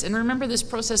process. And remember, this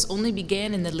process only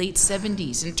began in the late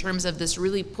 70s in terms of this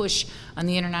really push on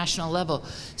the international level.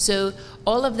 So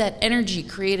all of that energy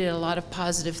created a lot of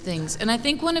positive things. And I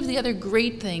think one of the other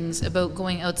great things about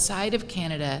going outside of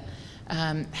Canada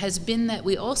has been that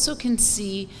we also can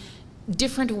see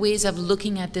different ways of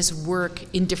looking at this work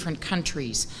in different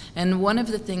countries. And one of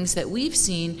the things that we've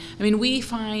seen, I mean, we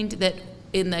find that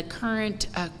in the current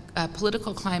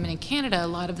political climate in Canada, a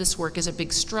lot of this work is a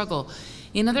big struggle.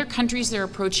 In other countries, they're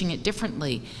approaching it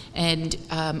differently. And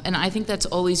I think that's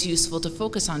always useful to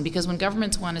focus on, because when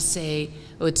governments want to say,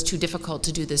 oh, it's too difficult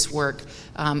to do this work,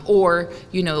 or,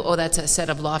 you know, oh, that's a set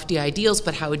of lofty ideals,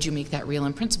 but how would you make that real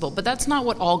in principle? But that's not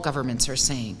what all governments are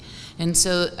saying. And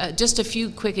so just a few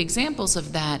quick examples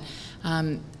of that.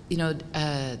 You know,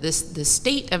 the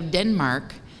state of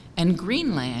Denmark and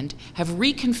Greenland have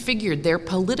reconfigured their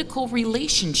political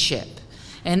relationship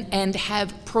and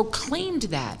have proclaimed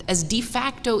that as de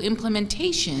facto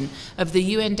implementation of the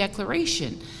UN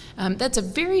Declaration. That's a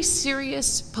very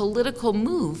serious political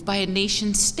move by a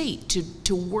nation state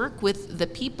to work with the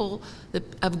people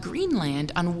of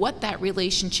Greenland on what that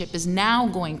relationship is now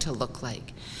going to look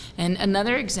like. And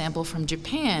another example from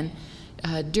Japan,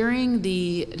 during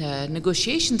the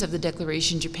negotiations of the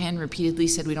Declaration, Japan repeatedly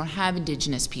said we don't have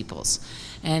Indigenous peoples.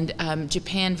 And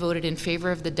Japan voted in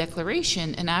favor of the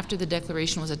Declaration, and after the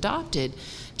Declaration was adopted,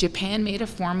 Japan made a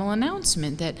formal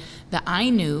announcement that the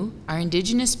Ainu are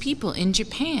Indigenous people in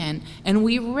Japan, and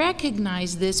we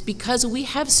recognize this because we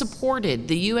have supported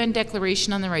the UN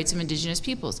Declaration on the Rights of Indigenous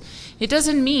Peoples. It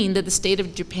doesn't mean that the state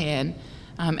of Japan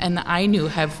and the Ainu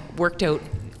have worked out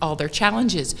all their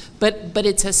challenges, but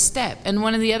it's a step. And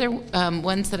one of the other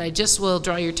ones that I just will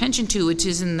draw your attention to, which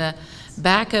is in the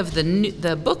back of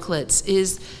the booklets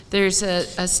is there's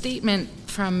a statement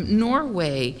from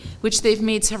Norway, which they've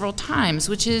made several times,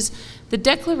 which is the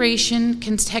Declaration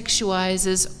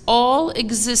contextualizes all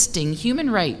existing human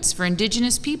rights for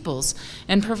Indigenous peoples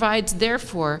and provides,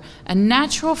 therefore, a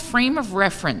natural frame of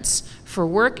reference for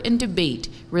work and debate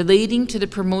relating to the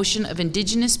promotion of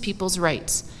Indigenous peoples'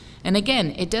 rights. And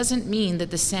again, it doesn't mean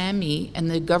that the Sami and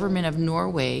the government of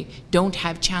Norway don't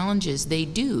have challenges. They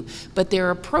do. But their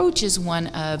approach is one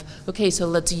of, okay, so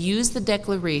let's use the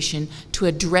declaration to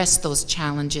address those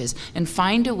challenges and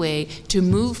find a way to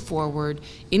move forward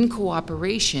in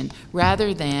cooperation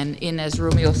rather than in, as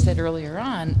Romeo said earlier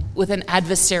on, with an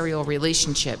adversarial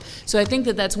relationship. So I think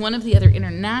that that's one of the other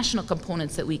international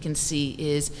components that we can see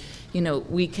is, you know,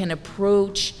 we can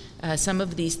approach some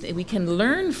of these, we can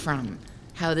learn from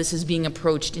how this is being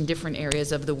approached in different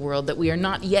areas of the world that we are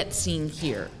not yet seeing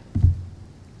here.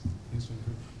 Thanks,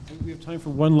 Jennifer. We have time for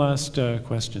one last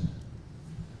question.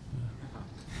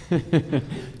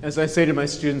 As I say to my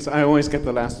students, I always get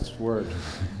the last word.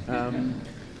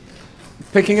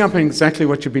 Picking up on exactly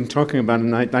what you've been talking about,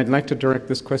 and I'd like to direct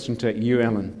this question to you,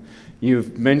 Ellen.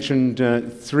 You've mentioned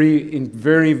three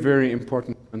very, very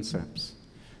important concepts.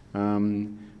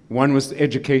 One was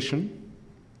education.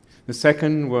 The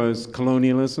second was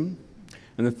colonialism,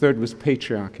 and the third was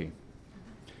patriarchy.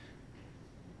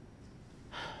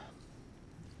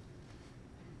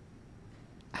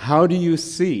 How do you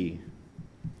see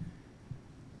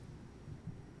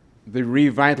the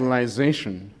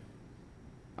revitalization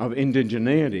of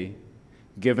indigeneity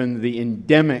given the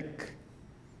endemic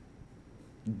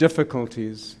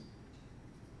difficulties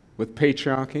with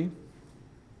patriarchy,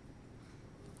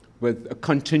 with a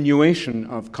continuation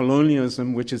of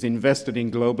colonialism which is invested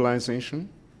in globalization?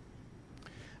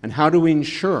 And how do we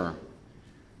ensure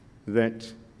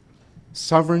that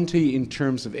sovereignty in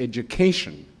terms of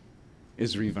education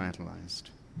is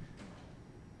revitalized?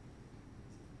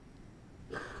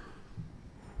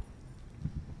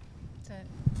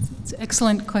 It's an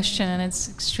excellent question, and it's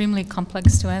extremely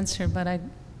complex to answer, but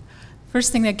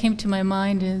first thing that came to my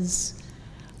mind is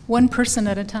one person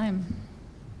at a time.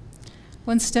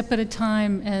 One step at a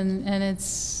time, and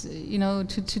it's, you know,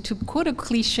 to quote a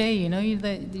cliche, you know,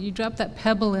 you drop that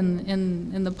pebble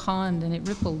in the pond and it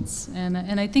ripples, and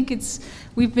I think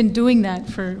we've been doing that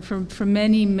for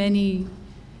many, many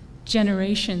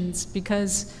generations,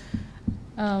 because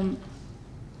I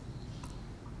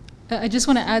just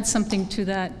want to add something to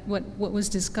that, what was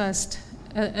discussed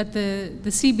at the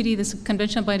CBD, this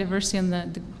Convention on Biodiversity,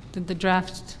 and the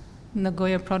draft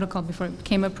Nagoya Protocol before it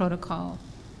became a protocol.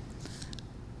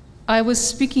 I was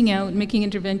speaking out, making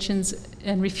interventions,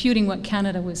 and refuting what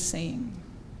Canada was saying.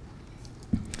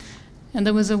 And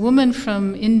there was a woman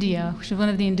from India, she's one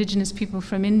of the Indigenous people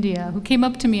from India, who came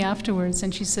up to me afterwards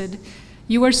and she said,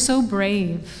 "You are so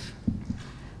brave,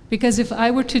 because if I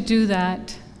were to do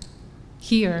that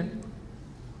here,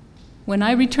 when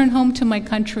I return home to my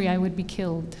country, I would be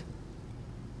killed."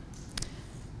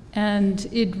 And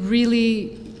it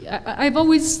really, I've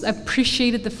always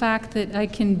appreciated the fact that I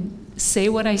can say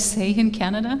what I say in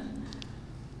Canada.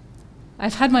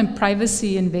 I've had my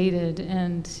privacy invaded,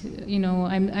 and you know,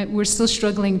 we're still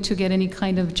struggling to get any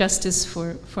kind of justice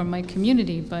for my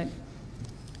community, but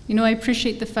you know, I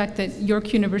appreciate the fact that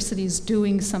York University is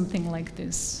doing something like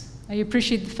this. I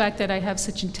appreciate the fact that I have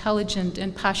such intelligent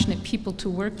and passionate people to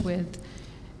work with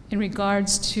in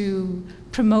regards to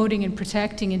promoting and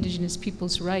protecting Indigenous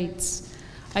people's rights.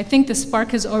 I think the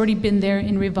spark has already been there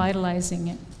in revitalizing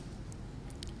it.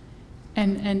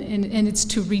 And it's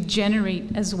to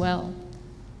regenerate as well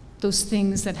those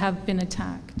things that have been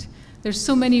attacked. There's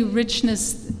so many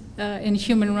richness in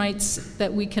human rights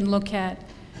that we can look at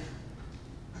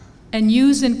and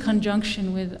use in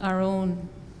conjunction with our own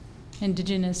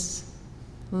Indigenous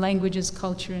languages,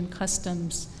 culture, and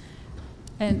customs.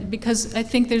 And because I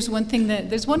think there's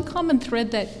one common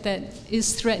thread that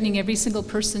is threatening every single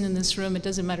person in this room, it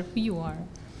doesn't matter who you are,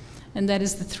 and that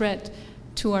is the threat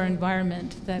to our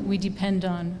environment that we depend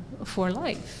on for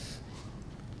life.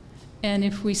 And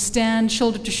if we stand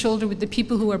shoulder to shoulder with the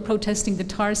people who are protesting the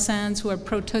tar sands, who are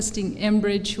protesting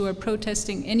Enbridge, who are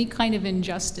protesting any kind of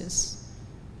injustice,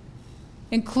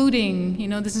 including, you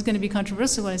know, this is going to be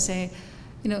controversial when I say,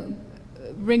 you know,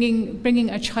 bringing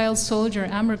a child soldier,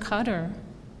 Amr Khader,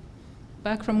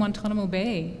 back from Guantanamo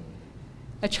Bay,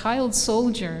 a child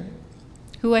soldier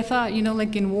who I thought, you know,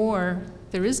 like in war,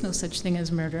 there is no such thing as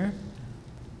murder.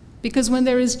 Because when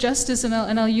there is justice, and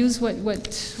I'll use what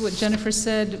Jennifer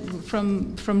said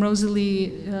from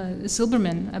Rosalie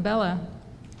Silberman, Abella,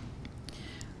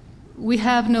 we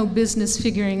have no business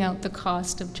figuring out the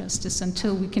cost of justice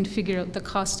until we can figure out the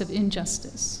cost of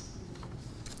injustice.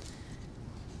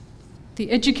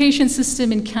 The education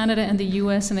system in Canada and the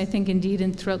US, and I think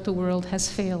indeed throughout the world,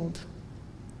 has failed.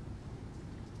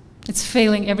 It's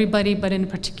failing everybody, but in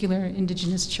particular,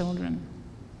 Indigenous children.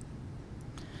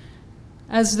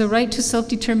 As the right to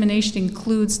self-determination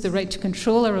includes the right to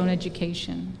control our own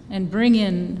education and bring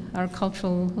in our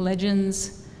cultural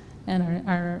legends and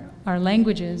our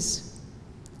languages,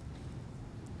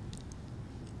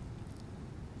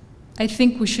 I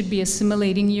think we should be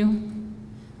assimilating you,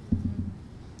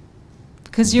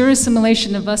 because your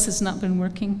assimilation of us has not been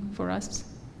working for us.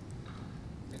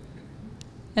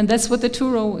 And that's what the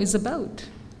Turo is about.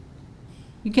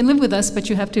 You can live with us, but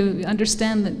you have to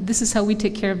understand that this is how we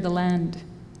take care of the land.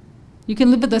 You can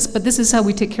live with us, but this is how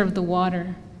we take care of the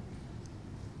water.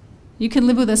 You can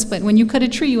live with us, but when you cut a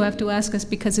tree, you have to ask us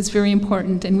because it's very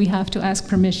important and we have to ask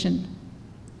permission.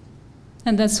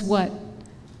 And that's what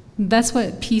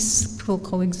peaceful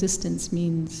coexistence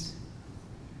means.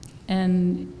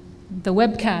 And the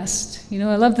webcast,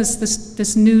 I love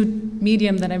this new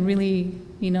medium that I really,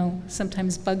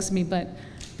 sometimes bugs me, but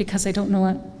because I don't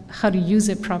know how to use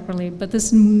it properly. But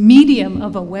this medium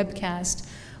of a webcast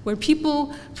where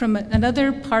people from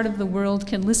another part of the world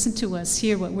can listen to us,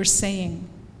 hear what we're saying,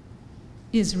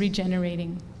 is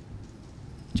regenerating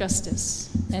justice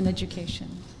and education.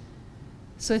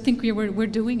 So I think we're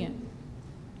doing it.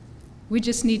 We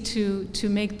just need to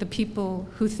make the people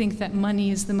who think that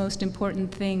money is the most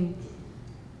important thing,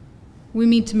 we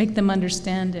need to make them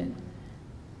understand it.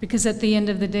 Because at the end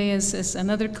of the day, as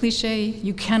another cliche,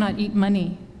 you cannot eat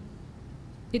money.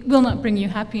 It will not bring you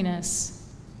happiness.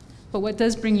 But what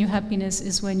does bring you happiness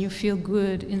is when you feel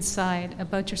good inside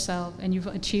about yourself and you've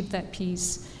achieved that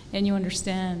peace and you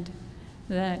understand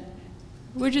that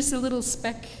we're just a little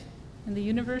speck in the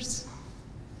universe.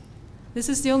 This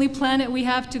is the only planet we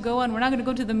have to go on. We're not going to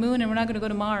go to the moon and we're not going to go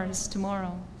to Mars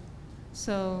tomorrow.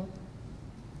 So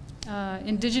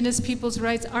Indigenous people's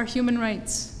rights are human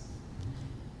rights.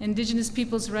 Indigenous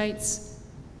people's rights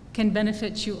can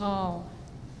benefit you all.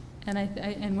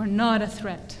 And we're not a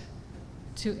threat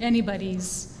to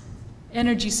anybody's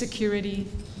energy security,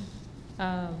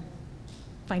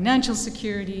 financial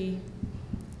security.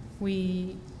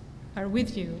 We are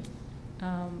with you.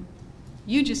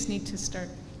 You just need to start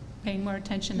paying more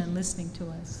attention and listening to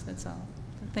us, that's all.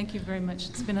 Thank you very much.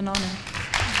 It's been an honor.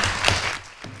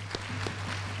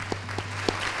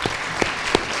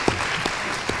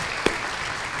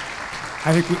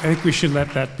 I think we should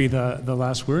let that be the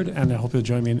last word, and I hope you'll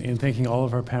join me in thanking all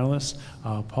of our panelists,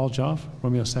 Paul Joff,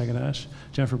 Romeo Saganash,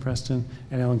 Jennifer Preston,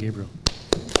 and Ellen Gabriel.